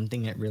 the one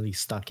thing that really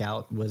stuck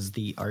out was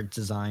the art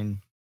design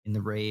in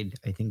the raid.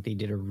 I think they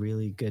did a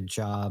really good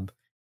job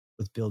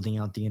with building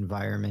out the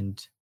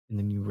environment in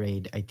the new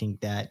raid. I think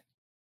that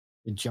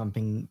the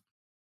jumping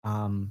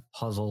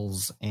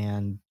puzzles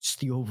and just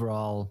the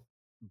overall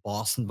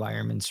boss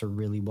environments are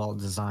really well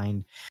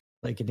designed.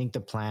 Like, I think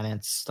the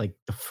planets, like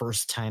the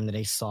first time that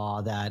I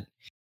saw that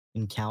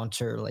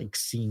encounter, like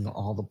seeing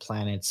all the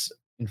planets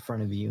in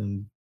front of you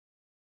and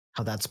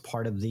how that's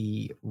part of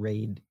the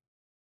raid,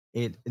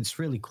 it's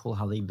really cool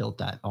how they built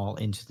that all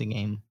into the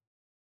game.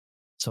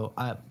 So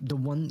the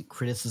one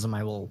criticism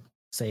I will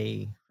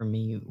say for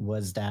me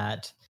was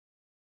that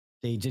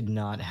they did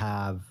not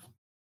have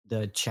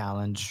the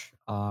challenge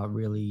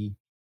really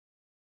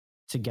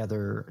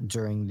together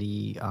during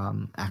the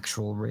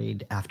actual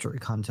raid after a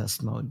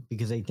contest mode,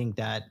 because I think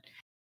that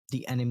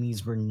the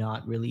enemies were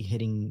not really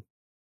hitting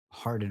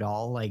hard at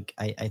all. Like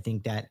I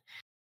think that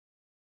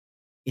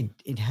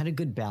it had a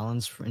good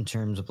balance in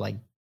terms of like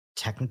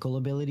technical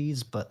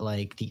abilities, but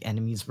like the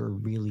enemies were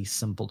really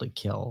simple to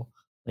kill.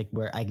 Like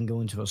where I can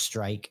go into a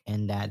strike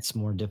and that's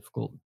more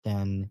difficult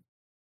than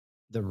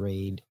the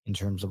raid in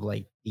terms of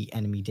like the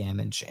enemy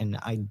damage. And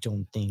I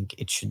don't think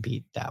it should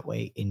be that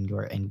way in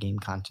your end game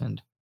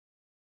content.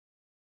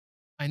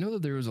 I know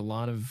that there was a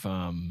lot of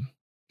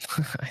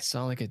I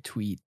saw like a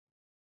tweet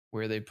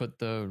where they put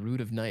the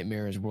Root of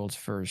Nightmares world's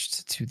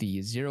first to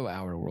the 0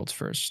 hour world's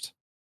first.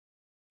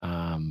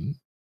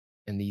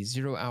 And the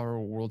 0 hour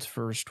world's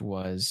first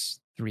was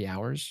 3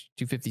 hours,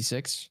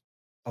 256.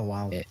 Oh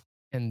wow.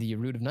 And the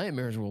Root of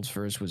Nightmares world's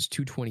first was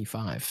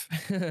 225.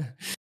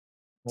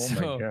 Oh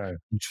my god.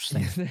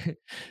 Interesting.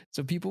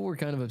 So people were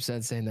kind of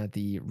upset saying that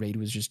the raid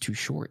was just too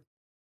short.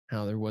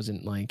 How there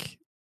wasn't long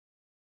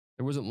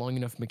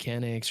enough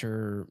mechanics,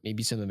 or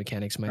maybe some of the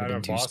mechanics might have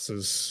been too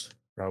bosses,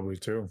 probably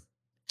too,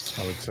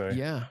 I would say.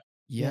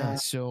 Yeah.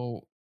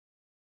 So,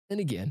 and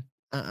again,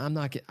 I'm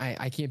not.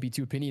 I can't be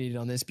too opinionated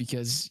on this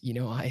because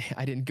I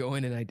didn't go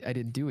in and I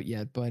didn't do it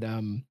yet. But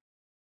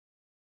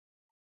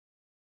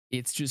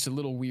it's just a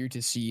little weird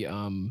to see.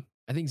 I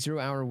think 0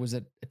 hour was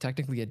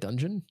technically a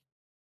dungeon.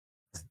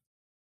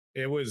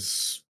 It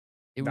was.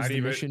 It was not the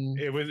even, mission.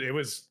 It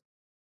was.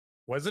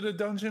 Was it a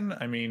dungeon?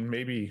 I mean,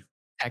 maybe.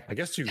 I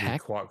guess you could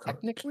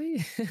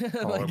technically,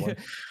 but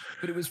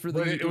it was for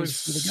the it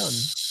was for the gun.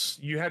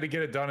 You had to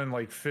get it done in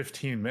like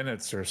 15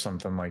 minutes or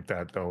something like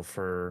that, though,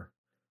 for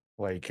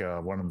like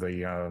one of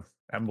the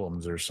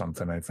emblems or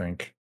something, I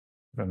think,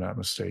 if I'm not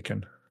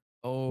mistaken.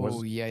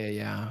 Oh,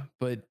 yeah.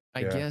 But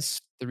I guess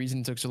the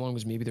reason it took so long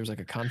was maybe there was like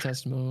a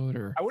contest mode,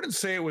 or I wouldn't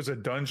say it was a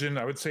dungeon.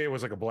 I would say it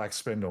was like a Black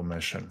Spindle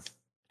mission,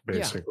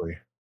 basically.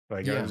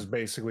 Like it was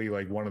basically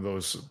like one of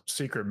those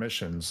secret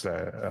missions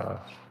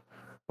that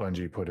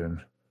Bungie put in.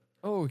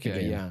 Oh,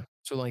 okay, yeah.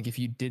 So like if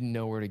you didn't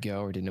know where to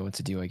go or didn't know what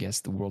to do, I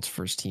guess the world's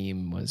first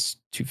team was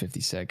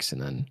 256,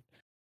 and then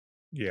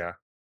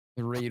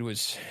the raid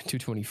was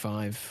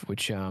 225,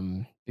 which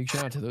big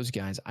shout out to those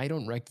guys. I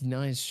don't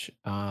recognize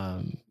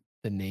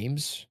the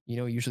names.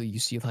 Usually you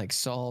see like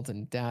Salt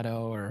and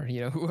Dado or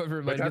whoever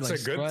it might be. But that's like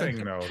a good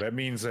thing though. That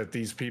means that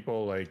these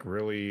people like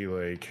really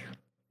like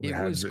it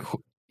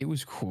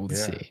was cool to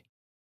see.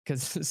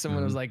 Because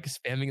someone was like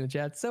spamming in the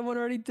chat, someone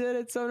already did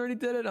it.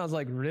 And I was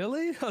like,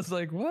 really? I was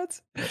like,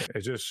 what? It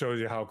just shows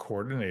you how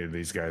coordinated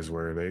these guys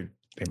were. They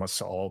must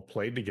have all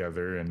played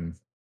together and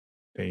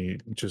they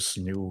just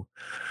knew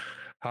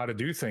how to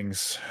do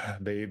things.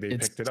 They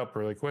picked it up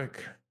really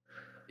quick.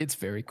 It's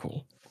very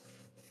cool.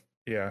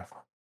 Yeah.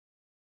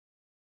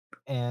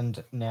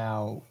 And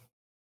now,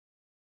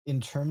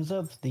 in terms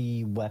of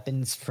the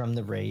weapons from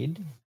the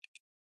raid,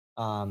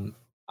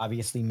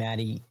 obviously,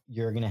 Matty,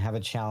 you're going to have a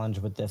challenge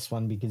with this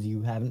one because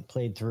you haven't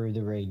played through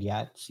the raid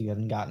yet, so you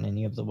haven't gotten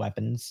any of the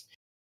weapons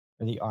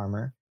or the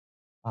armor.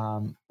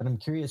 But I'm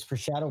curious for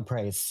Shadow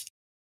Price,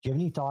 do you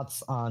have any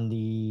thoughts on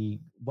the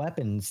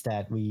weapons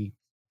that we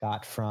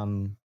got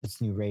from this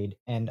new raid?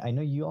 And I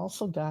know you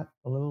also got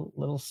a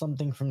little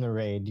something from the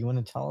raid. Do you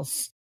want to tell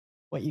us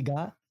what you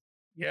got?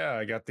 Yeah,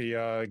 I got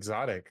the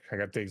exotic. I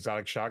got the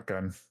exotic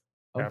shotgun.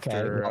 Okay,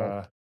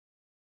 after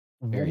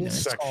very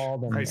nice.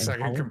 My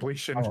second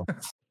completion.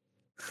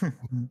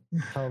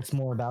 Tell us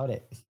more about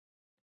it.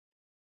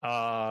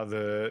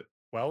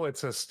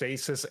 It's a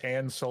stasis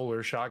and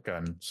solar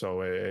shotgun,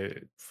 so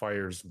it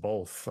fires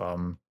both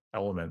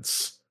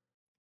elements.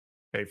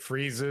 It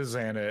freezes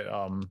and it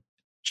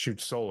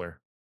shoots solar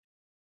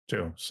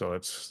too, so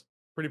it's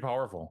pretty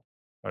powerful,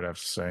 I'd have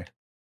to say.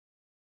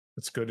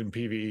 It's good in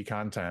PvE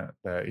content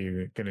that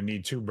you're going to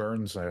need 2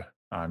 burns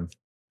on.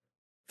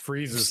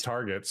 Freezes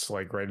targets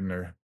like right in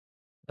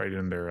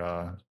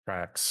their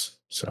tracks.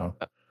 So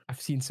I've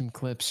seen some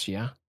clips.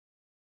 Yeah.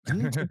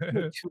 Didn't it take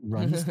you 2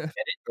 runs to get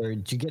it, or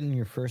did you get it in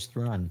your first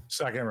run?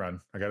 Second run.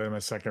 I got it in my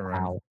second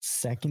run. Wow,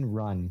 second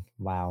run.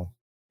 Wow.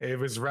 It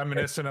was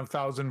reminiscent of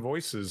Thousand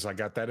Voices. I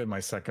got that in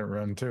my second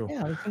run too.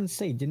 Yeah, I was going to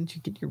say, didn't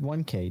you get your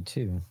 1K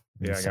too?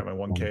 Yeah, I got my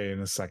 1K in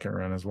the second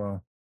run as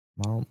well.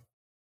 Well,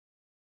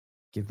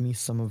 give me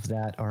some of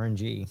that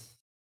RNG.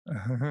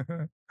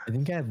 I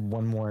think I have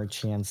one more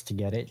chance to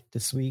get it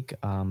this week.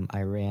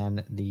 I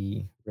ran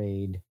the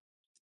raid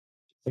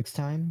 6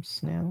 times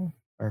now,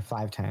 or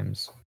 5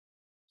 times.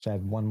 So I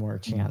have one more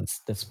chance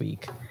this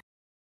week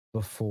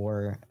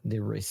before the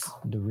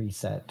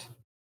reset.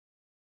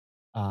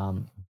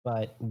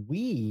 But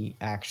we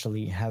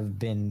actually have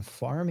been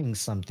farming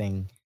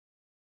something.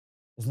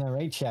 Isn't that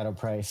right, Shadow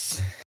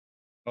Price?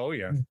 Oh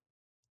yeah.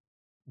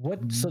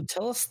 What? So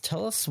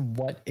tell us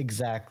what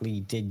exactly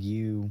did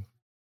you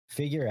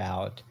figure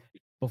out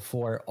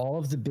before all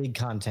of the big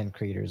content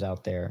creators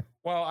out there?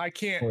 Well, I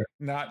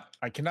cannot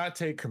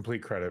take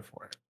complete credit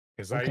for it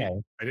because Okay.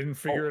 I didn't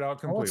figure it out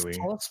completely.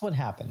 Tell us what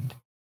happened.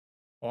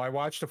 Well, I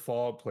watched a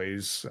Fallout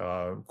Plays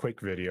quick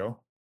video.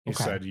 He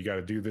said you got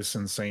to do this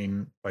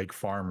insane like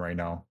farm right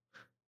now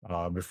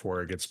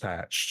before it gets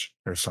patched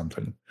or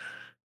something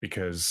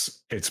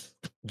because it's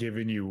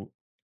giving you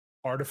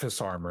artifice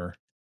armor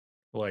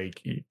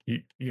like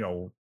you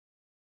know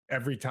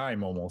every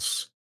time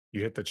almost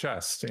you hit the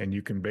chest, and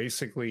you can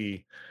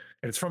basically,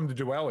 it's from the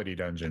duality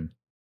dungeon,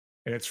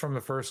 and it's from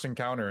the first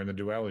encounter in the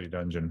duality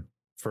dungeon,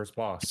 first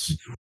boss.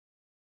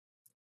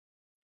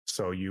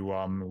 So you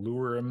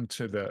lure him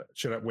to the,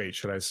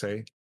 should I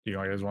say, do you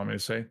guys want me to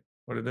say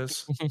what it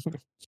is?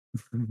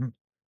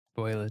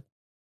 Spoil it.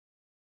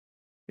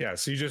 Yeah,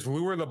 so you just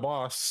lure the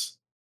boss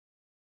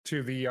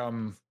to the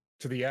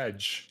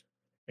edge,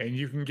 and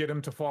you can get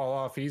him to fall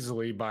off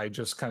easily by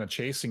just kind of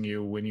chasing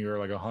you when you're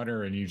like a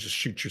hunter, and you just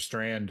shoot your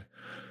strand.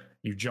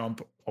 You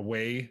jump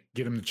away,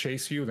 get him to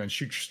chase you, then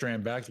shoot your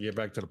strand back to get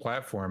back to the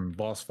platform.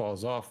 Boss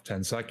falls off.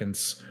 10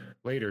 seconds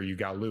later, you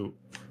got loot.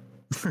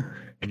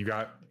 And you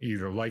got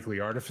either likely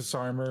artifice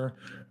armor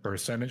or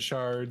ascendant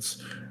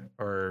shards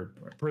or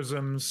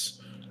prisms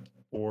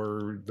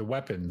or the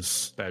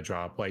weapons that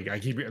drop. Like I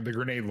keep the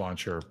grenade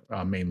launcher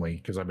mainly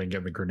because I've been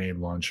getting the grenade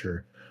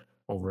launcher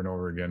over and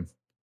over again.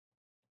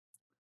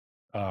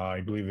 I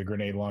believe the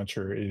grenade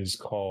launcher is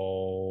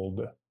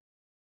called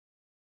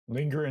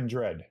Linger and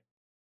Dread.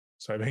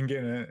 So I've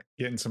been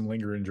getting some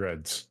Linger and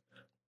Dreads,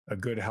 a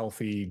good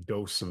healthy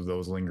dose of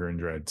those Linger and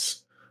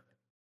Dreads.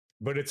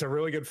 But it's a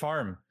really good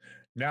farm.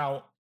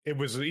 Now, it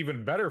was an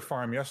even better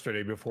farm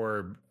yesterday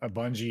before a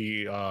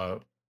Bungie,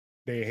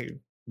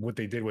 what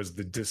they did was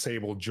the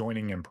disabled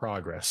joining in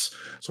progress.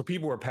 So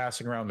people were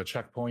passing around the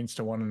checkpoints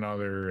to one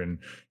another, and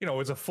it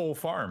was a full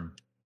farm.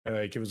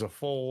 Like it was a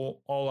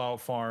full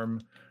all-out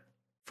farm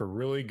for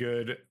really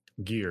good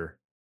gear.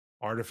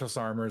 Artifice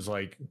armor is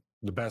like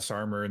the best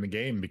armor in the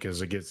game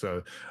because it gets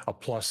a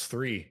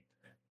 +3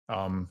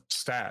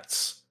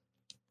 stats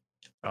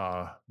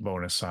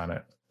bonus on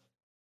it.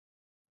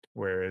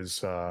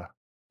 Whereas the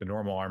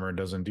normal armor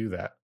doesn't do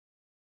that.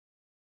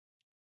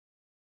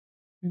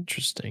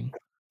 Interesting.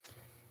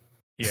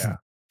 Yeah.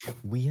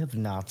 We have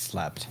not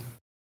slept.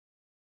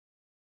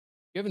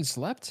 You haven't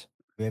slept?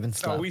 We haven't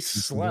slept. No, we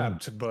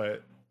slept,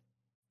 but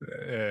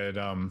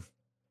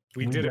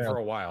we did it for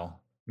a while,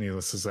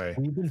 needless to say.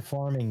 We've been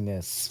farming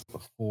this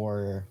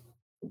for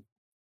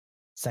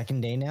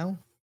second day now.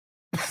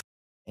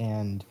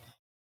 And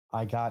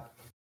I got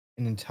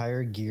an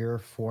entire gear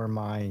for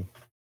my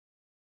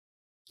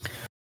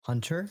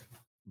hunter.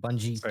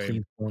 Bungie,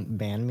 please don't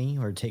ban me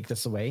or take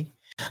this away.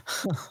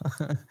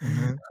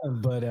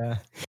 But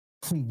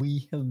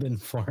we have been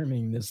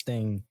farming this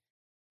thing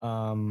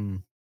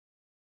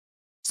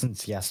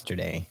since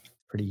yesterday,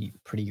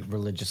 pretty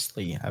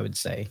religiously, I would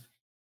say.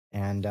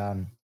 And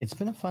it's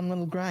been a fun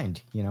little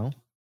grind,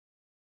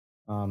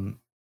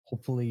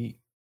 hopefully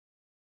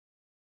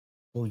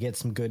we'll get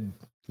some good,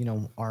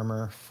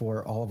 armor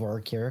for all of our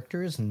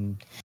characters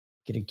and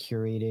get a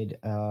curated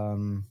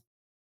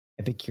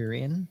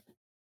Epicurean.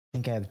 I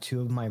think I have 2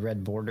 of my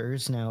red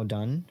borders now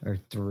done, or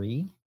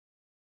 3.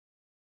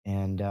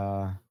 And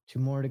 2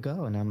 more to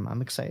go, and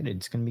I'm excited.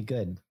 It's gonna be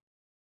good.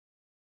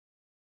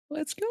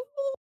 Let's go.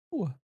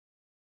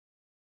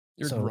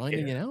 You're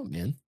grinding it out,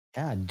 man.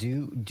 Yeah,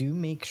 do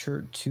make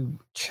sure to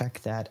check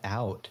that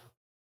out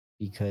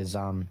because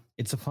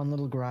it's a fun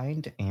little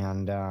grind,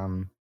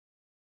 and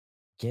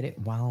get it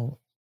while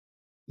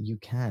you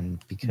can,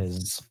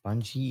 because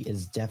Bungie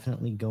is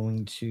definitely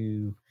going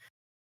to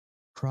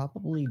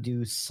probably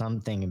do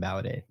something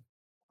about it.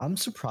 I'm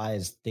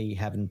surprised they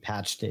haven't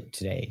patched it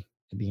today,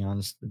 to be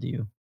honest with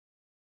you.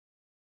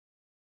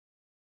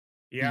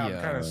 Yeah,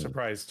 I'm kind of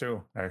surprised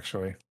too,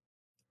 actually,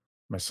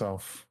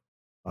 myself.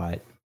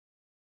 But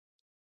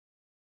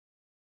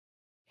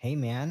hey,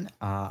 man,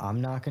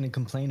 I'm not going to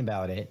complain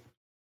about it.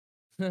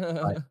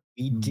 But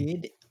we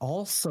did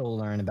also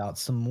learn about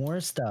some more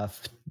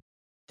stuff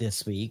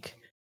this week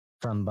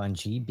from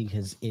Bungie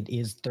because it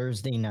is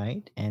Thursday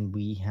night and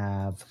we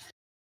have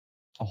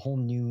a whole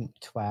new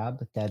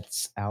TWAB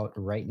that's out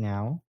right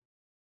now.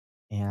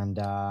 And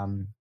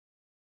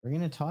we're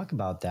going to talk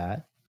about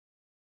that.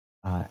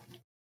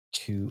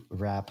 to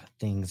wrap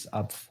things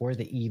up for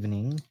the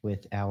evening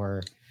with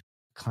our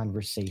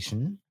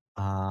conversation.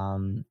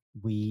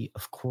 We,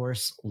 of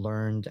course,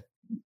 learned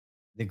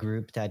the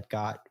group that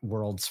got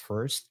world's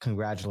first.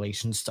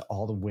 Congratulations to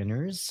all the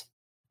winners.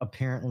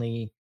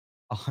 Apparently,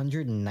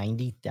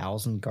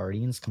 190,000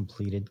 Guardians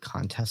completed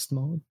contest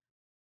mode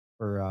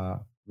for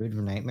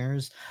River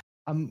Nightmares.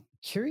 I'm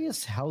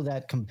curious how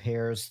that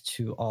compares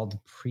to all the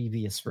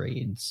previous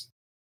raids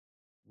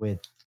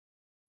with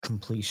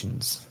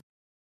completions.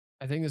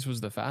 I think this was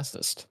the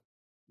fastest.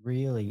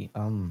 Really?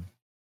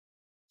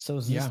 So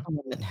is this the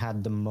one that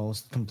had the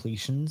most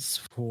completions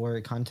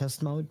for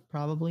contest mode,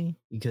 probably?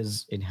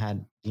 Because it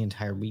had the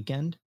entire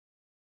weekend?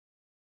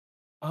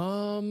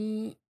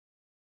 That's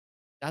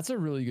a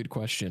really good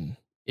question.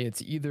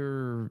 It's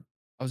either,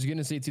 I was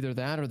gonna say it's either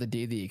that or the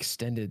day they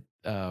extended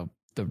I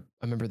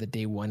remember the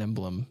day one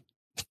emblem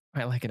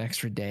by like an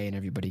extra day and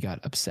everybody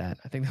got upset.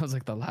 I think that was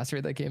like the last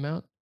raid that came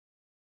out.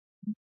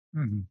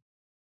 Mm-hmm.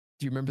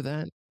 Do you remember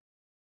that?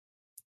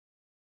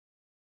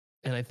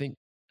 And I think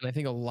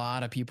a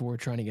lot of people were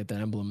trying to get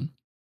that emblem.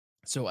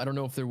 So I don't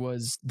know if there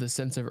was the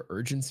sense of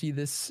urgency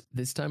this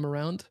time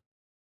around.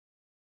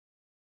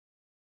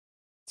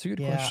 It's a good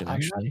question,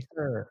 actually.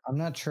 I'm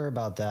not sure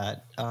about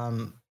that.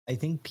 I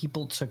think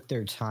people took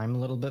their time a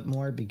little bit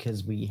more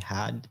because we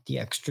had the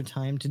extra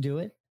time to do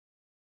it.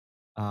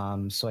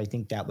 So I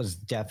think that was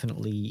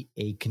definitely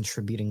a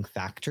contributing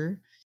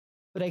factor.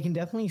 But I can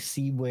definitely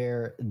see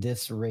where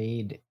this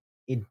raid,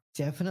 it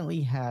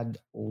definitely had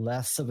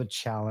less of a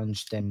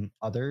challenge than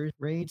other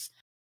raids.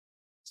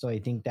 So I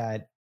think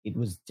that it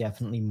was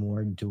definitely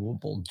more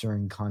doable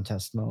during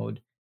contest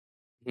mode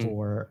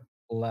for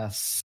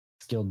less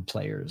skilled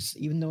players.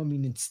 Even though, I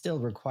mean, it still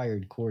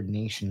required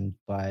coordination,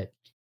 but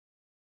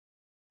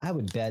I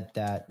would bet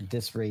that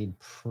this raid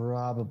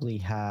probably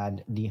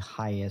had the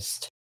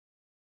highest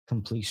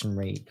completion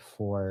rate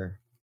for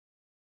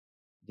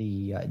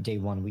the day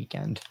one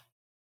weekend.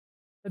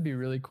 That'd be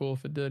really cool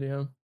if it did,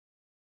 yeah.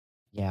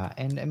 Yeah,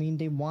 and I mean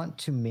they want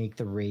to make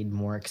the raid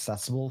more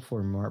accessible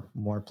for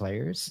more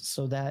players,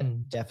 so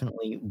that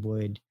definitely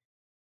would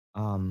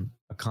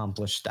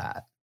accomplish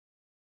that.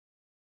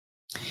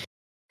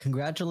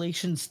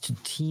 Congratulations to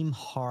Team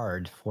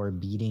Hard for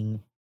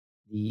beating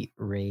the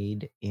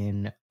raid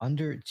in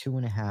under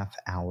 2.5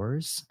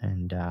 hours,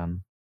 and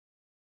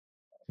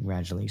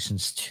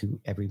congratulations to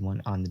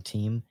everyone on the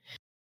team.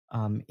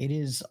 It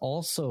is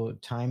also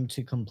time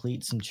to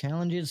complete some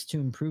challenges to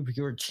improve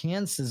your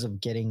chances of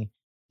getting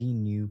the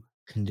new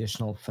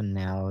conditional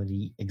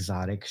finality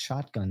exotic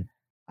shotgun.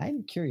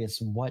 I'm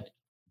curious what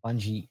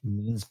Bungie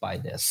means by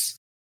this,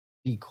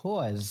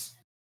 because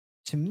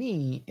to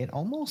me, it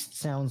almost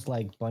sounds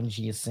like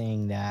Bungie is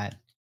saying that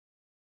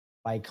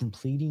by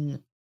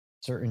completing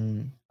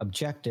certain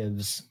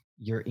objectives,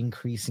 you're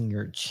increasing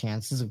your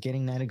chances of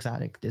getting that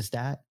exotic. Is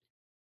that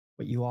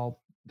what you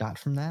all got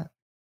from that?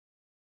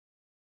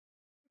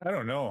 I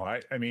don't know.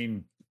 I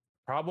mean,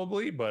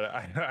 probably, but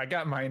I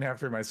got mine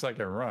after my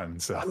second run.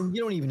 So I mean,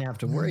 you don't even have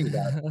to worry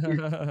about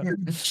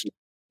it.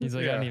 He's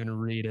like, I didn't even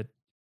read it.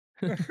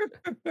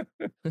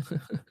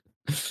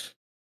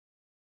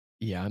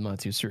 Yeah, I'm not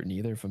too certain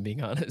either, if I'm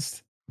being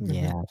honest.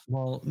 Yeah,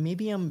 well,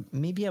 maybe I'm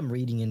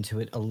reading into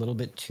it a little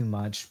bit too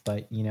much,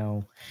 but you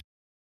know,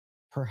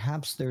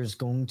 perhaps there's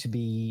going to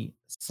be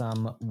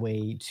some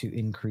way to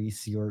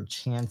increase your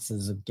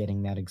chances of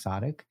getting that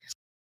exotic.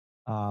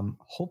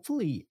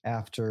 Hopefully,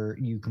 after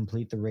you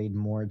complete the raid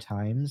more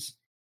times,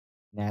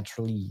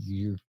 naturally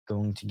you're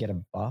going to get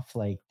a buff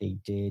like they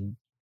did.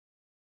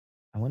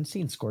 I want to say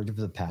in Scourge of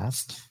the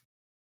Past,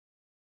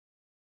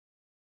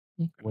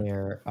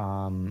 where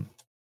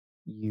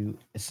you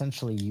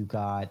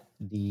got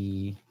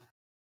the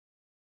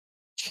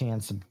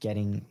chance of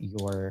getting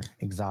your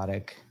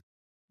exotic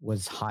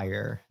was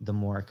higher the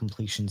more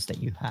completions that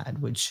you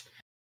had, which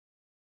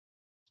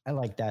I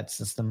like that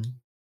system.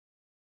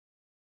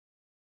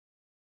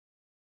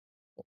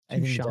 I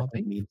think it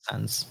definitely made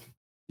sense.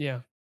 Yeah.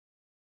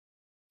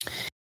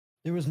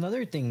 There was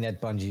another thing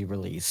that Bungie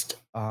released,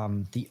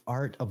 the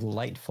Art of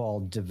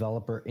Lightfall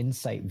developer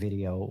insight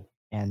video,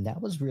 and that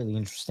was really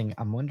interesting.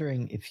 I'm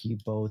wondering if you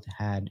both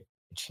had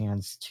a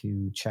chance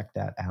to check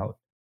that out.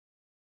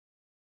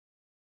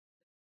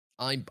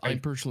 I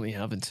personally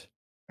haven't.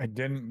 I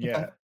didn't yet.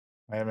 Okay.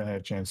 I haven't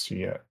had a chance to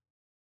yet.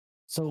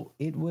 So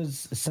it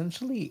was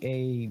essentially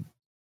a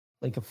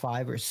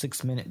 5 or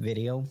 6 minute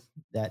video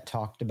that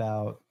talked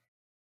about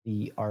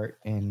the art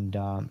and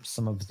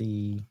some of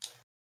the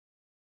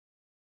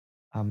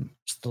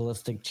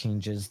stylistic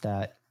changes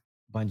that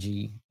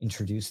Bungie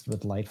introduced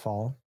with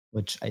Lightfall,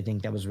 which I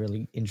think that was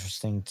really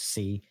interesting to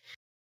see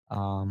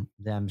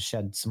them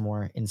shed some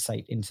more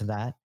insight into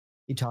that.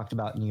 He talked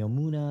about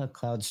Neomuna,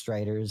 Cloud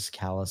Striders,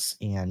 Callus,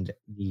 and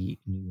the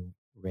new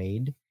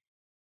raid.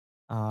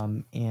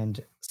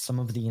 And some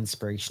of the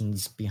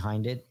inspirations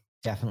behind it,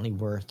 definitely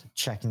worth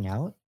checking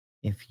out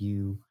if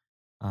you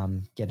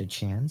get a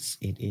chance.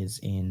 It is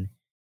in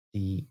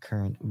the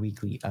current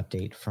weekly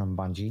update from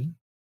Bungie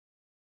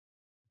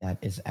that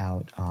is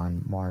out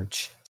on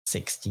March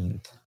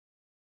 16th.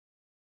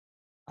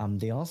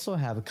 They also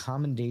have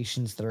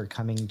commendations that are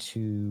coming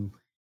to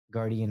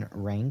Guardian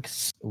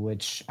ranks,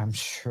 which I'm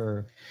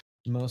sure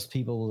most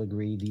people will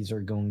agree these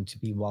are going to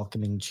be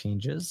welcoming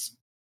changes.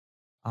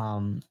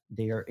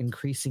 They are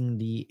increasing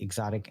the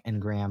exotic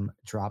engram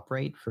drop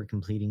rate for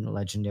completing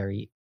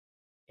legendary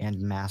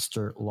and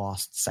master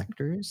lost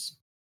sectors.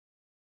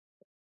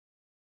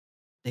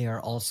 They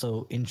are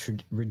also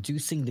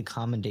reducing the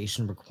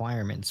commendation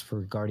requirements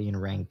for Guardian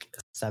rank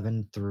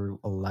 7 through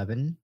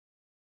 11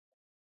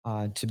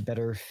 to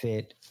better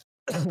fit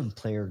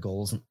player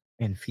goals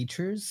and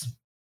features.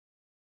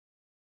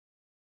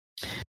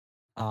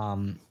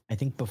 I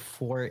think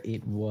before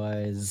it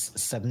was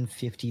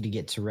 750 to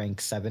get to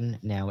rank 7.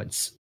 Now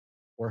it's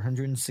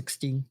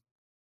 460.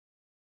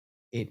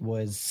 It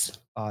was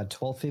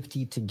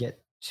 1250 to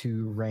get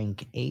to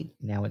rank 8.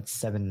 Now it's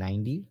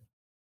 790.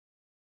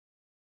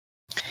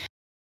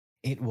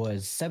 It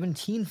was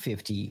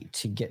 1750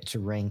 to get to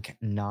rank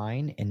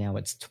 9, and now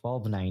it's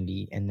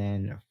 1290. And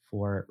then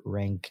for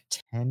rank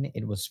 10,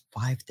 it was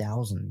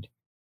 5000.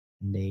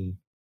 And they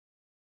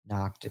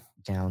knocked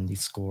down the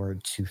score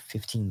to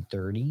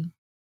 1530.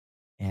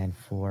 And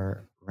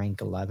for rank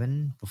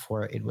 11,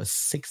 before it was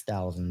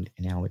 6,000,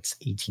 and now it's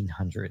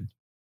 1,800.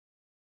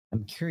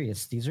 I'm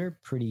curious, these are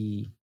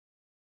pretty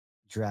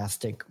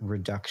drastic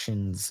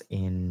reductions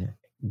in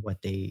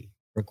what they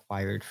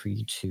required for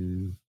you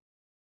to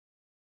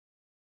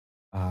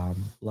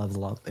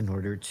level up in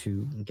order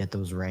to get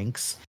those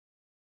ranks.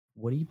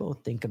 What do you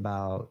both think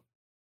about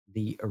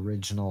the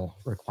original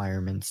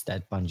requirements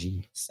that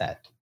Bungie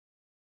set?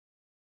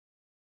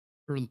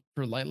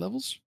 For light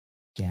levels?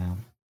 Yeah.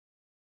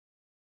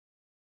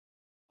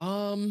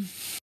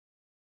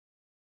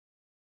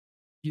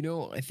 You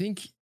know, I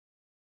think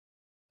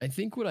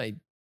what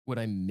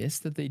I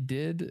missed that they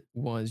did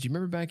was, do you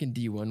remember back in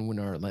D1 when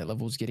our light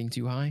level was getting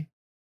too high?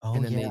 Oh,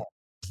 and then yeah.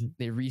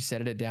 they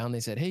reset it down. They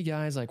said, "Hey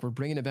guys, like we're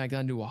bringing it back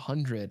down to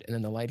 100, and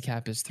then the light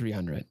cap is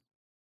 300."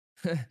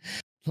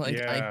 Like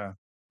yeah.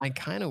 I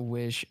kind of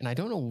wish, and I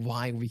don't know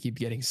why we keep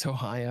getting so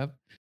high up,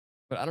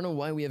 but I don't know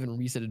why we haven't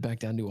reset it back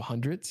down to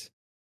 100.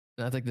 And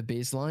that's like the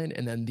baseline,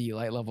 and then the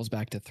light levels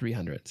back to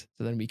 300.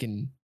 So then we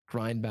can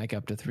grind back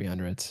up to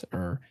 300,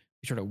 or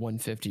we start at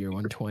 150 or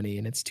 120,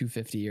 and it's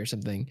 250 or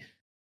something.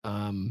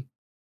 And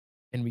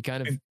we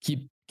kind of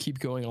keep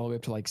going all the way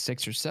up to like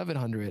 600 or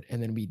 700,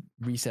 and then we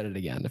reset it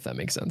again, if that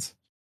makes sense.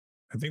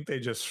 I think they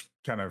just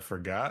kind of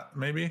forgot,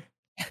 maybe.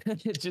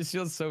 It just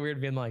feels so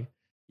weird being like,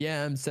 yeah,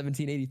 I'm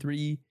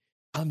 1783,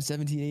 I'm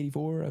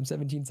 1784, I'm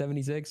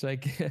 1776.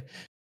 Like,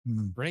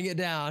 bring it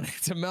down.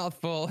 It's a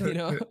mouthful, you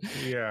know?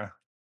 Yeah.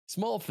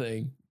 Small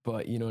thing,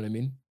 but you know what I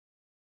mean?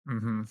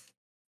 Mm-hmm.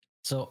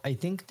 So I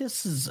think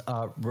this is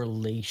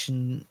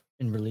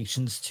in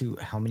relations to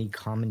how many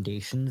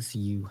commendations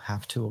you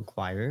have to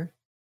acquire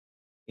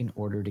in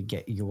order to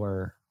get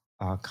your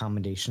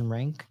commendation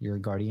rank, your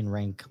guardian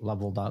rank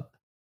leveled up.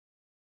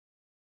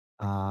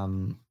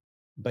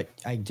 But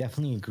I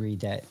definitely agree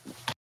that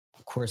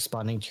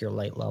corresponding to your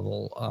light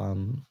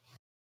level,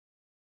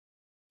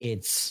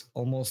 it's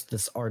almost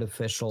this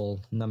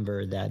artificial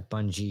number that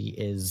Bungie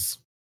is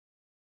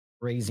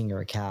raising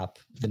your cap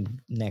the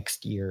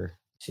next year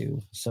to.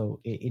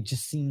 So it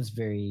just seems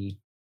very,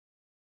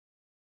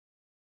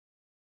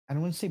 I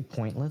don't want to say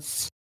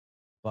pointless,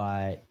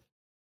 but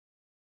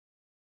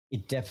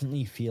it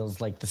definitely feels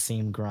like the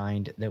same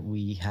grind that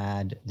we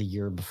had the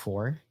year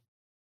before,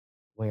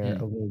 where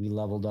okay, we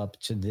leveled up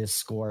to this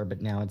score,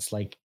 but now it's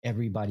like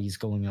everybody's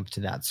going up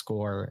to that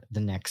score the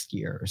next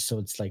year. So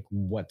it's like,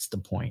 what's the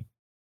point?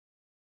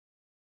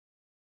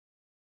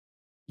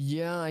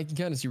 Yeah, I can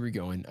kind of see where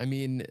you're going. I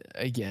mean,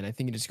 again, I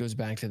think it just goes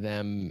back to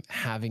them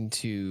having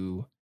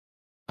to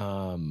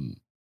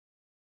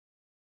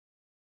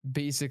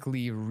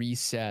basically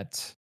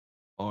reset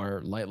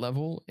our light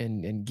level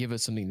and give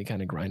us something to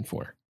kind of grind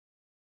for.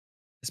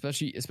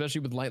 Especially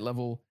with light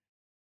level.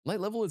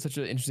 Light level is such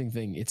an interesting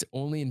thing. It's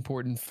only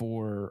important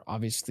for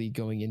obviously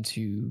going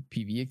into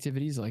PV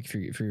activities, like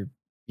if you're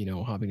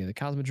hopping to the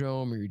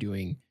Cosmodrome, or you're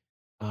doing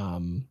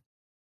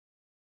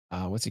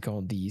what's it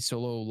called, the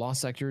solo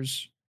lost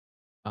sectors,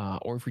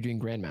 or if you're doing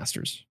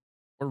grandmasters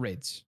or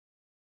raids.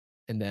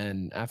 And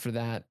then after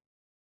that,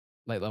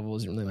 light level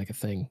isn't really like a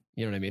thing.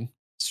 You know what I mean?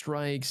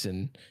 Strikes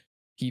and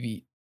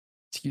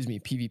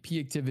PvP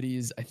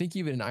activities. I think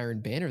even in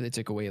Iron Banner they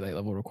took away light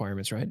level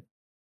requirements, right?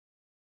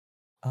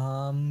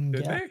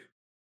 Did they?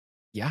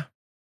 Yeah.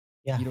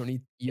 You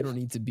don't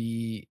need to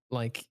be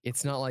like,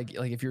 it's not like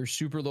if you're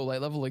super low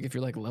light level, like if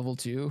you're like level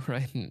 2,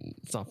 right?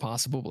 It's not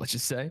possible, but let's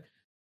just say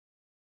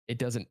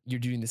you're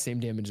doing the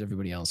same damage as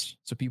everybody else.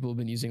 So people have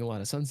been using a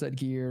lot of sunset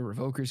gear,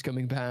 revokers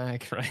coming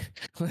back, right?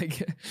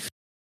 Like,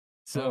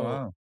 so oh,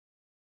 wow.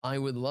 I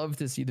would love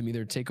to see them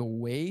either take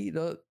away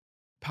the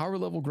power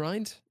level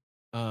grind,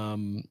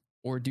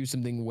 or do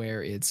something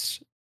where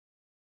it's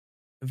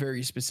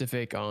very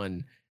specific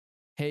on,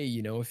 hey,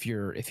 if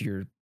you're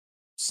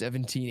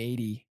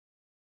 1780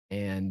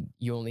 and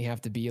you only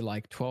have to be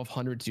like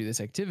 1200 to do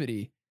this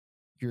activity,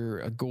 you're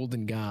a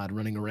golden god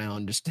running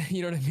around, just,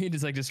 you know what I mean?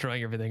 Just like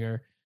destroying everything,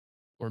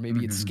 or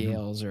maybe it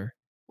scales or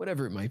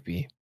whatever it might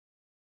be.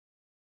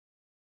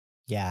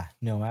 Yeah,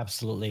 no,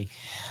 absolutely.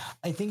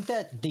 I think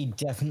that they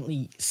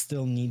definitely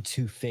still need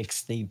to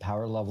fix the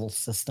power level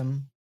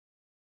system.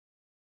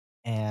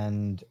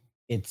 And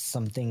it's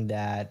something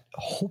that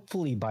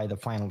hopefully by the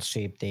final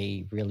shape,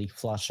 they really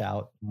flush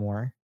out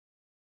more.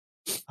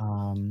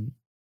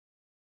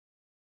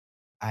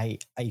 I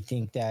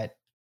think that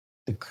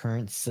the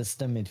current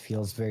system, it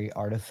feels very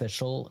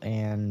artificial,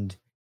 and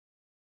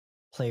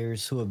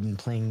players who have been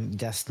playing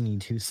Destiny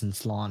 2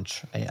 since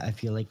launch, I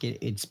feel like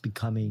it's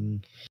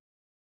becoming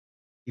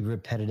a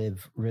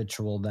repetitive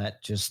ritual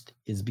that just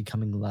is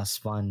becoming less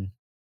fun.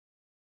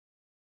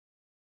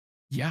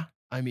 Yeah,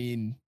 I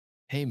mean,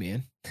 hey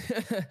man,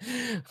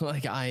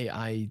 like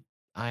I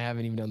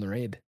haven't even done the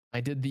raid.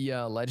 I did the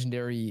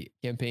legendary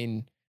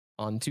campaign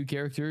on 2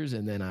 characters,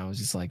 and then I was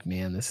just like,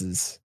 man, this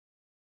is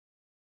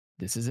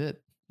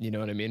it. You know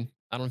what I mean?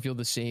 I don't feel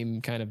the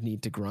same kind of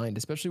need to grind,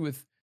 especially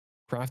with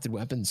crafted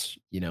weapons.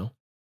 You know,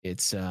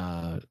 it's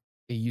it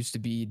used to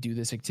be do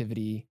this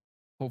activity,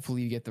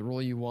 hopefully you get the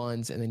role you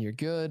want, and then you're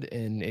good.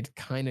 And it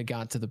kind of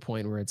got to the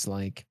point where it's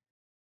like,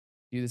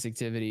 do this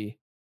activity,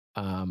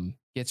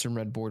 get some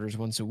red borders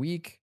once a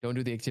week. Don't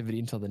do the activity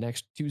until the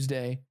next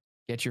Tuesday.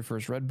 Get your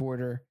first red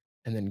border,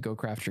 and then go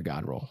craft your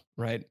god roll,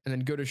 right? And then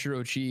go to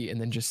Shirochi,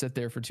 and then just sit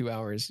there for 2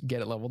 hours,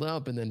 get it leveled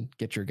up, and then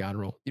get your god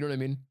roll. You know what I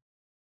mean?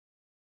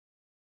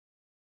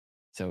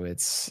 So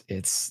it's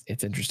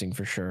interesting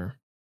for sure.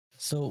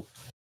 So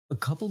a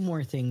couple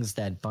more things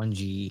that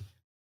Bungie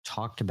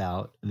talked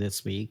about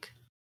this week.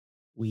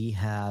 We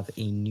have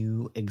a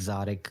new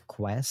exotic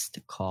quest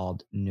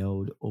called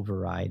Node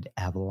Override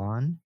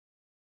Avalon,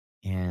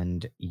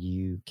 and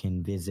you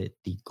can visit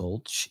the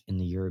Gulch in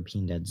the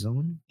European Dead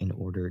Zone in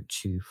order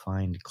to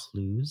find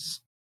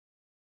clues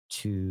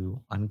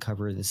to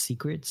uncover the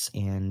secrets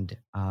and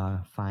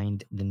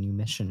find the new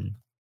mission.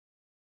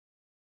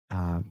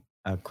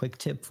 A quick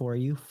tip for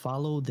you: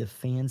 follow the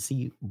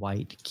fancy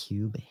white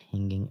cube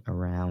hanging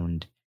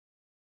around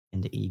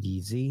in the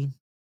ADZ.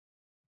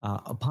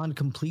 Upon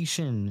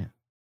completion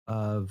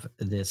of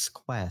this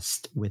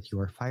quest with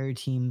your fire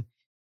team,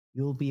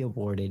 you'll be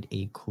awarded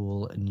a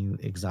cool new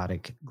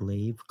exotic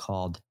glaive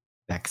called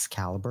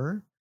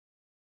Excalibur.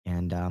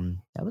 And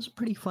that was a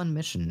pretty fun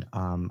mission.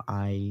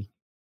 I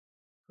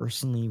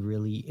personally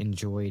really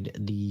enjoyed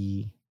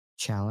the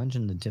challenge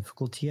and the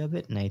difficulty of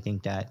it. And I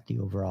think that the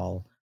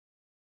overall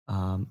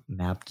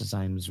map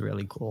design was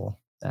really cool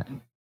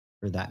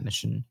for that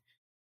mission.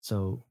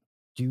 So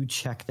do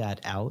check that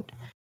out.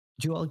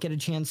 Did you all get a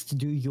chance to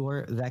do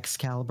your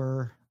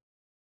Vexcalibur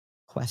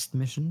quest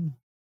mission?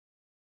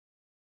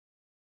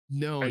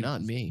 No,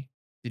 not me.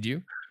 Did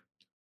you?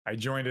 I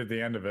joined at the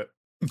end of it.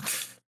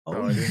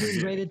 Oh, you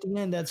did right at the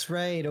end. That's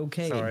right.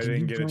 Okay. So I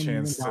didn't get a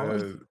chance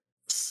to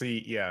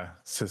see the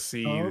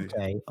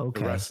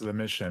rest of the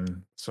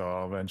mission.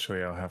 So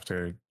eventually I'll have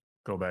to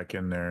go back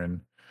in there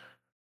and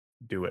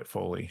do it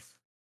fully.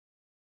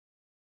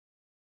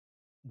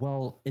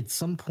 Well, at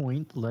some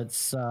point,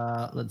 let's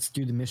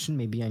do the mission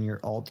maybe on your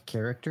alt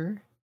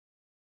character.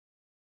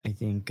 I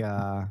think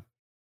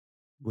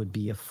would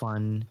be a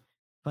fun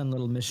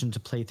little mission to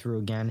play through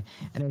again.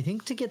 And I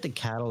think to get the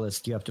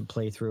catalyst, you have to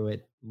play through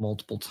it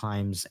multiple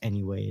times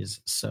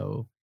anyways.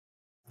 So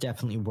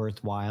definitely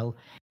worthwhile.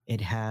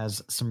 It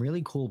has some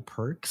really cool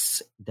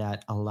perks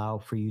that allow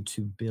for you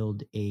to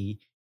build a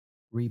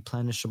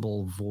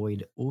replenishable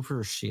void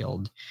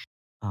overshield.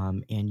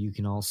 And you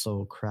can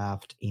also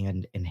craft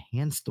and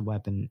enhance the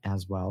weapon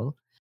as well.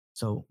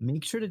 So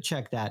make sure to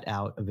check that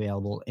out,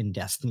 available in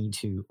Destiny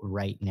 2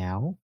 right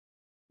now.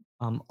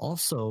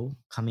 Also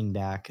coming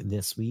back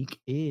this week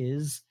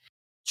is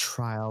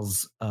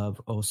Trials of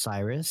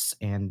Osiris,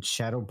 and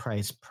Shadow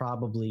Price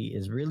probably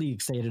is really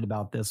excited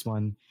about this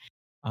one.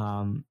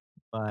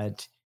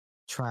 But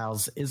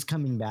Trials is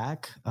coming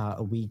back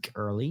a week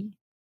early.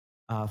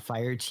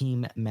 Fire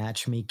team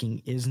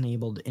matchmaking is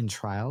enabled in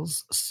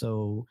Trials,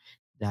 so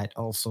that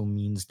also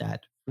means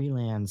that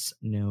freelance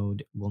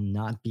node will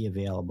not be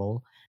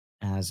available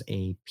as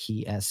a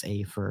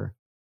PSA for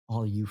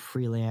all you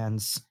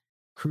freelance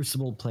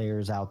Crucible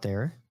players out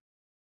there.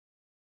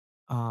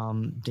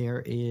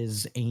 There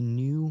is a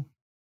new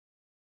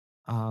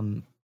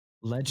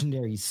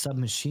legendary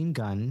submachine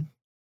gun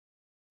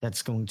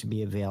that's going to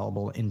be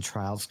available in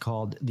Trials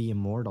called the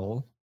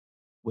Immortal,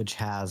 which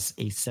has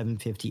a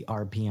 750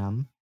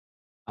 RPM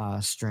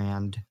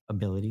strand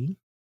ability.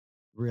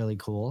 Really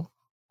cool.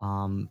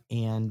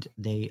 And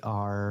they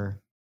are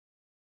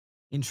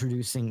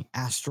introducing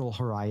Astral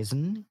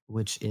Horizon,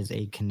 which is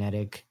a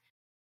kinetic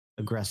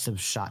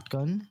aggressive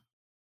shotgun.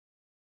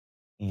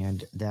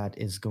 And that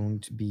is going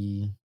to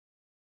be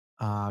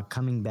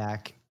coming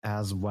back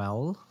as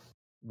well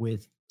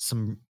with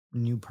some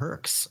new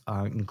perks,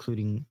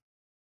 including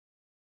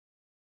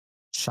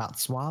shot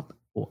swap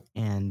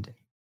and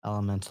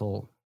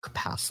elemental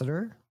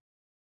capacitor.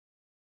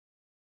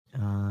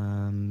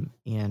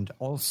 And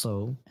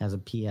also, as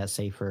a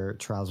PSA for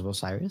Trials of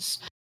Osiris,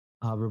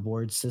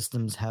 reward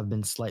systems have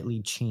been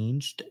slightly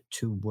changed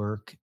to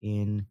work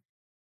in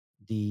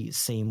the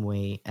same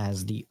way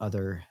as the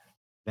other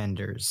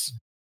vendors.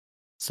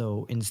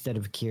 So instead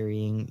of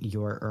carrying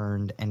your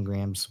earned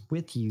engrams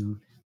with you,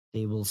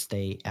 they will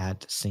stay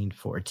at Saint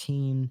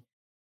 14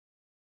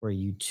 for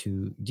you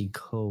to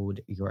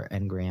decode your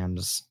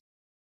engrams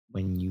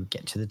when you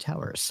get to the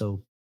tower.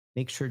 So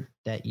make sure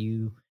that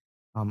you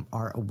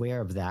are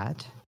aware of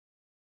that.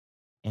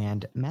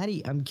 And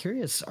Matty, I'm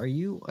curious, are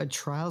you a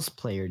Trials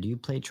player? Do you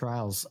play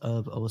Trials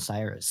of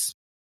Osiris?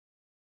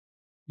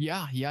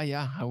 Yeah.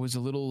 I was a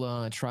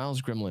little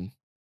Trials gremlin.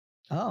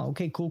 Oh,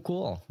 okay,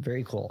 cool.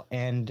 Very cool.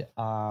 And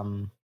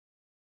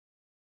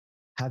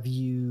have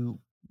you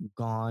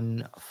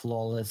gone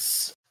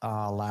flawless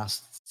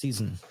last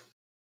season?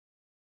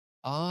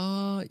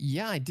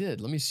 Yeah, I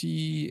did. Let me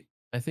see.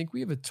 I think we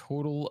have a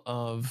total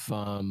of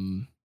let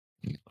me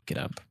look it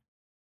up.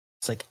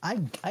 It's like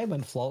I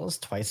went flawless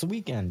twice a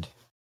weekend.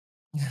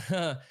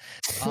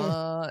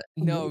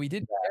 No, we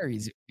did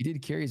carries. We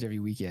did carries every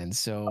weekend.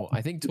 So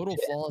I think total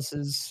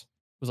flawlesses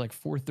was like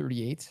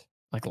 438,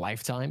 like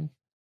lifetime.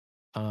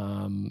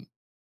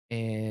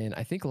 And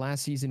I think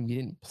last season we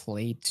didn't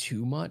play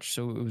too much,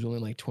 so it was only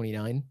like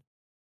 29.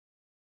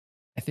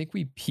 I think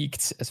we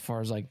peaked as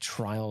far as like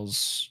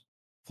trials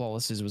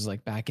flawlesses was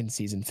like back in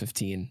season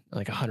 15,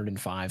 like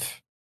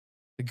 105.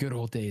 The good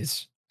old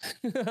days.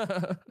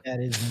 That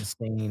is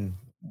insane.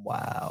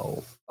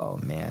 Wow. Oh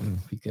man,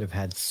 we could have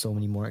had so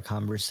many more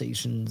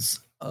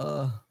conversations.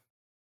 Yeah.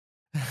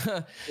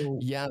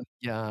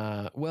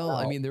 Well, wow.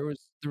 I mean, there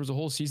was a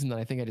whole season that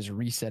I think I just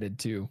resetted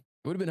too.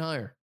 It would have been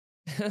higher.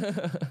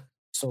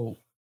 So,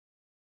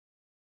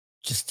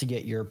 just to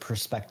get your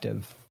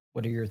perspective,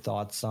 what are your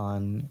thoughts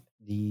on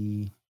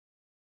the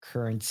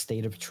current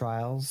state of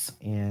trials,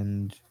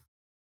 and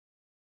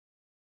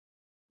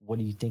what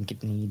do you think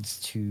it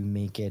needs to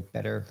make it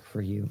better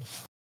for you?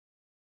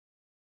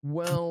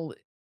 Well,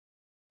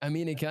 I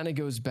mean, it kind of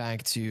goes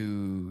back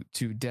to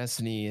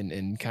Destiny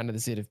and kind of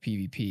the state of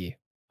PvP.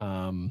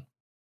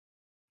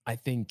 I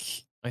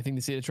think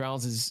the state of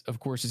trials is, of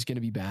course, is going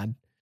to be bad.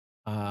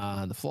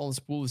 The flawless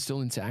pool is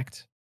still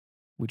intact,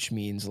 which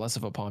means less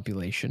of a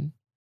population.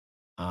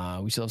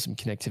 We still have some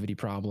connectivity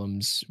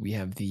problems. We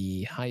have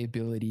the high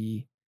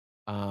ability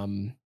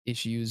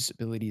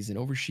abilities and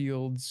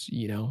overshields.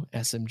 You know,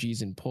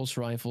 SMGs and pulse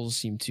rifles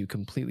seem to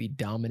completely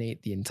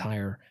dominate the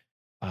entire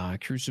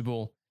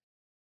Crucible.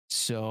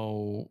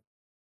 So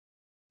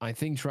I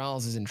think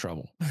Trials is in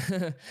trouble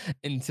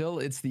until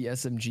it's the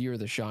SMG or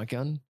the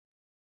shotgun.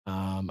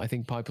 I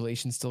think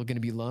population's still going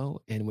to be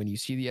low, and when you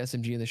see the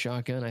SMG and the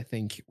shotgun, I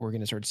think we're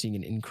going to start seeing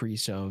an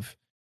increase of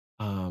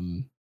not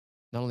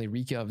only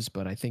recovs,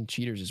 but I think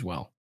cheaters as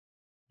well.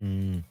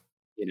 You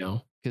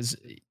know, because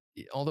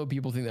although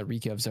people think that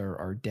recovs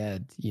are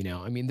dead, you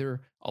know, I mean,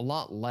 they're a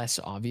lot less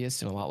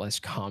obvious and a lot less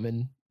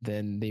common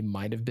than they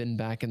might have been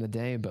back in the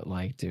day. But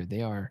like, dude,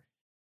 they are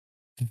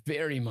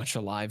very much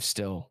alive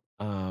still.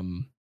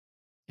 And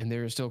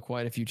there are still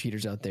quite a few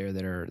cheaters out there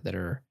that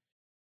are.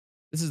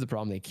 This is the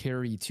problem. They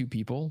carry two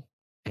people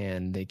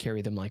and they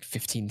carry them like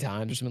 15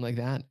 times or something like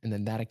that. And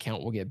then that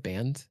account will get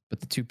banned. But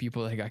the two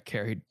people that got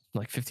carried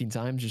like 15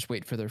 times just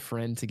wait for their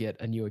friend to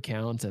get a new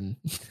account and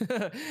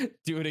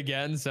do it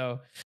again. So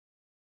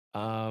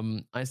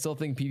I still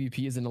think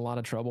PvP is in a lot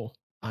of trouble.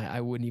 I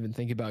wouldn't even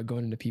think about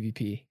going into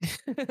PvP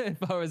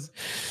if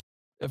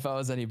I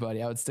was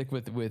anybody. I would stick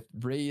with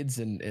raids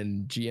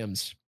and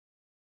GMs.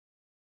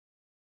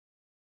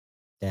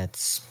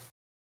 That's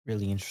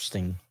really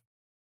interesting.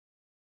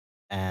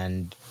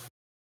 And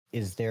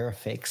is there a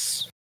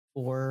fix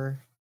for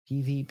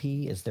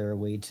PvP? Is there a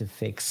way to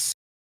fix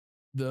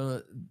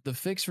the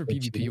fix for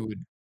PvP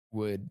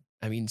would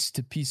I mean,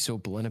 to be so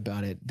blunt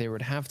about it, there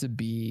would have to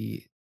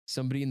be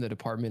somebody in the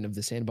department of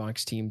the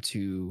sandbox team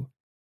to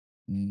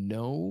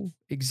know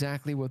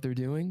exactly what they're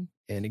doing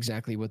and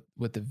exactly what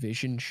the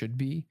vision should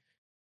be.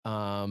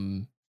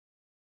 And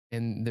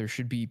there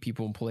should be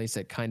people in place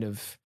that kind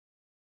of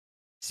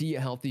see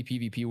a healthy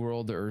PvP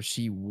world or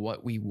see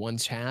what we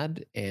once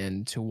had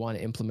and to want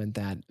to implement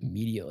that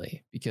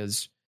immediately.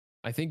 Because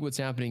I think what's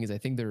happening is I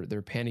think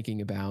they're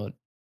panicking about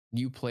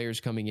new players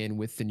coming in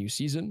with the new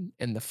season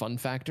and the fun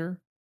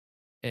factor.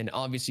 And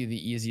obviously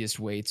the easiest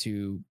way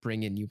to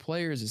bring in new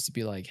players is to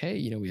be like, hey,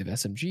 you know, we have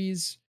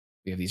SMGs,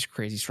 we have these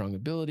crazy strong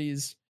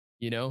abilities,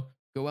 you know,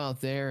 go out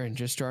there and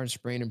just start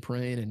spraying and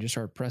praying and just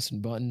start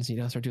pressing buttons, you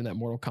know, start doing that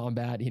Mortal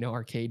Kombat, you know,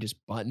 arcade, just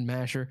button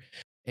masher.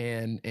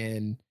 And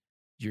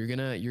you're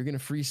gonna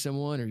free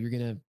someone or you're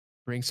gonna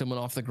bring someone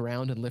off the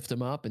ground and lift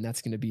them up, and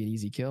that's gonna be an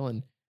easy kill.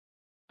 And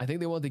I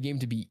think they want the game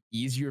to be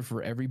easier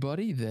for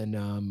everybody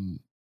than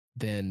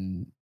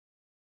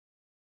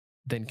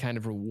kind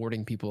of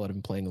rewarding people that have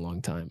been playing a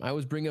long time. I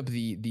always bring up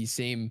the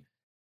same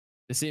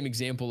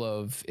example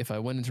of if I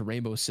went into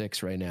Rainbow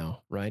Six right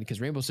now, right?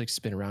 Because Rainbow Six has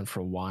been around for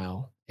a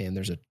while, and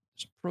there's a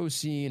pro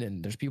scene,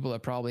 and there's people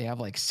that probably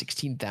have like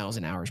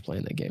 16,000 hours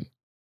playing that game.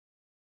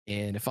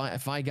 And if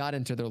I got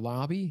into their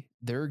lobby,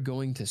 they're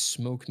going to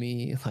smoke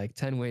me like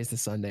 10 ways to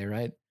Sunday,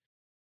 right?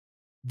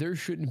 There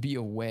shouldn't be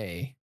a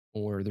way,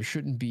 or there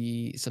shouldn't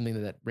be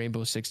something that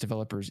Rainbow Six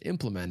developers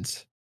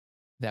implement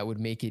that would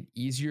make it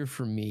easier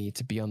for me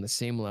to be on the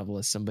same level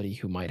as somebody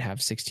who might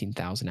have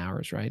 16,000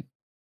 hours, right?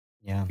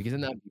 Yeah. Because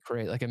then that'd be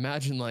great. Like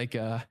imagine like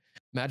a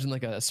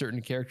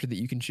certain character that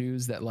you can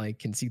choose that like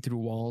can see through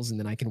walls and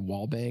then I can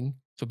wall bang.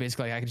 So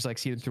basically like, I can just like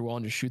see them through a wall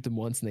and just shoot them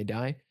once and they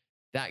die.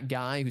 That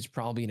guy who's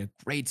probably in a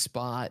great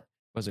spot,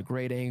 who has a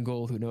great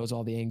angle, who knows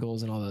all the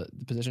angles and all the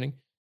positioning,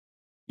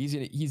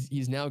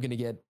 he's now gonna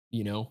get,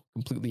 you know,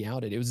 completely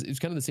outed. It was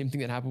kind of the same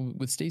thing that happened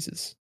with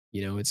stasis.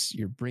 You know, it's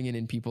you're bringing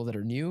in people that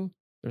are new,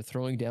 they're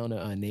throwing down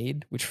a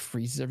nade which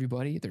freezes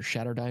everybody, they're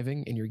shadow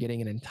diving, and you're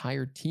getting an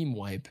entire team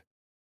wipe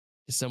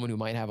to someone who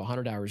might have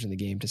 100 hours in the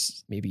game to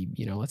maybe,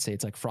 you know, let's say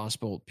it's like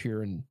Frostbolt,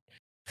 Pure, and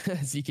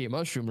ZK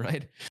Mushroom,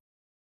 right?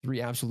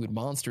 Three absolute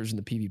monsters in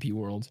the PvP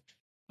world.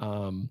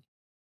 And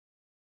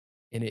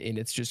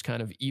it's just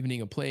kind of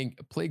evening a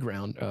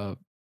playground.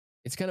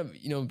 It's kind of,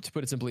 you know, to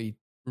put it simply,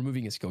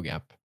 removing a skill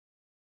gap.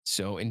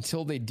 So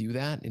until they do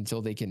that,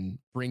 until they can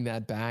bring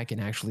that back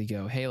and actually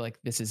go, hey, like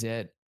this is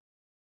it.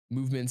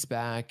 Movement's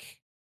back,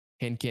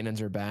 hand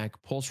cannons are back,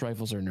 pulse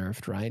rifles are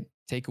nerfed, right?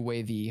 Take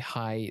away the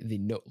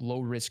low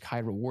risk, high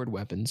reward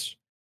weapons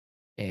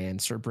and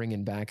start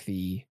bringing back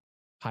the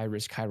high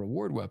risk, high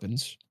reward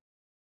weapons.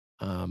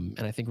 And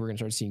I think we're going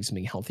to start seeing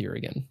something healthier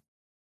again.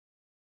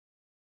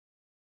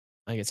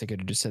 I guess I could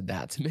have just said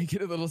that to make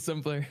it a little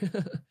simpler.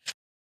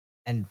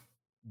 And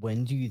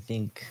when do you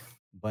think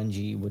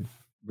Bungie would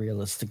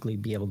realistically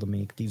be able to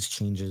make these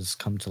changes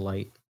come to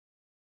light?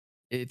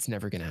 It's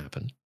never going to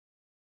happen.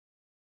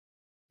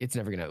 It's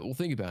never going to. Well,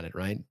 think about it,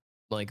 right?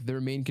 Like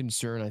their main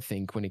concern, I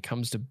think, when it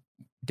comes to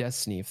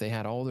Destiny, if they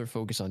had all their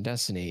focus on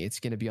Destiny, it's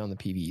going to be on the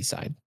PvE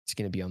side. It's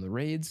going to be on the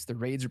raids. The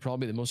raids are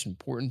probably the most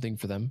important thing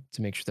for them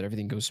to make sure that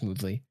everything goes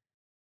smoothly.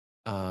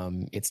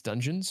 It's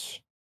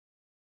dungeons.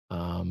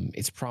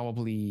 It's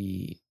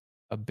probably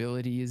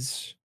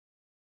abilities,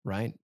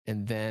 right?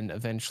 And then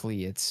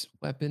eventually it's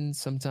weapons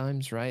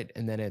sometimes, right?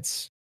 And then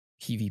it's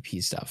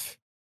PvP stuff,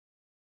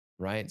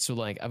 right? So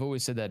like I've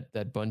always said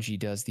that Bungie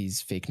does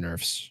these fake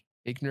nerfs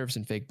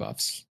and fake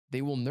buffs.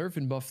 They will nerf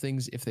and buff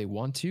things if they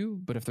want to,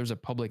 but if there's a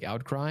public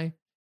outcry,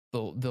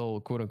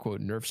 they'll quote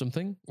unquote nerf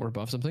something or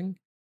buff something.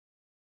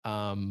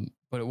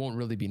 But it won't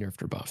really be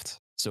nerfed or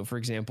buffed. So for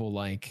example,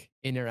 like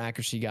in-air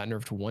accuracy got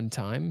nerfed one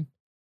time,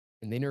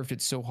 and they nerfed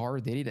it so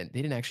hard they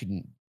didn't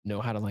actually know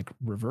how to like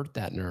revert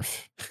that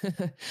nerf.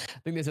 I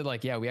think they said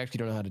like, yeah, we actually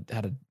don't know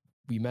how to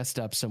we messed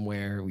up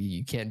somewhere.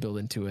 You can't build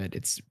into it.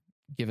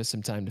 Give us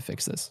some time to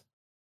fix this.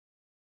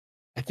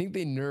 I think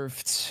they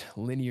nerfed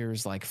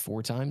linears like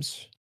 4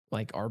 times,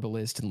 like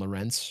Arbalist and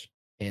Lorenz,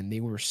 and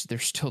they're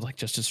still like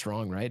just as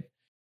strong, right?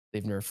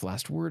 They've nerfed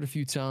Last Word a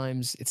few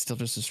times. It's still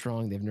just as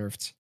strong. They've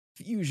nerfed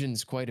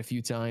Fusions quite a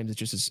few times. It's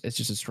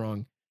just as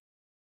strong.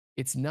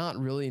 It's not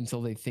really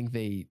until they think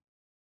they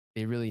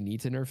really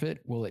need to nerf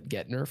it, will it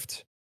get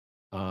nerfed?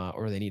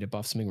 Or they need to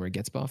buff something where it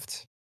gets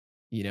buffed.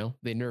 You know,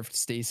 they nerfed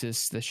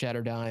Stasis, the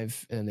Shatter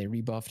Dive, and then they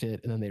rebuffed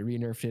it, and then they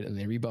re-nerfed it, and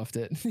they rebuffed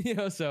it. You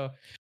know, so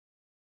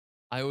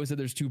I always said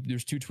there's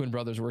two twin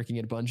brothers working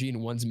at Bungie,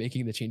 and one's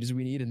making the changes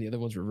we need, and the other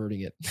one's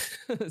reverting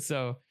it.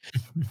 So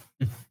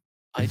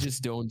I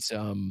just don't.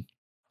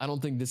 I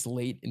don't think this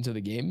late into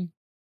the game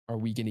are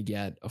we going to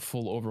get a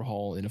full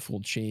overhaul and a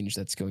full change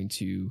that's going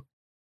to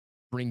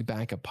bring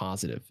back a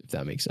positive, if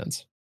that makes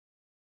sense.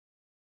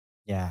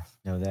 Yeah,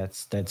 no,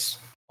 that's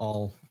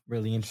all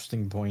really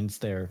interesting points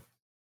there.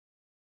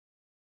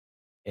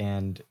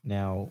 And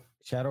now,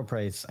 Shadow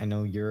Price, I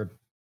know you're a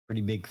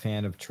pretty big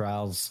fan of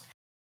Trials.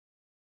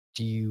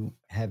 Do you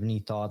have any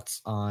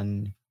thoughts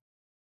on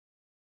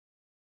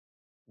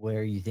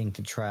where you think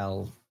the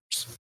Trials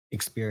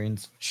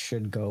experience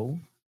should go?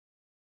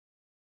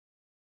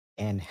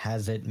 And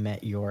has it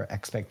met your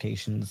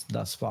expectations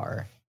thus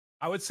far?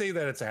 I would say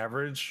that it's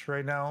average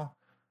right now.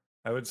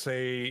 I would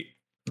say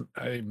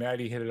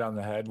Matty hit it on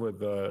the head with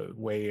the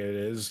way it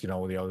is, you know,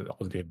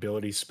 all the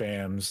ability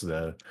spams,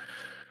 the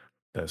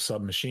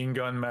submachine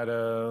gun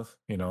meta,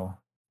 you know,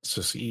 it's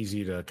just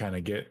easy to kind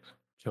of get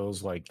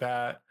kills like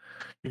that.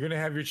 You're going to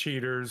have your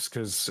cheaters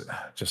because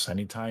just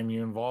anytime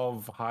you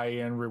involve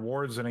high-end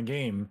rewards in a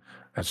game,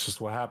 that's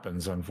just what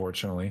happens,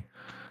 unfortunately.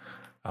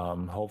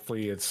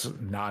 Hopefully it's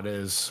not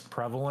as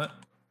prevalent.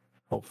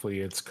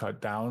 Hopefully it's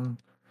cut down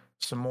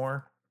some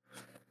more.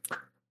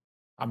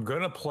 I'm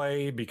going to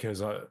play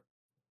because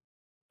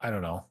I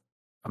don't know.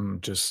 I'm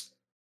just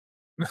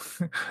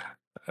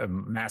a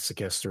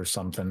masochist or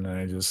something, and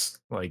I just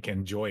like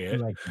enjoy it. You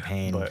like the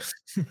pain. But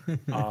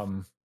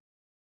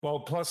well,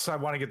 plus I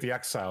want to get the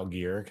Exile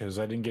gear because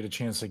I didn't get a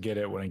chance to get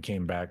it when I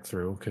came back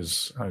through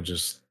because I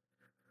just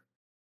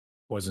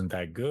wasn't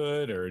that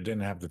good or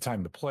didn't have the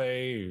time to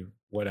play,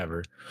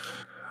 whatever.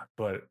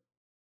 But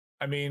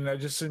I mean, I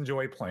just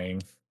enjoy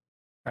playing.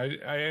 I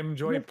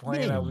enjoy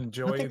playing. I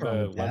enjoy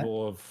the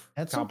level of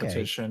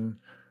competition. Okay.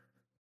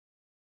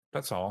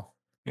 That's all.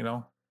 You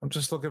know, I'm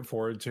just looking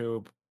forward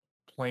to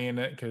playing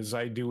it because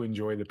I do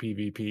enjoy the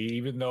PvP,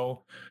 even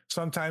though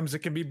sometimes it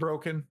can be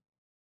broken.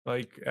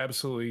 Like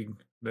absolutely,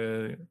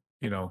 it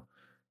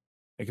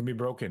can be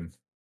broken.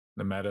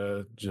 The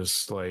meta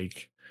just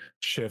like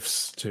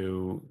shifts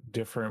to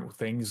different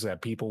things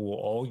that people will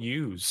all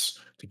use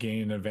to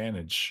gain an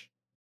advantage.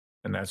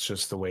 And that's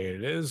just the way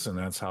it is. And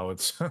that's how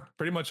it's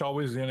pretty much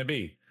always going to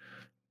be.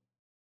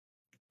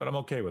 But I'm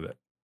okay with it.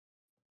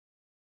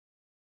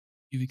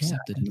 You've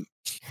accepted it.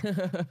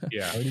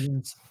 Yeah.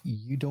 Guardians,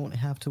 you don't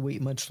have to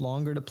wait much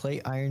longer to play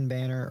Iron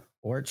Banner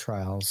or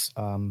Trials.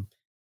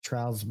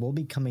 Trials will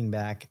be coming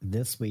back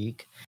this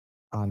week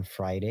on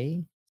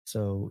Friday.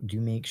 So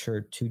do make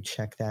sure to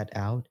check that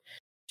out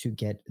to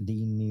get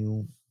the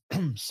new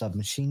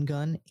submachine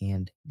gun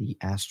and the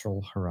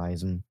Astral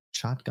Horizon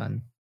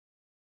shotgun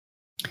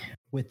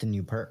with the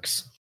new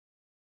perks.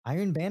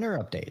 Iron Banner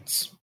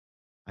updates.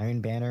 Iron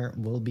Banner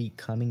will be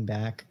coming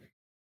back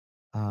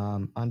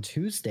on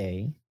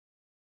Tuesday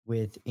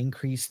with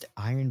increased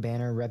Iron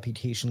Banner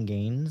reputation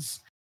gains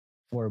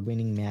for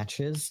winning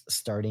matches,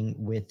 starting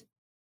with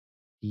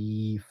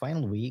the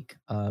final week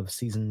of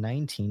season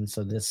 19.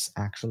 So this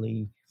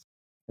actually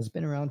has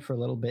been around for a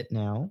little bit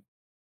now.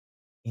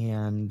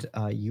 And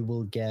you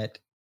will get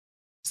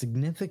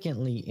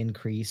significantly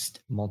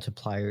increased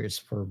multipliers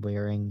for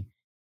wearing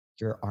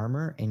your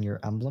armor and your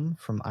emblem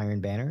from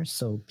Iron Banner.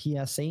 So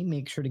PSA,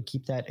 make sure to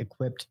keep that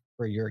equipped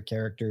for your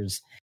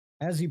characters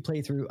as you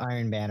play through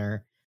Iron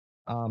Banner.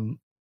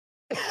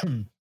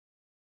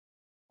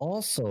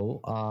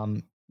 Also,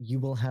 you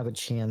will have a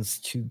chance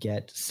to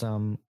get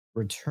some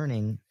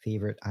returning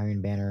favorite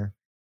Iron Banner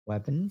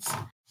weapons,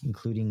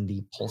 including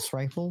the Pulse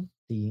Rifle,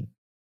 the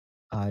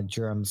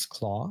Durham's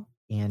Claw,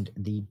 and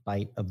the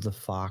Bite of the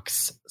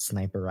Fox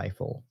Sniper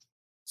Rifle.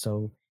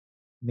 So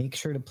make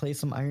sure to play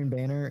some Iron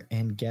Banner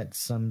and get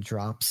some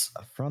drops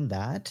from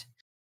that.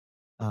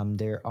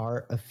 There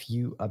are a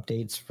few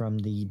updates from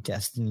the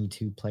Destiny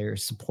 2 player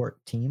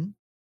support team.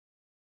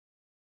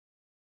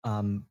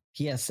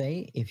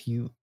 PSA, if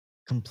you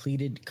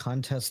completed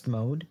contest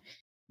mode,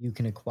 you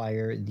can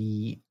acquire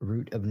the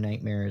Root of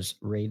Nightmares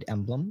raid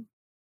emblem.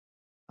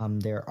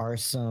 There are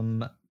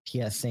some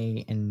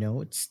PSA and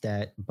notes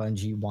that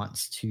Bungie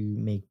wants to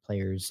make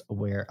players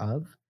aware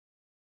of.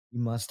 You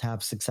must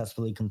have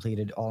successfully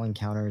completed all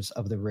encounters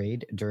of the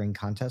raid during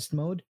contest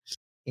mode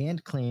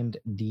and claimed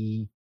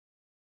the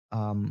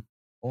I'm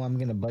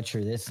going to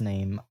butcher this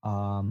name,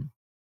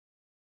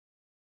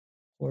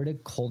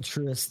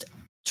 Horticulturist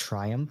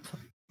Triumph,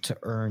 to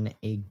earn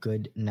a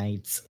good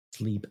night's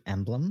sleep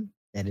emblem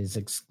that is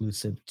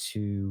exclusive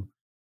to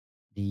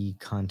the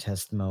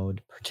contest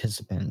mode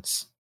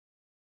participants.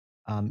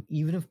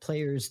 Even if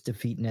players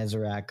defeat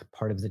Nezarec,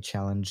 part of the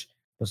challenge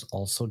was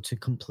also to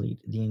complete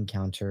the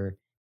encounter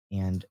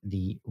and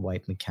the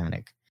wipe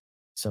mechanic.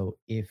 So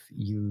if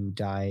you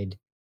died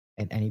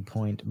at any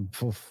point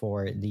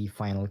before the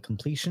final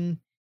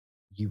completion,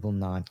 you will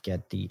not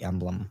get the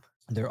emblem.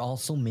 They're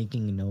also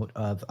making a note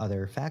of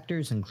other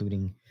factors,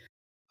 including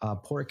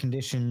poor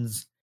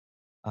conditions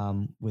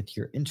with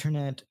your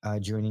internet,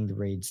 joining the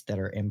raids that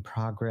are in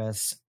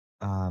progress,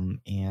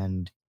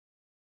 and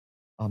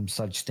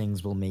such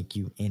things will make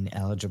you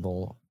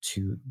ineligible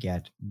to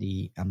get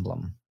the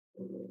emblem.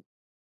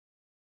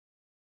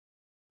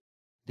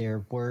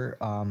 There were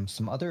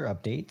some other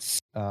updates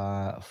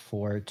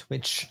for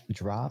Twitch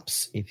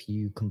drops. If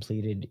you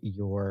completed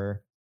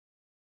your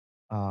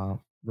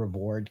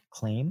reward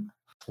claim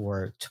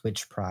for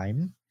Twitch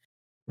Prime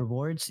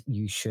rewards,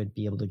 you should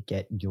be able to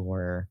get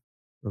your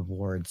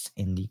rewards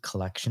in the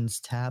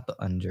collections tab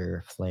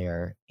under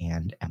Flare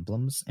and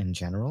emblems in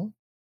general.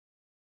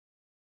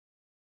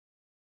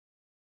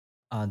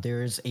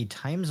 There's a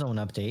time zone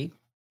update.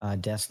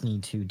 Destiny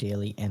 2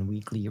 daily and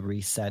weekly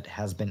reset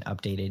has been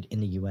updated in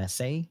the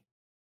USA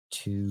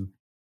to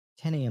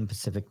 10 a.m.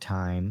 Pacific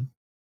time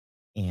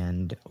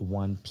and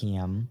 1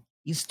 p.m.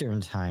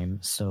 Eastern time.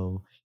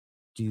 So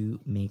do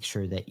make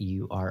sure that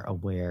you are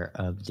aware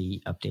of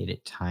the updated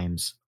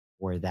times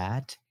for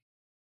that.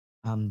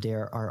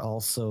 There are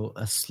also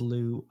a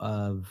slew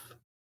of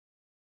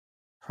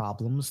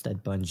problems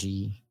that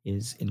Bungie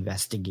is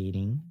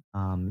investigating.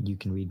 You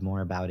can read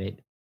more about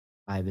it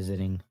by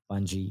visiting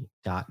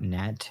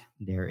bungie.net.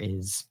 There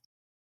is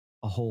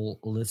a whole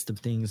list of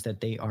things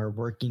that they are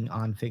working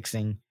on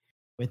fixing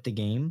with the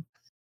game.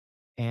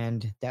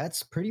 And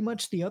that's pretty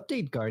much the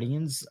update,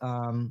 Guardians.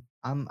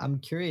 I'm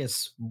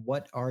curious,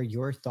 what are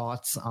your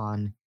thoughts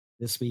on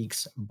this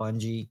week's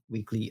Bungie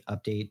weekly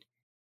update?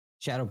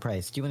 Shadow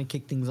Price, do you want to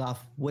kick things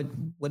off? What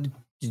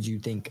did you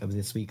think of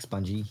this week's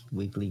Bungie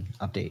weekly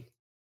update?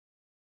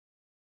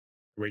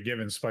 Are we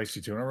giving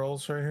spicy tuna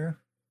rolls right here?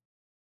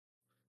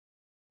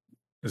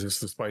 Is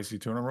this the spicy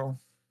tuna roll?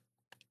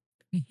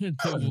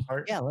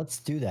 Yeah, let's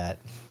do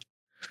that.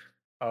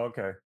 Oh,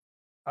 okay.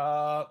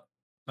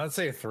 I'd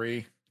say a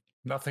 3.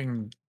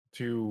 Nothing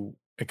too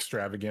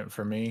extravagant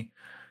for me.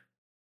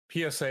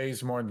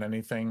 PSAs more than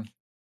anything.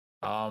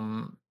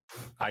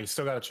 I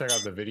still got to check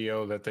out the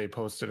video that they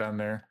posted on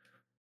there,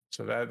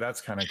 so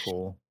that's kind of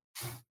cool.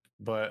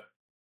 But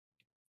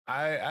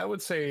I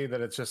would say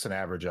that it's just an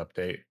average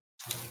update.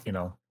 You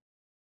know,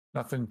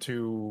 nothing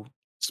too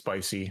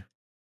spicy.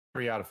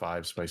 3 out of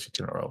 5 spicy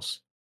tuna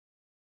rolls.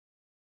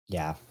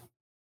 Yeah,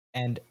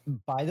 And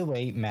by the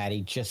way,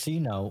 Matty, just so you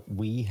know,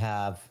 we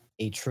have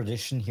a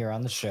tradition here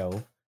on the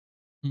show.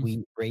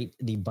 We rate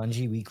the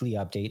Bungie weekly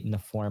update in the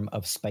form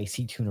of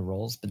spicy tuna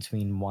rolls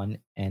between 1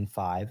 and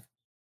 5.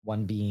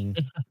 1 being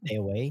stay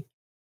away,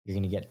 you're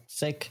going to get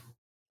sick.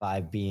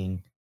 5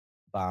 being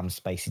bomb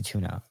spicy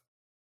tuna.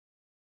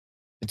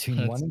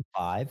 Between 1 and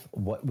 5,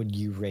 what would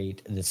you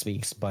rate this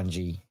week's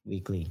Bungie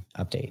weekly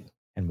update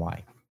and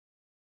why?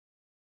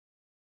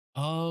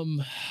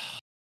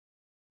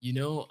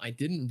 I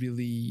didn't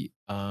really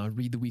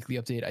read the weekly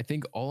update. I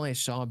think all I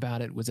saw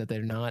about it was that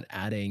they're not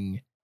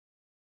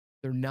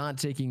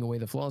taking away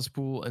the flaws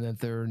pool, and that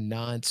they're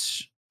not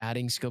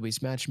adding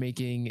skill-based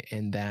matchmaking,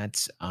 and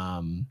that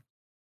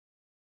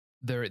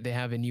they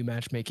have a new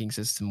matchmaking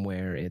system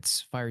where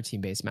it's fire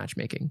team-based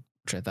matchmaking,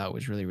 which I thought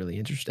was really, really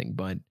interesting.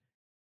 But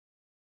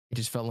it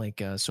just felt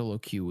like a solo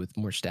queue with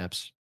more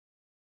steps.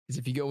 Because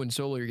if you go in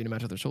solo, you're going to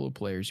match other solo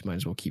players. You might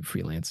as well keep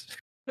freelance.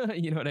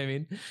 You know what I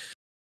mean?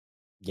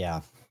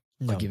 Yeah.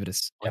 No, I'll give it a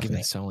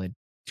solid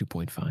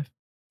 2.5.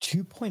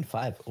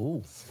 2.5.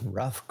 Oh,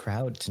 rough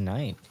crowd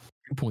tonight.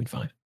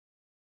 2.5.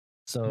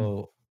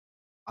 So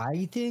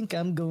I think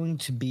I'm going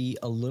to be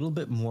a little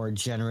bit more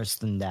generous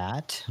than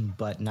that,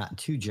 but not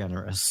too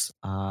generous.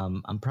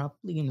 I'm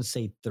probably going to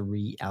say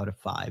 3 out of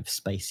 5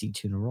 spicy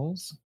tuna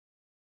rolls,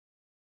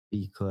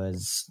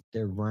 because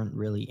there weren't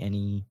really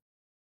any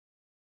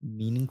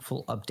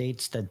meaningful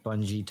updates that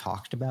Bungie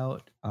talked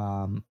about.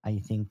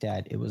 I think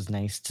that it was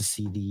nice to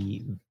see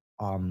the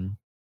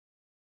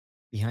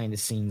behind the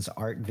scenes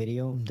art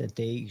video that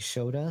they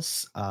showed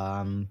us.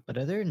 But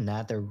other than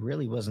that, there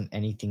really wasn't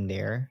anything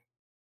there.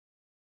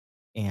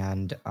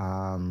 And it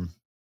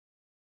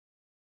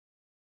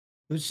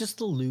was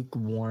just a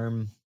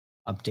lukewarm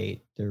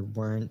update. There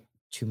weren't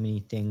too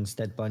many things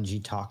that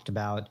Bungie talked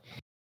about.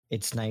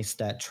 It's nice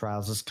that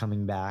Trials is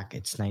coming back.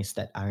 It's nice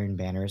that Iron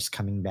Banner is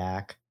coming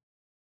back.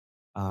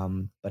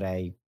 But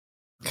I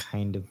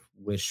kind of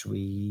wish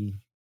we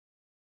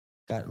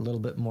got a little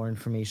bit more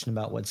information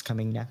about what's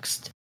coming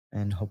next.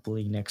 And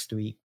hopefully next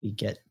week we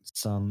get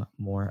some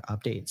more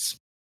updates.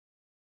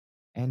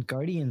 And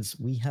Guardians,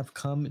 we have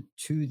come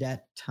to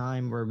that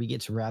time where we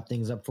get to wrap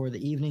things up for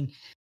the evening.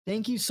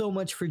 Thank you so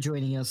much for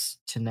joining us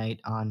tonight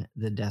on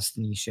the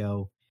Destiny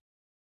Show.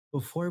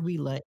 Before we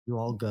let you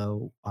all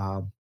go,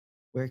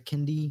 where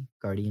can the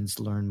Guardians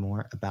learn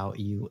more about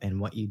you and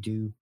what you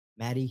do?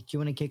 Matty, do you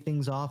want to kick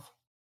things off?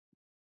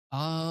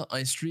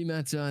 I stream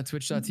at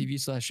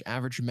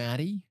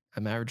twitch.tv/AverageMatty.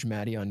 I'm Average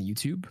Matty on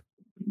YouTube.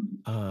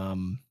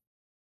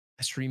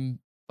 I stream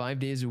 5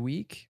 days a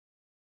week.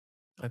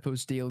 I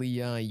post daily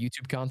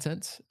YouTube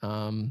content.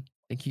 I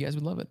think you guys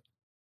would love it.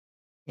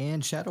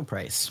 And Shadow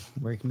Price,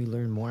 where can we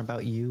learn more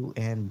about you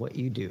and what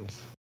you do?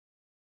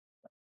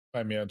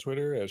 Find me on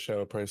Twitter at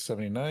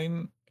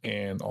ShadowPrice79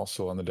 and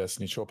also on the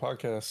Destiny Show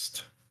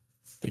podcast.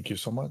 Thank you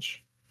so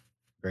much.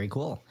 Very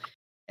cool.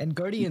 And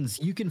Guardians,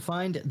 you can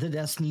find the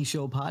Destiny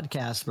Show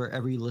podcast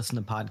wherever you listen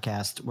to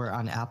podcasts. We're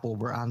on Apple,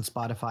 we're on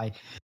Spotify,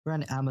 we're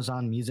on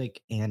Amazon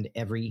Music, and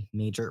every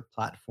major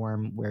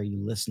platform where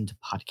you listen to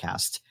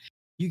podcasts.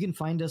 You can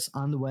find us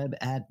on the web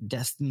at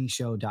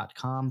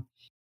destinyshow.com.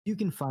 You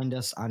can find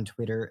us on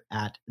Twitter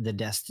at The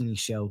Destiny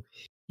Show.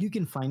 You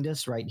can find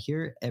us right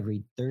here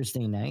every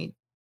Thursday night,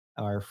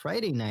 or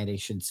Friday night, I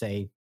should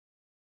say,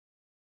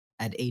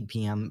 at 8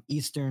 p.m.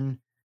 Eastern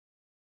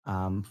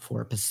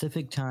for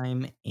Pacific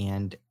time.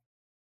 And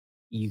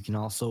you can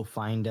also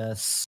find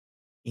us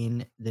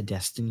in the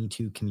Destiny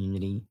 2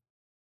 community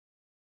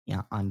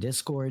on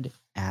Discord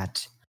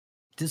at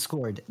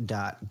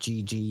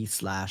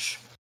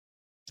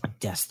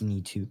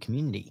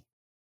discord.gg/Destiny2community.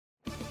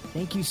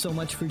 Thank you so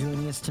much for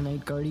joining us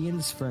tonight,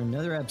 Guardians, for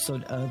another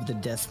episode of the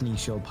Destiny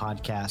Show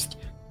podcast.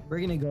 We're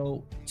going to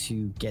go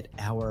to get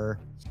our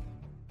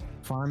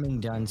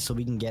farming done so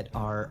we can get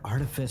our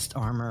artificed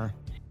armor,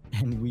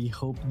 and we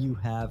hope you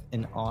have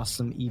an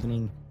awesome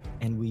evening,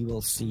 and we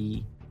will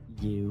see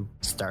you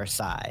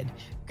Starside.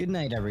 Good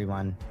night,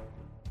 everyone.